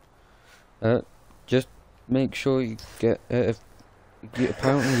go. Just make sure you get.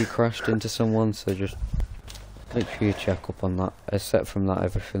 Apparently you crashed into someone, so just make sure you check up on that. Except from that,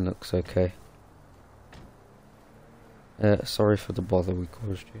 everything looks okay. Sorry for the bother we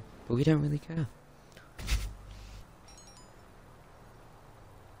caused you, but we don't really care.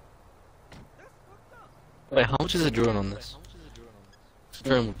 Wait, how much is a drone on this? The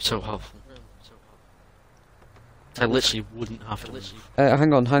drone would be so helpful. I literally wouldn't have to leave.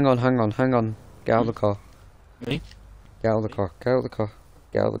 Hang on. Get out of the car. Me? Get out of the car. Get out of the car.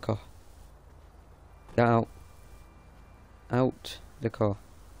 Get out of the car. Get out. Out the car.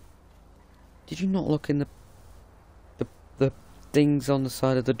 Did you not look in the things on the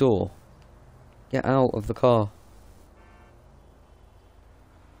side of the door? Get out of the car.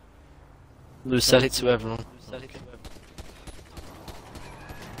 Lou said it to everyone.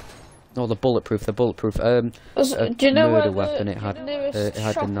 No, they're bulletproof. They're bulletproof. Do you know murder where weapon. the It had nearest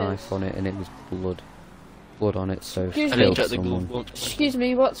the shop knife is? on it, and it was blood on it. So Excuse I me. didn't killed check the someone. Google. Excuse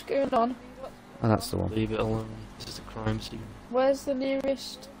me, what's going on? And that's the one. Leave it alone. This is a crime scene. Where's the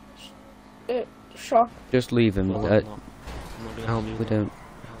nearest shop? Just leave him. Well, I'm not gonna help you. We don't.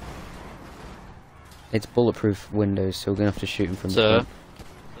 It's bulletproof windows, so we're gonna have to shoot him from the Sir, front.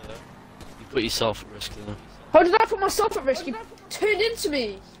 you put yourself at risk there. How did I put myself at risk? You turned into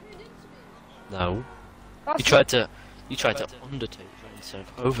me. No. That's You tried to undertake it instead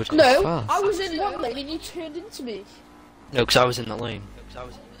of overtake. No, fast. I was in one lane and you turned into me. No, because I was in that lane.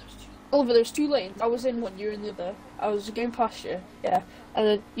 Oliver, there's two lanes. I was in one, you were in the other. I was going past you, yeah. And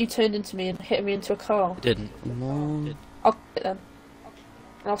then you turned into me and hit me into a car. I didn't. Come on. I'll quit it then.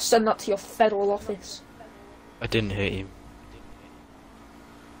 And I'll send that to your federal office. I didn't hit you.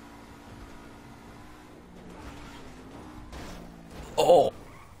 Oh.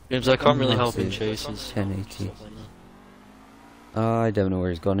 James, I can't really help in chases. 1080. I don't know where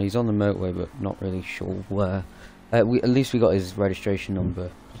he's gone. He's on the motorway, but not really sure where. At least we got his registration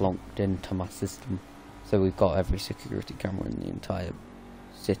number plonked into my system, so we've got every security camera in the entire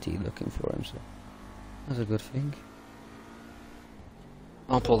city looking for him. So that's a good thing.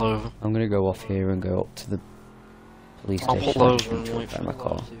 I'll pull over. I'm gonna go off here and go up to the police I'll station. pull over and to wait for repair my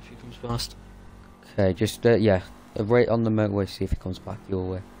car. see if he comes past. Okay, just yeah, wait on the motorway. See if he comes back your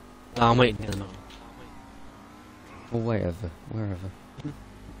way. Nah, I'm waiting here now. Or wherever.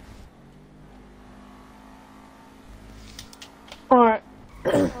 Alright.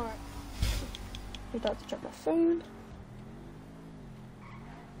 Alright. I'd like to check my phone.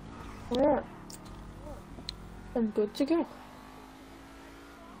 Alright. I'm good to go. Right,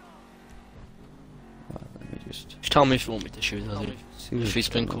 let me just. Just tell me if you want me to shoot at him. If he's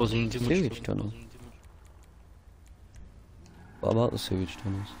been tunnel. causing too much Sewage trouble. tunnel. What about the sewage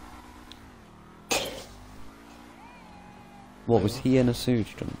tunnels? What, was he in a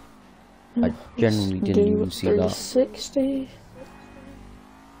sewage tunnel? I generally didn't even see that. 360.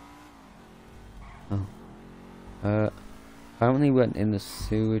 Apparently went in the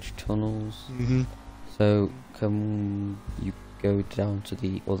sewage tunnels. So can you go down to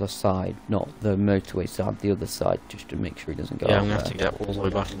the other side, not the motorway side, the other side, just to make sure he doesn't go Yeah, out I'm gonna have to there. get all the way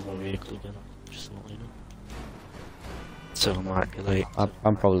back in my vehicle again. Just to let you know. So I might be late.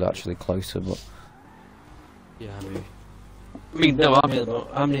 I'm probably actually closer, but Yeah, maybe. I mean, no,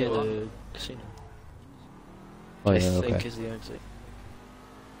 I'm near the casino. oh I yeah, think okay. is the exit.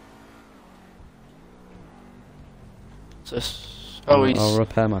 So, oh, I'll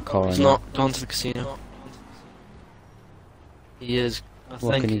repair my car. he's anyway. not gone to the casino. He is. I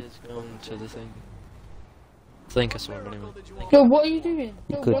What think can he- he's gone to the thing. I think I saw him anyway. Yo, what are you doing?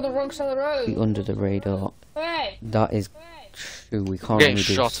 Yo, could we're on the wrong side of the Be road. under the radar. Hey! That is true. We can't Getting really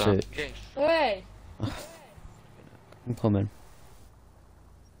do shot search. at. Hey! I'm coming.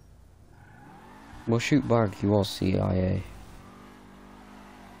 We'll shoot back. You are CIA.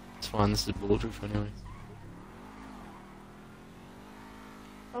 It's fine. This is bulletproof anyway.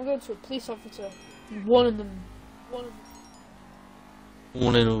 I'm going to a police officer. One of them.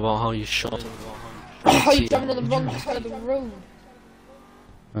 Warning about how you shot him. How you driving on the wrong side of the road?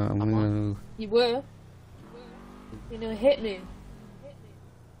 I'm gonna. You were. You know, hit me.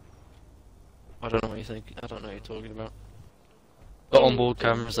 I don't know what you think. I don't know what you're talking about. Got onboard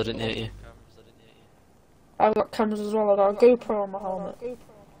cameras. I didn't hit you. I've got cameras as well. I got a GoPro on my helmet.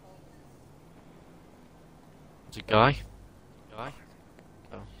 It's a guy.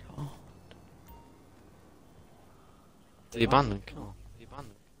 Oh. The abandoned car.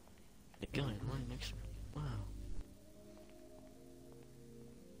 The guy right next to me. Wow.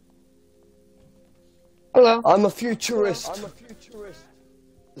 Hello. I'm a futurist.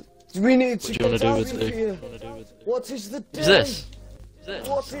 We need to What do you get want out to of do with here. it? What is the day? Who's this?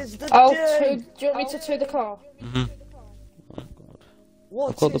 What is the I'll day? do you want me to tow the car? Mm-hmm. Oh god.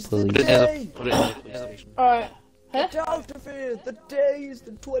 What got the is the police. day? Put it in the police station. Alright. Huh? Get out of here! The day is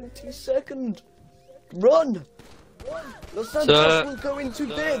the 22nd! Run! Los Santos Sir. will go into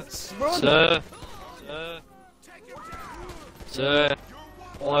bits! Run! Sir. Sir.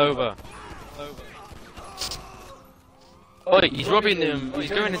 All over. Oi, he's robbing them. He's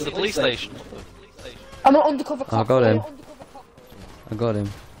going into the police station. I'm an undercover I cop. got him. I got him.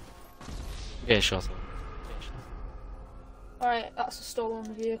 Yeah, shot. Alright, that's a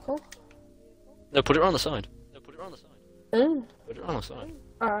stolen vehicle. No, put it on the side. Mm. Put it on the side.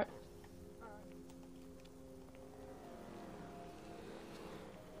 Alright.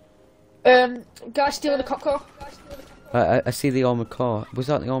 Guy stealing a cop car. I see the armored car. Was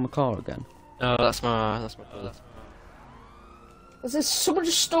that the armored car again? No, that's my brother. Is this someone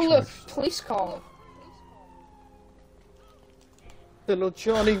just stole a police car? Little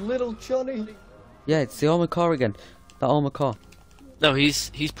Johnny! Yeah, it's the armored car again. That armored car. No, he's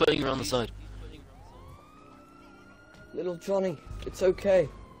putting it on the side. Little Johnny, it's okay.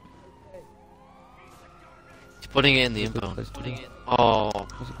 He's putting it in the impound. Oh,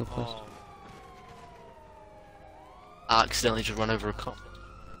 That's a good place. I accidentally just run over a cop.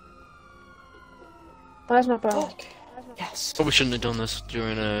 Where's my bike? Yes. Probably shouldn't have done this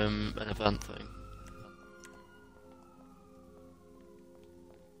during an event thing.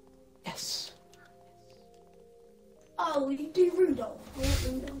 Yes. Oh, you do Rudolph. I want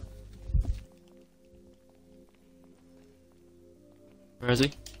Rudolph. Where is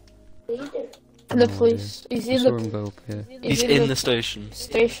he? Yeah, you do. And the police. He's I in saw him the go up here. He's in the station.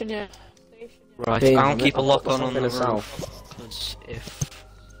 station, yeah. Right, Being I'll on keep it, a lock on I'll the put roof.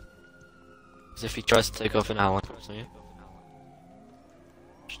 Because if he tries to take off an hour, so yeah.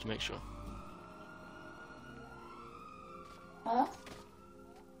 Just to make sure. Huh?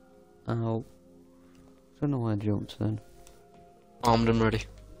 Ow. Don't know why I jumped then. Armed and ready.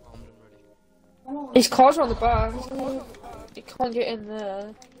 His car's on the back. You can't get in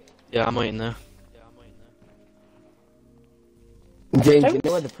there. Yeah, I'm waiting there. James, you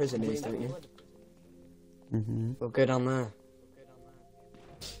know where the prison is, don't you? Mm-hmm. We'll go down there.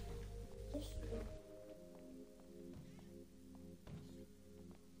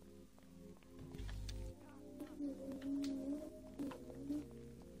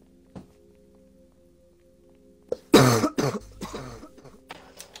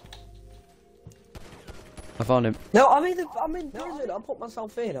 I found him. No, I'm in prison. I'll put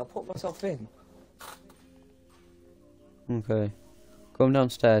myself in. Okay. Come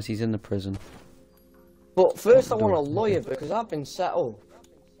downstairs, he's in the prison. But first I want a lawyer because I've been set up.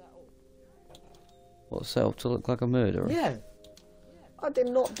 What's set up to look like a murderer? Yeah. I did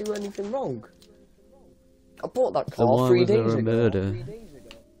not do anything wrong. I bought that Then car why 3 was there days a ago. murder?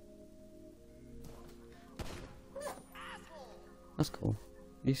 That's cool.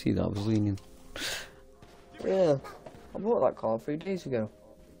 You see that I was leaning. Yeah. I bought that car 3 days ago.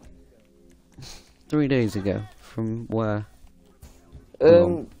 3 days ago. From where?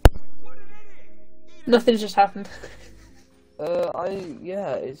 Nothing just happened.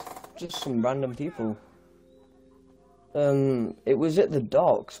 Yeah, it's just some random people. It was at the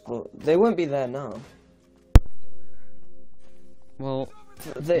docks, but they won't be there now. Well,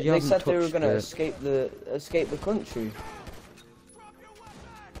 They You haven't said they were touched gonna it. escape the country.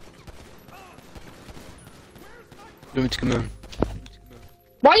 You want me to come in?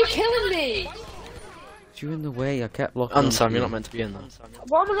 Why are you killing me? you're in the way, I kept locking And onto Sam, you. you're not meant to be in there.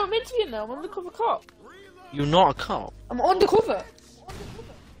 Why am I not meant to be in there? I'm an undercover cop. You're not a cop. I'm undercover.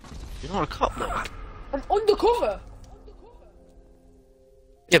 You're not a cop, mate. I'm undercover.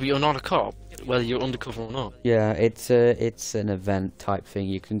 Yeah, but you're not a cop, whether you're undercover or not. Yeah, it's an event type thing.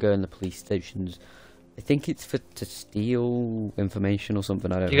 You can go in the police stations. I think it's to steal information or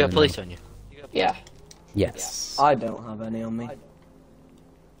something. I don't know. You got police on you. Yeah. Yes. I don't have any on me.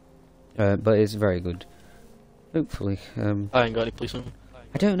 But it's very good. Hopefully. I ain't got any police on me.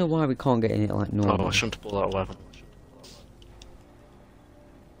 I don't know why we can't get in it like normal. Oh, I shouldn't have pulled out a weapon.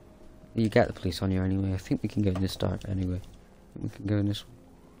 You get the police on you anyway. I think we can go in this door anyway. We can go in this one.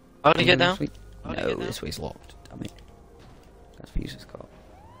 How do you get down? This way? No, this way's locked. Damn it. Let's use this car.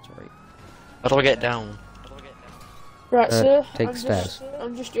 Sorry. How do I get down? Right, sir. take I'm stairs.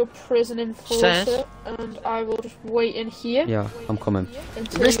 I'm just your prison enforcer, Stairs? and I will just wait in here Yeah, I'm coming.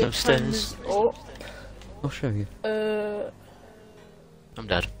 until There's your no time is stairs. up. I'll show you. I'm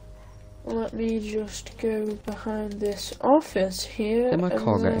dead. Let me just go behind this office here, Let my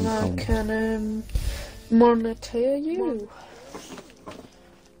car get and then I impounded. can monitor you.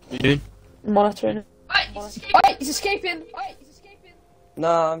 You doing? Monitoring. Alright, he's escaping!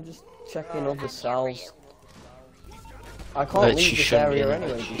 Nah, I'm just checking other cells. I can't Right, leave she this shouldn't be area in there.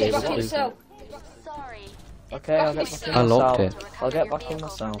 anyway. She Get because back in it's the cell. Okay, I'll get back in I my locked cell. it. I'll get back in my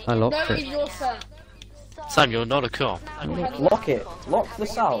cell. I locked No, it. in your cell. Sam, you're not a cop. Lock it. Lock the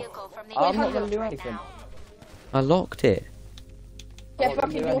cell. I'm not gonna do anything. I locked it. Get I'm back not in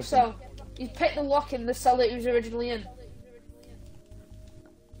gonna do your anything. cell. You picked the lock in the cell that he was originally in.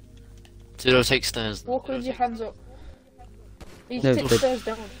 Zero, take stairs. Walk with your hands up. You No, take the but- stairs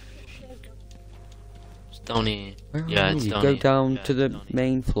down. It's down here. Where Yeah, are it's you? down Go here. down Yeah, to the it's down here.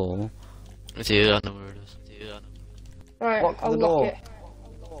 main floor. It's here, I know where it is. It's here, I know. Right, Lock I'll the lock door. it.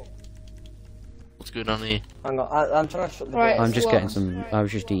 What's going on here? Hang on, I'm trying to shut the Right. door. I'm just locked. getting some. I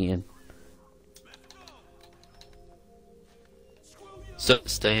was just eating. So,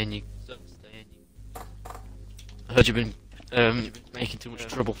 stay in, you. I heard you've been, making too much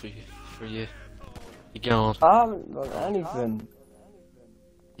trouble for you. You guard. I haven't done anything.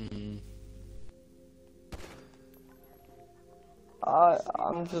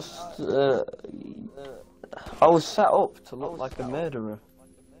 I'm just, I was set up to look like a murderer.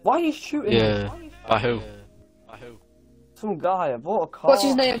 Why are you shooting me? Yeah. By who? Some guy, I bought a car. What's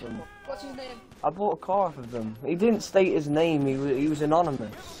his off name? him. What's his name? I bought a car off of them. He didn't state his name, he was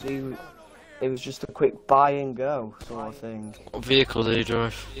anonymous. It was just a quick buy and go sort of thing. What vehicle did he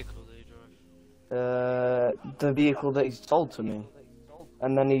drive? The vehicle that he sold to me.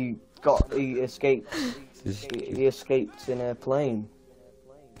 And then he escaped. He escaped in a plane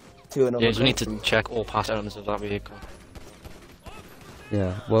to another James, we need to country. check all past owners of that vehicle.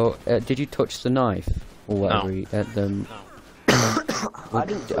 Yeah. Well, did you touch the knife or whatever? No. He, at the. I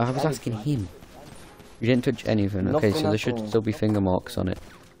didn't I was asking him. You didn't touch anything. Okay, Nothing so there at should all. still be finger marks on it.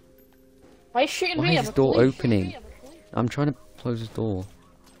 Why are you shooting Why me? is I'm this a door police. opening? I'm trying to close this door.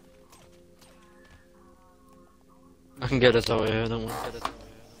 I can get us out here, don't worry.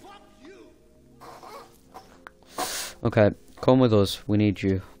 Okay, come with us. We need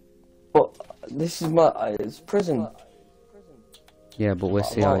you. But this is it's prison. Yeah, but we're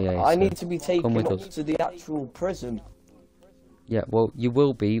CIA. I so need to be taken come with up us. to the actual prison. Yeah, well, you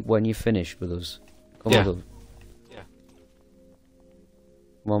will be when you finish with us. Come Yeah. with us. Yeah.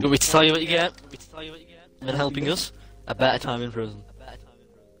 Come on. Do you want me to tell you what you get? And helping us? A better time in prison.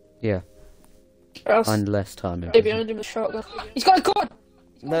 Yeah, Or else and less time. in they'd be prison. behind him with a shotgun. He's got a gun!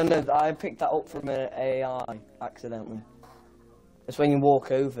 No, I picked that up from an AI accidentally. It's when you walk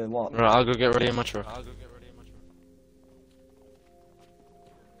over. What? Right, I'll go get ready in my truck.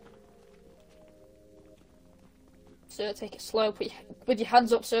 Sir, take it slow. With your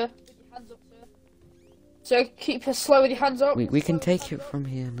hands up, sir. Sir, keep it slow with your hands up. We can take it from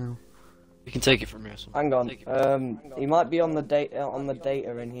here now. We can take it from here. So. Hang on. He might be on the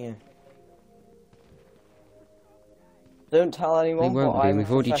data in here. Don't tell We anyone. won't but be. I'm a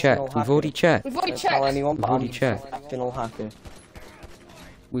We've already professional checked. We've hacker. already checked. We've already Don't tell checked. anyone, but We've already I'm checked. a professional hacker.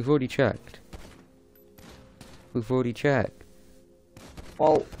 We've already checked. We've already checked.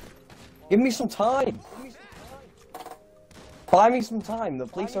 Well, give me some time. Buy me some time. The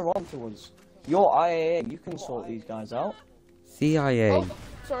police are on to us. You're IAA. You can sort these guys out. CIA. Oh,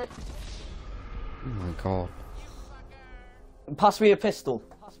 sorry. Oh my god. Pass me a pistol.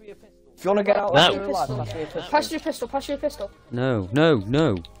 If you want to get out No. of here alive, pass me a pistol. Pass your pistol, pass your pistol. No, no,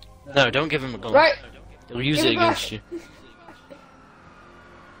 no. No, don't give him a gun. Right. He'll use Give it it back. against you.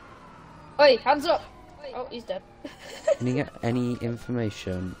 Oi, hands up. Oh, he's dead. Can you get any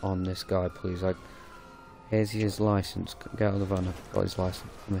information on this guy, please? Like, here's his license. Get out of the van. I've got his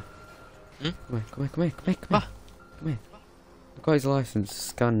license. Come here. Hmm? Come here, come here, come here, come here, come here. Come here. I've got his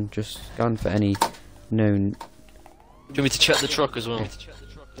license. Just scan for any known. Do you want me to check the truck as well?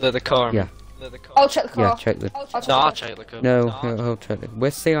 The car. I mean. Yeah. I'll check the car. Yeah, check the. I'll check No, the I'll car. check the car. No, he'll check it.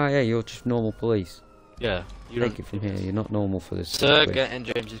 We're CIA. You're just normal police. Yeah. You Take don't. it from here. You're not normal for this. Sir, situation. get in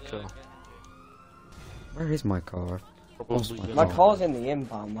James's car. Where is my car? Probably. my My God. car's in the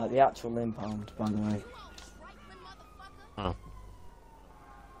impound, like the actual impound, by the way.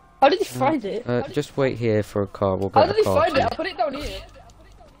 How did you find it? Just wait here for a car. We'll How get did a he car. find to it? you. I put it down here.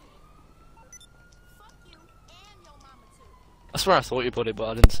 That's where I thought you put it, but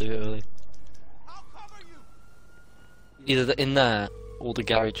I didn't see it earlier. Either in there or the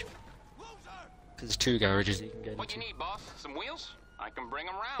garage. Because there's two garages you can get What you into. need, boss? Some wheels? I can bring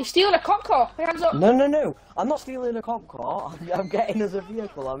them round. He's stealing a cop car. Hands up. No. I'm not stealing a cop car. I'm getting us a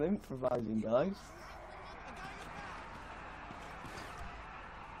vehicle. I'm improvising, guys.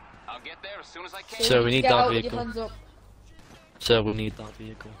 I'll get there as soon as I can. So we need Get that out with your vehicle. hands up. So we need that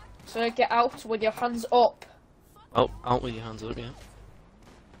vehicle. So get out with your hands up. Oh, out with your hands up, yeah.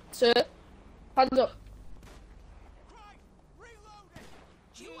 Sir, hands up.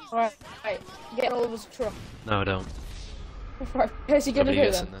 Alright, right, get all of his truck. No, I don't. Right, how's he gonna Nobody do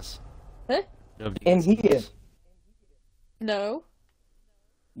gets then? in this. Huh? Nobody In gets in here. this. No.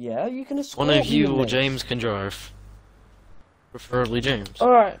 Yeah, you can escort One of me you in or this. James can drive. Preferably James.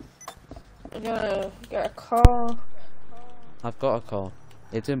 Alright. I'm gonna get a car. I've got a car.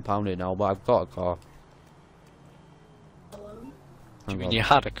 It's impounded now, but I've got a car. Do you Hang mean on. you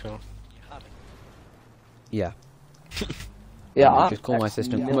had a car? Yeah. Yeah, Just I'm call my actually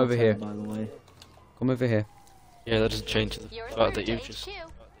assistant. Come over here. military, by the way. Come over here. Yeah, that doesn't change the fact that you just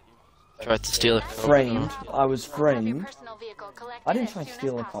tried to steal a car. Framed. I was framed. I didn't try to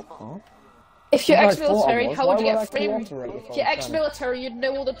steal a cop car. If you're You guys thought I ex-military, was. how would Why you would I get framed? cooperate if I If was you're trying to- ex-military, you'd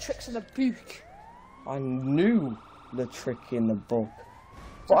know all the tricks in the book. I knew the trick in the book.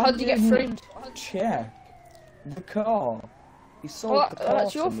 So But how I did you get didn't framed? Check the car. He sold Well, the car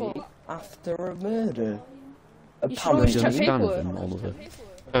that's to your me fault. after a murder. You should always You check understand paperwork. them, Oliver.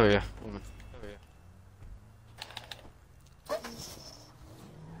 Oh yeah. Woman.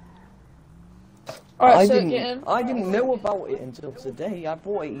 Alright, so get in. I didn't know about it until today. I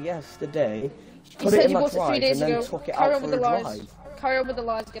bought it yesterday, You put it said in you my bought it 3 drive, days and then ago. took it Carry out on for with a the lies. drive. Carry on with the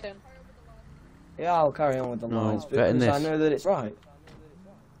lies, get in. Yeah, I'll carry on with the No, lines get in because I this. know that it's right.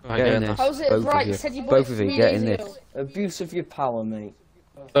 Right, Get get in in this. there. How's it Both of right? you. You said you bought Both it of you, 3 get days in ago. this. Abuse of your power, mate.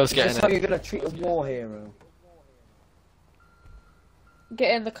 Both Is get this in how it. you're gonna treat a war hero?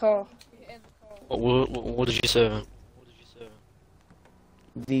 Get in the car. What did you say?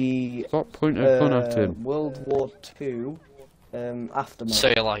 The Stop pointing a gun at him. World War II aftermath.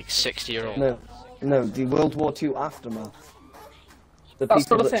 Say you're like 60-year-old. No, the World War II aftermath. The That's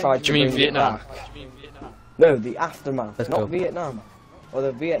people not a that thing. tried Do to you mean bring Vietnam? it back. No, the aftermath, Let's not go. Vietnam.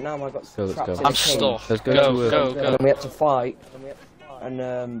 Although Vietnam, I got Go, let's trapped go. in a I'm cage. stuck. Let's go Go, to, go, And go. then we had to fight,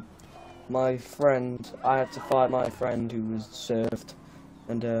 and my friend, I had to fight my friend who was served,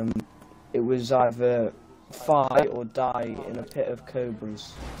 and it was either fight or die in a pit of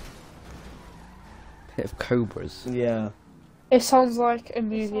cobras. Pit of cobras. Yeah. It sounds like a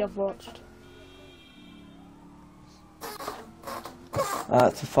movie I've watched. I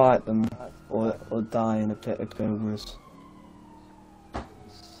had to fight them or die in a pit of cobras.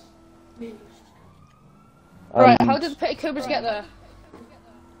 Right, And how did the petty cobras get there?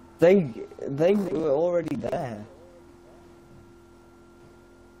 they were already there.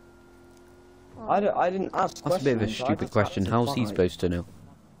 I didn't ask That's a bit of a questions, I stupid just question. had to How's he fight. supposed to know?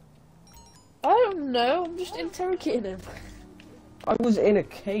 I don't know, I'm just interrogating him. I was in a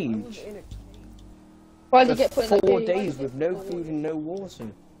cage Why for did he get put in that 4 cage? days with no food and no water.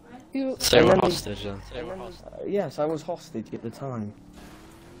 Who- Say And we're then they- hostage then. Yes, I was hostage at the time.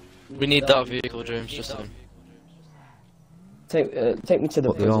 We need that vehicle, James, just in. Take me to the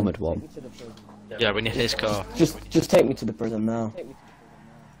What, the prison. armoured one? Yeah, we need his car. Just take me to the prison now.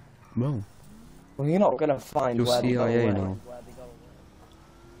 No. Well, you're not gonna find You're where they go CIA away.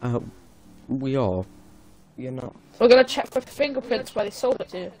 now. We are. You're not. We're gonna check for fingerprints where they sold it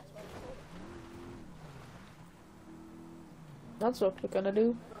to. That's what we're gonna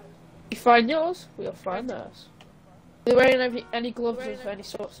do. You find yours, we'll find theirs. Are they wearing any gloves of any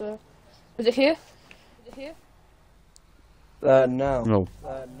sort, sir? Is it here? Is it here? No. No.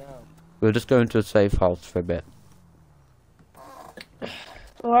 We're just going to a safe house for a bit.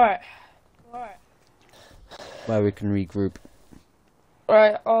 Alright. Where we can regroup.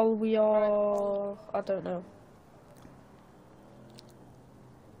 Right, all we are... I don't know.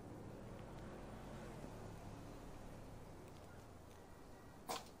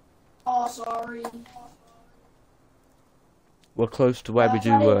 Oh, sorry. We're close to where we do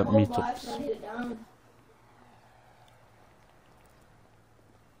meetups.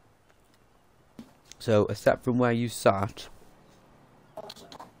 So, except from where you sat,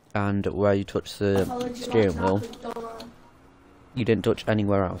 and where you touched the steering wheel, you didn't touch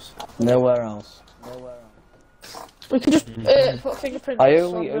anywhere else. Nowhere else. We could just put fingerprints I on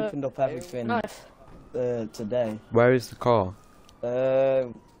only the opened up everything knife. today. Where is the car?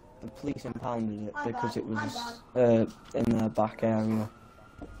 The police impounded it because it was in their back area.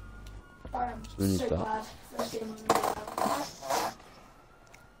 So we need that.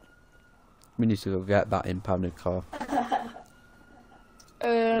 We need to go get that impounded car.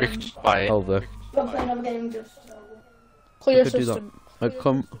 We could just buy it. Over. Clear We could do that.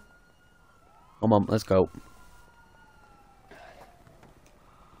 system. Come on, let's go.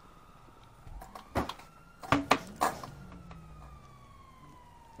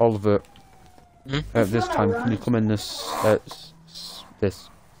 Oliver, at this time, can you come in this? This.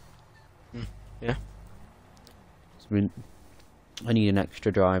 Yeah. So I need an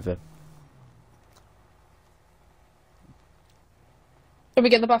extra driver. Can we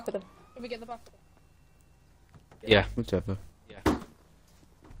get in the back with him? Can we get in the back with him? Yeah. Whatever. Yeah.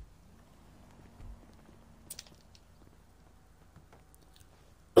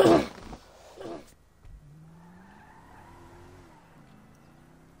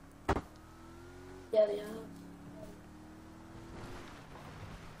 Yeah, they are.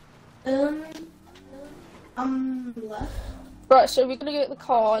 I'm left. Right, so we're gonna get the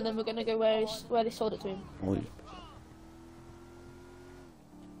car and then we're gonna go where they sold it to him. Oi.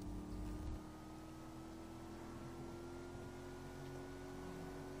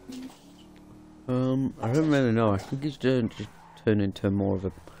 I don't really know. I think he's just turned into more of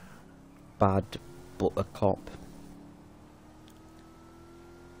a bad, but a cop.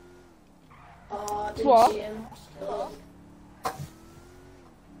 Oh, I didn't What? see him.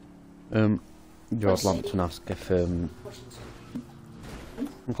 George Lampton asked if oh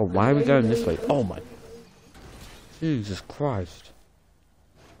God, why are we going this way? Oh my, Jesus Christ!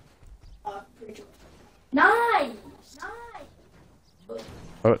 Nice!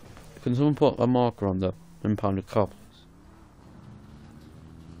 Alright, can someone put a marker on the impounded car, please?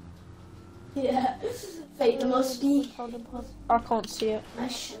 Yeah. Fake the musty. I can't see it.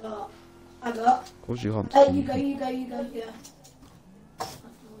 Nice shot. I got. Of course you can't. Hey, you go, yeah.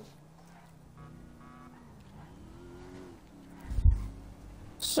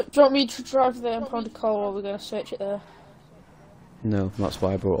 So, do you want me to drive the impounded car or we're gonna search it there? No, that's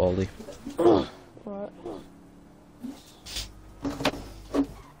why I brought Ollie. Right.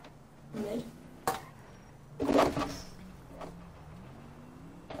 Mid.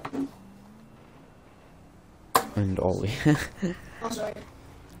 And Ollie. Oh, sorry.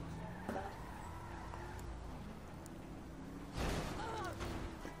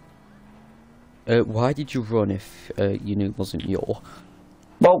 Why did you run if you knew it wasn't your?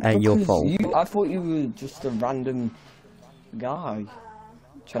 Well, your because fault. I thought you were just a random guy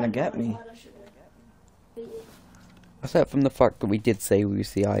trying to get me. Aside from the fact that we did say we were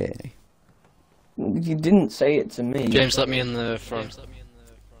CIA. You didn't say it to me. James, let me in the front.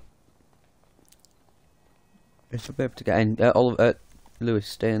 I should be able to get in. Oliver, Lewis,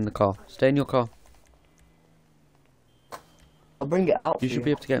 stay in the car. Stay in your car. I'll bring it out. You should be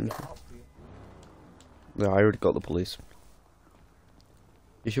able to get in. Yeah, I already got the police.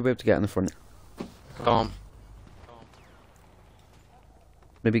 You should be able to get in the front. Calm.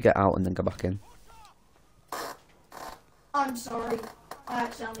 Maybe get out and then go back in. I'm sorry. I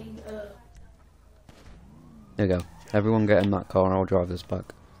accidentally, There you go. Everyone get in that car and I'll drive this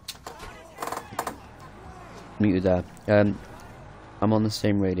back. Meet you there. I'm on the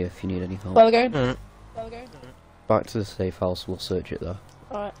same radio if you need any help. Where are we going? Alright. Where are we going? Back to the safe house, we'll search it there.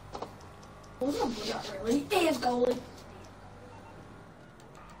 Alright. wasn't that really? He is goalie.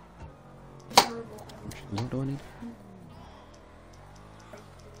 What do I need?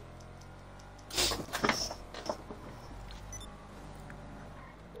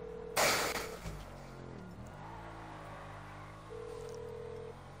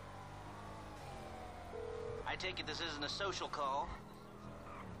 I take it this isn't a social call.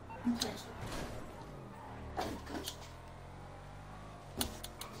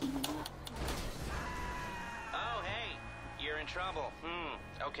 Oh, hey, you're in trouble.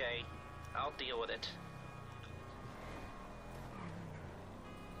 Okay, I'll deal with it.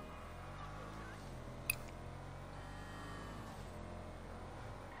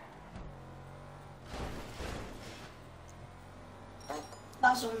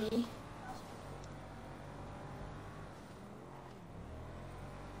 That's on me.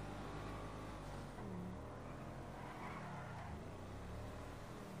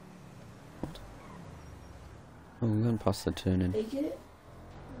 Oh, we're going past the turning. Take it.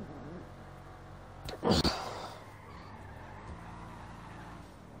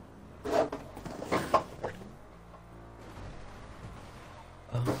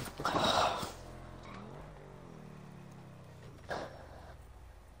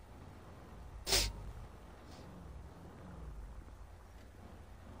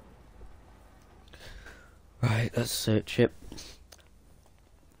 Right, let's search it.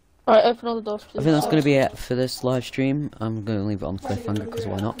 Alright, open all the doors, please. I think that's going to be it for this live stream. I'm going to leave it on cliffhanger because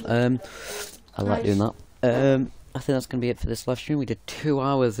why not? I like doing that. I think that's going to be it for this live stream. We did 2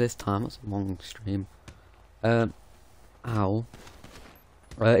 hours this time. That's a long stream. Ow.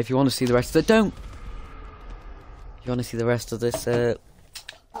 If you want to see the rest of it, don't. If you want to see the rest of this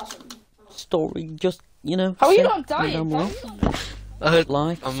story, just How are you not dying?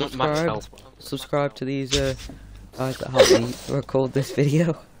 like, I'm not max health. subscribe to these guys that helped me record this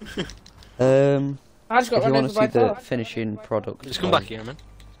video. I just got if you run want over to see by a the car. finishing product, Just come back here, man.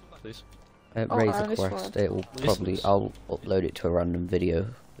 Please. Raise a this quest. one. It will probably. I'll upload it to a random video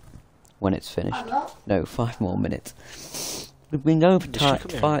when it's finished. No, 5 more minutes. We've been going for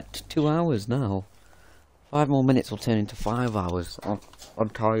 2 hours now. 5 more minutes will turn into 5 hours. I'm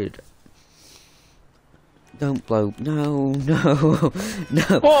tired. Don't blow. No, no,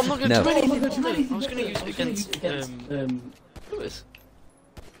 no. Oh, I'm not going to no. do anything. I was going to use it against Lewis.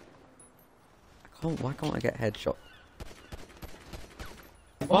 Why can't I get headshot?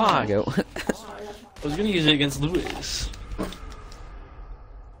 Why? There we go. I was going to use it against Lewis.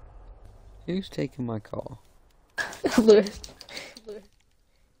 Who's taking my car? Lewis.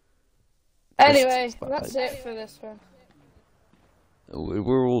 Anyway, that's it for this one.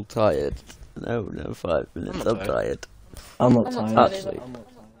 We're all tired. No, 5 minutes. I'm tired. I'm not I'm tired. not tired Actually,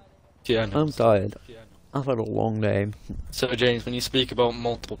 Yeah, no. I'm tired. I've had a long day. So, James, when you speak about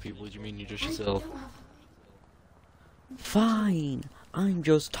multiple people, do you mean you just yourself? Fine. I'm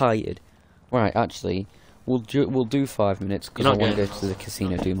just tired. Right, actually, we'll do 5 minutes because I want to go to the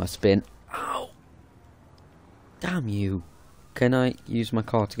casino, do my spin. Ow! Damn you! Can I use my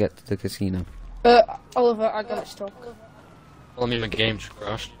car to get to the casino? Oliver, I got it stuck. Well, I mean, my game just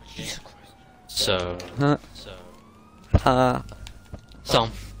crashed. So. Huh? Ha!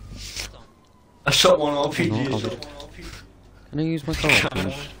 Some. I shot one RPG. Can I use my car,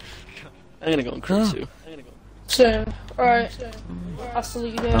 please? I'm gonna go on crew 2. So, alright. I'll see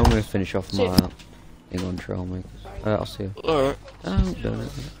you I'm guys. gonna finish off my thing on Trialmakers. I'll see you. Alright. Oh,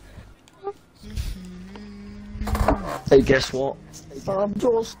 don't. Hey, guess what? I'm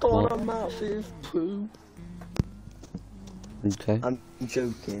just on a massive poop. Okay. I'm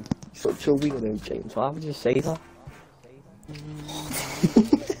joking. Such a weirdo, James. Why would you say that?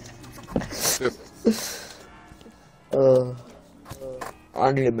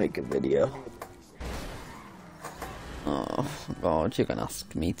 I need to make a video. Oh God, you're gonna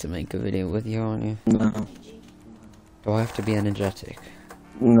ask me to make a video with you, aren't you? No. Do I have to be energetic?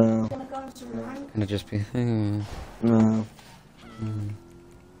 No. Can I just be? No.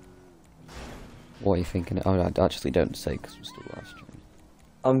 What are you thinking? Oh, I actually don't say because we're still live streaming.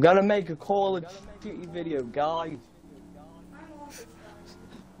 I'm gonna make a Call of Duty video, guys.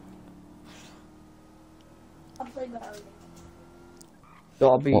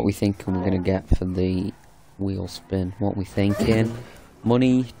 What we thinking we're gonna get for the wheel spin? What we thinking?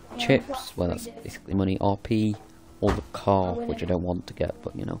 Money, chips. Well, that's basically money. RP, or the car, which I don't want to get,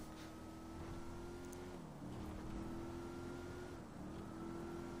 but you know.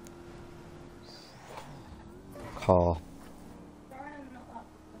 Car.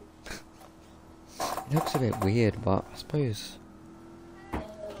 It looks a bit weird, but I suppose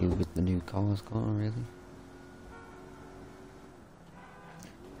do with the new cars, can't I really?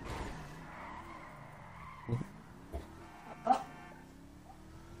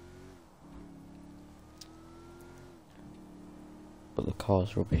 But the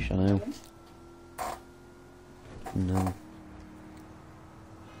car's rubbish, I know. No.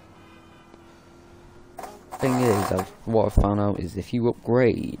 Thing is, what I found out is if you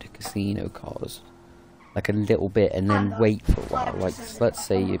upgrade casino cars like a little bit and then wait for a while, like let's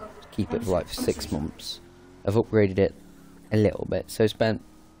say you keep it for like 6 months, I've upgraded it a little bit, so I spent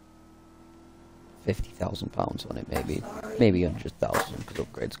 £50,000 on it, maybe 100,000 because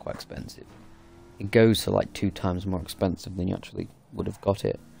upgrade's quite expensive. It goes to like 2 times more expensive than you actually would have got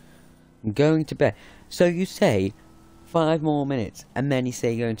it. I'm going to bed. So you say 5 more minutes and then you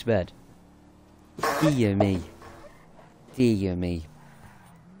say you're going to bed. Dear me. Dear me.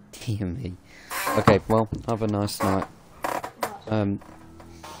 Dear me. Okay, well, have a nice night.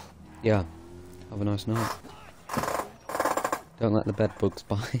 Yeah. Have a nice night. Don't let the bed bugs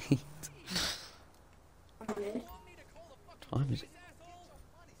bite. What time is it?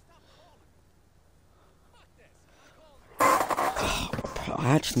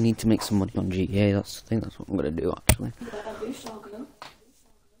 I actually need to make some money on GTA. I think that's what I'm gonna do actually.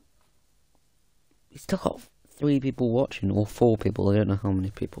 It's still got 3 people watching, or 4 people. I don't know how many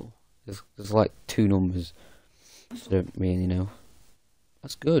people. There's like 2 numbers. I don't really know.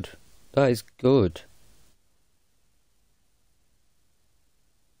 That's good. That is good.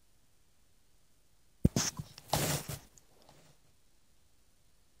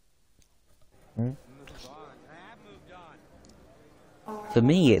 For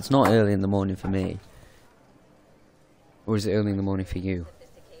me, it's not early in the morning for me. Or is it early in the morning for you?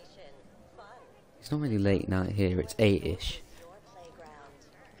 It's not really late night here, it's 8-ish.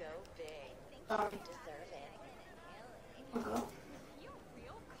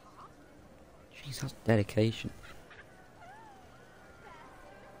 Jeez, that's dedication.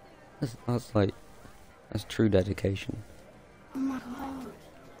 That's like That's true dedication. Oh my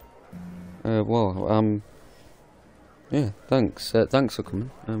god. Well, yeah, thanks. Thanks for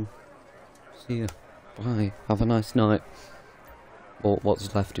coming. See you. Bye. Have a nice night. Or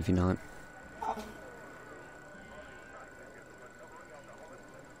what's left of your night.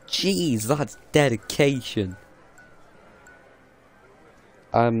 Jeez, that's dedication.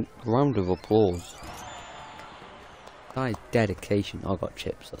 Round of applause. That is dedication. I got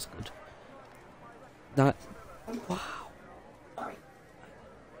chips, that's good. That... Wow.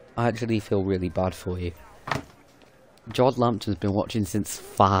 I actually feel really bad for you. George Lampton's been watching since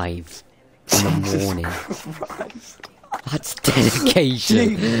 5 in the morning. That's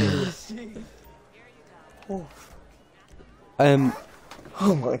dedication.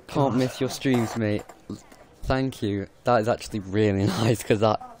 Oh my god. Can't miss your streams, mate. Thank you. That is actually really nice, because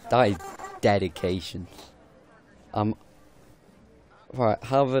that is dedication. Right,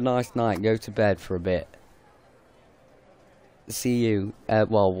 have a nice night. Go to bed for a bit. See you.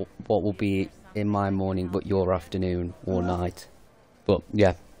 Well, what will be in my morning, but your afternoon or night. But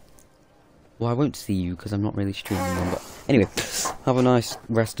yeah. Well, I won't see you because I'm not really streaming them. But anyway, have a nice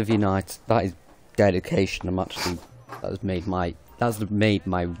rest of your night. That is dedication. I'm actually that's made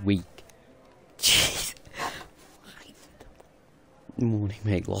my week. Jeez. Morning,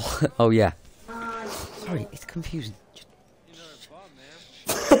 mate. Lol. Oh yeah. Sorry, it's confusing.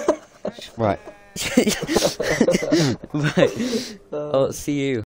 Right. Right. I'll see you.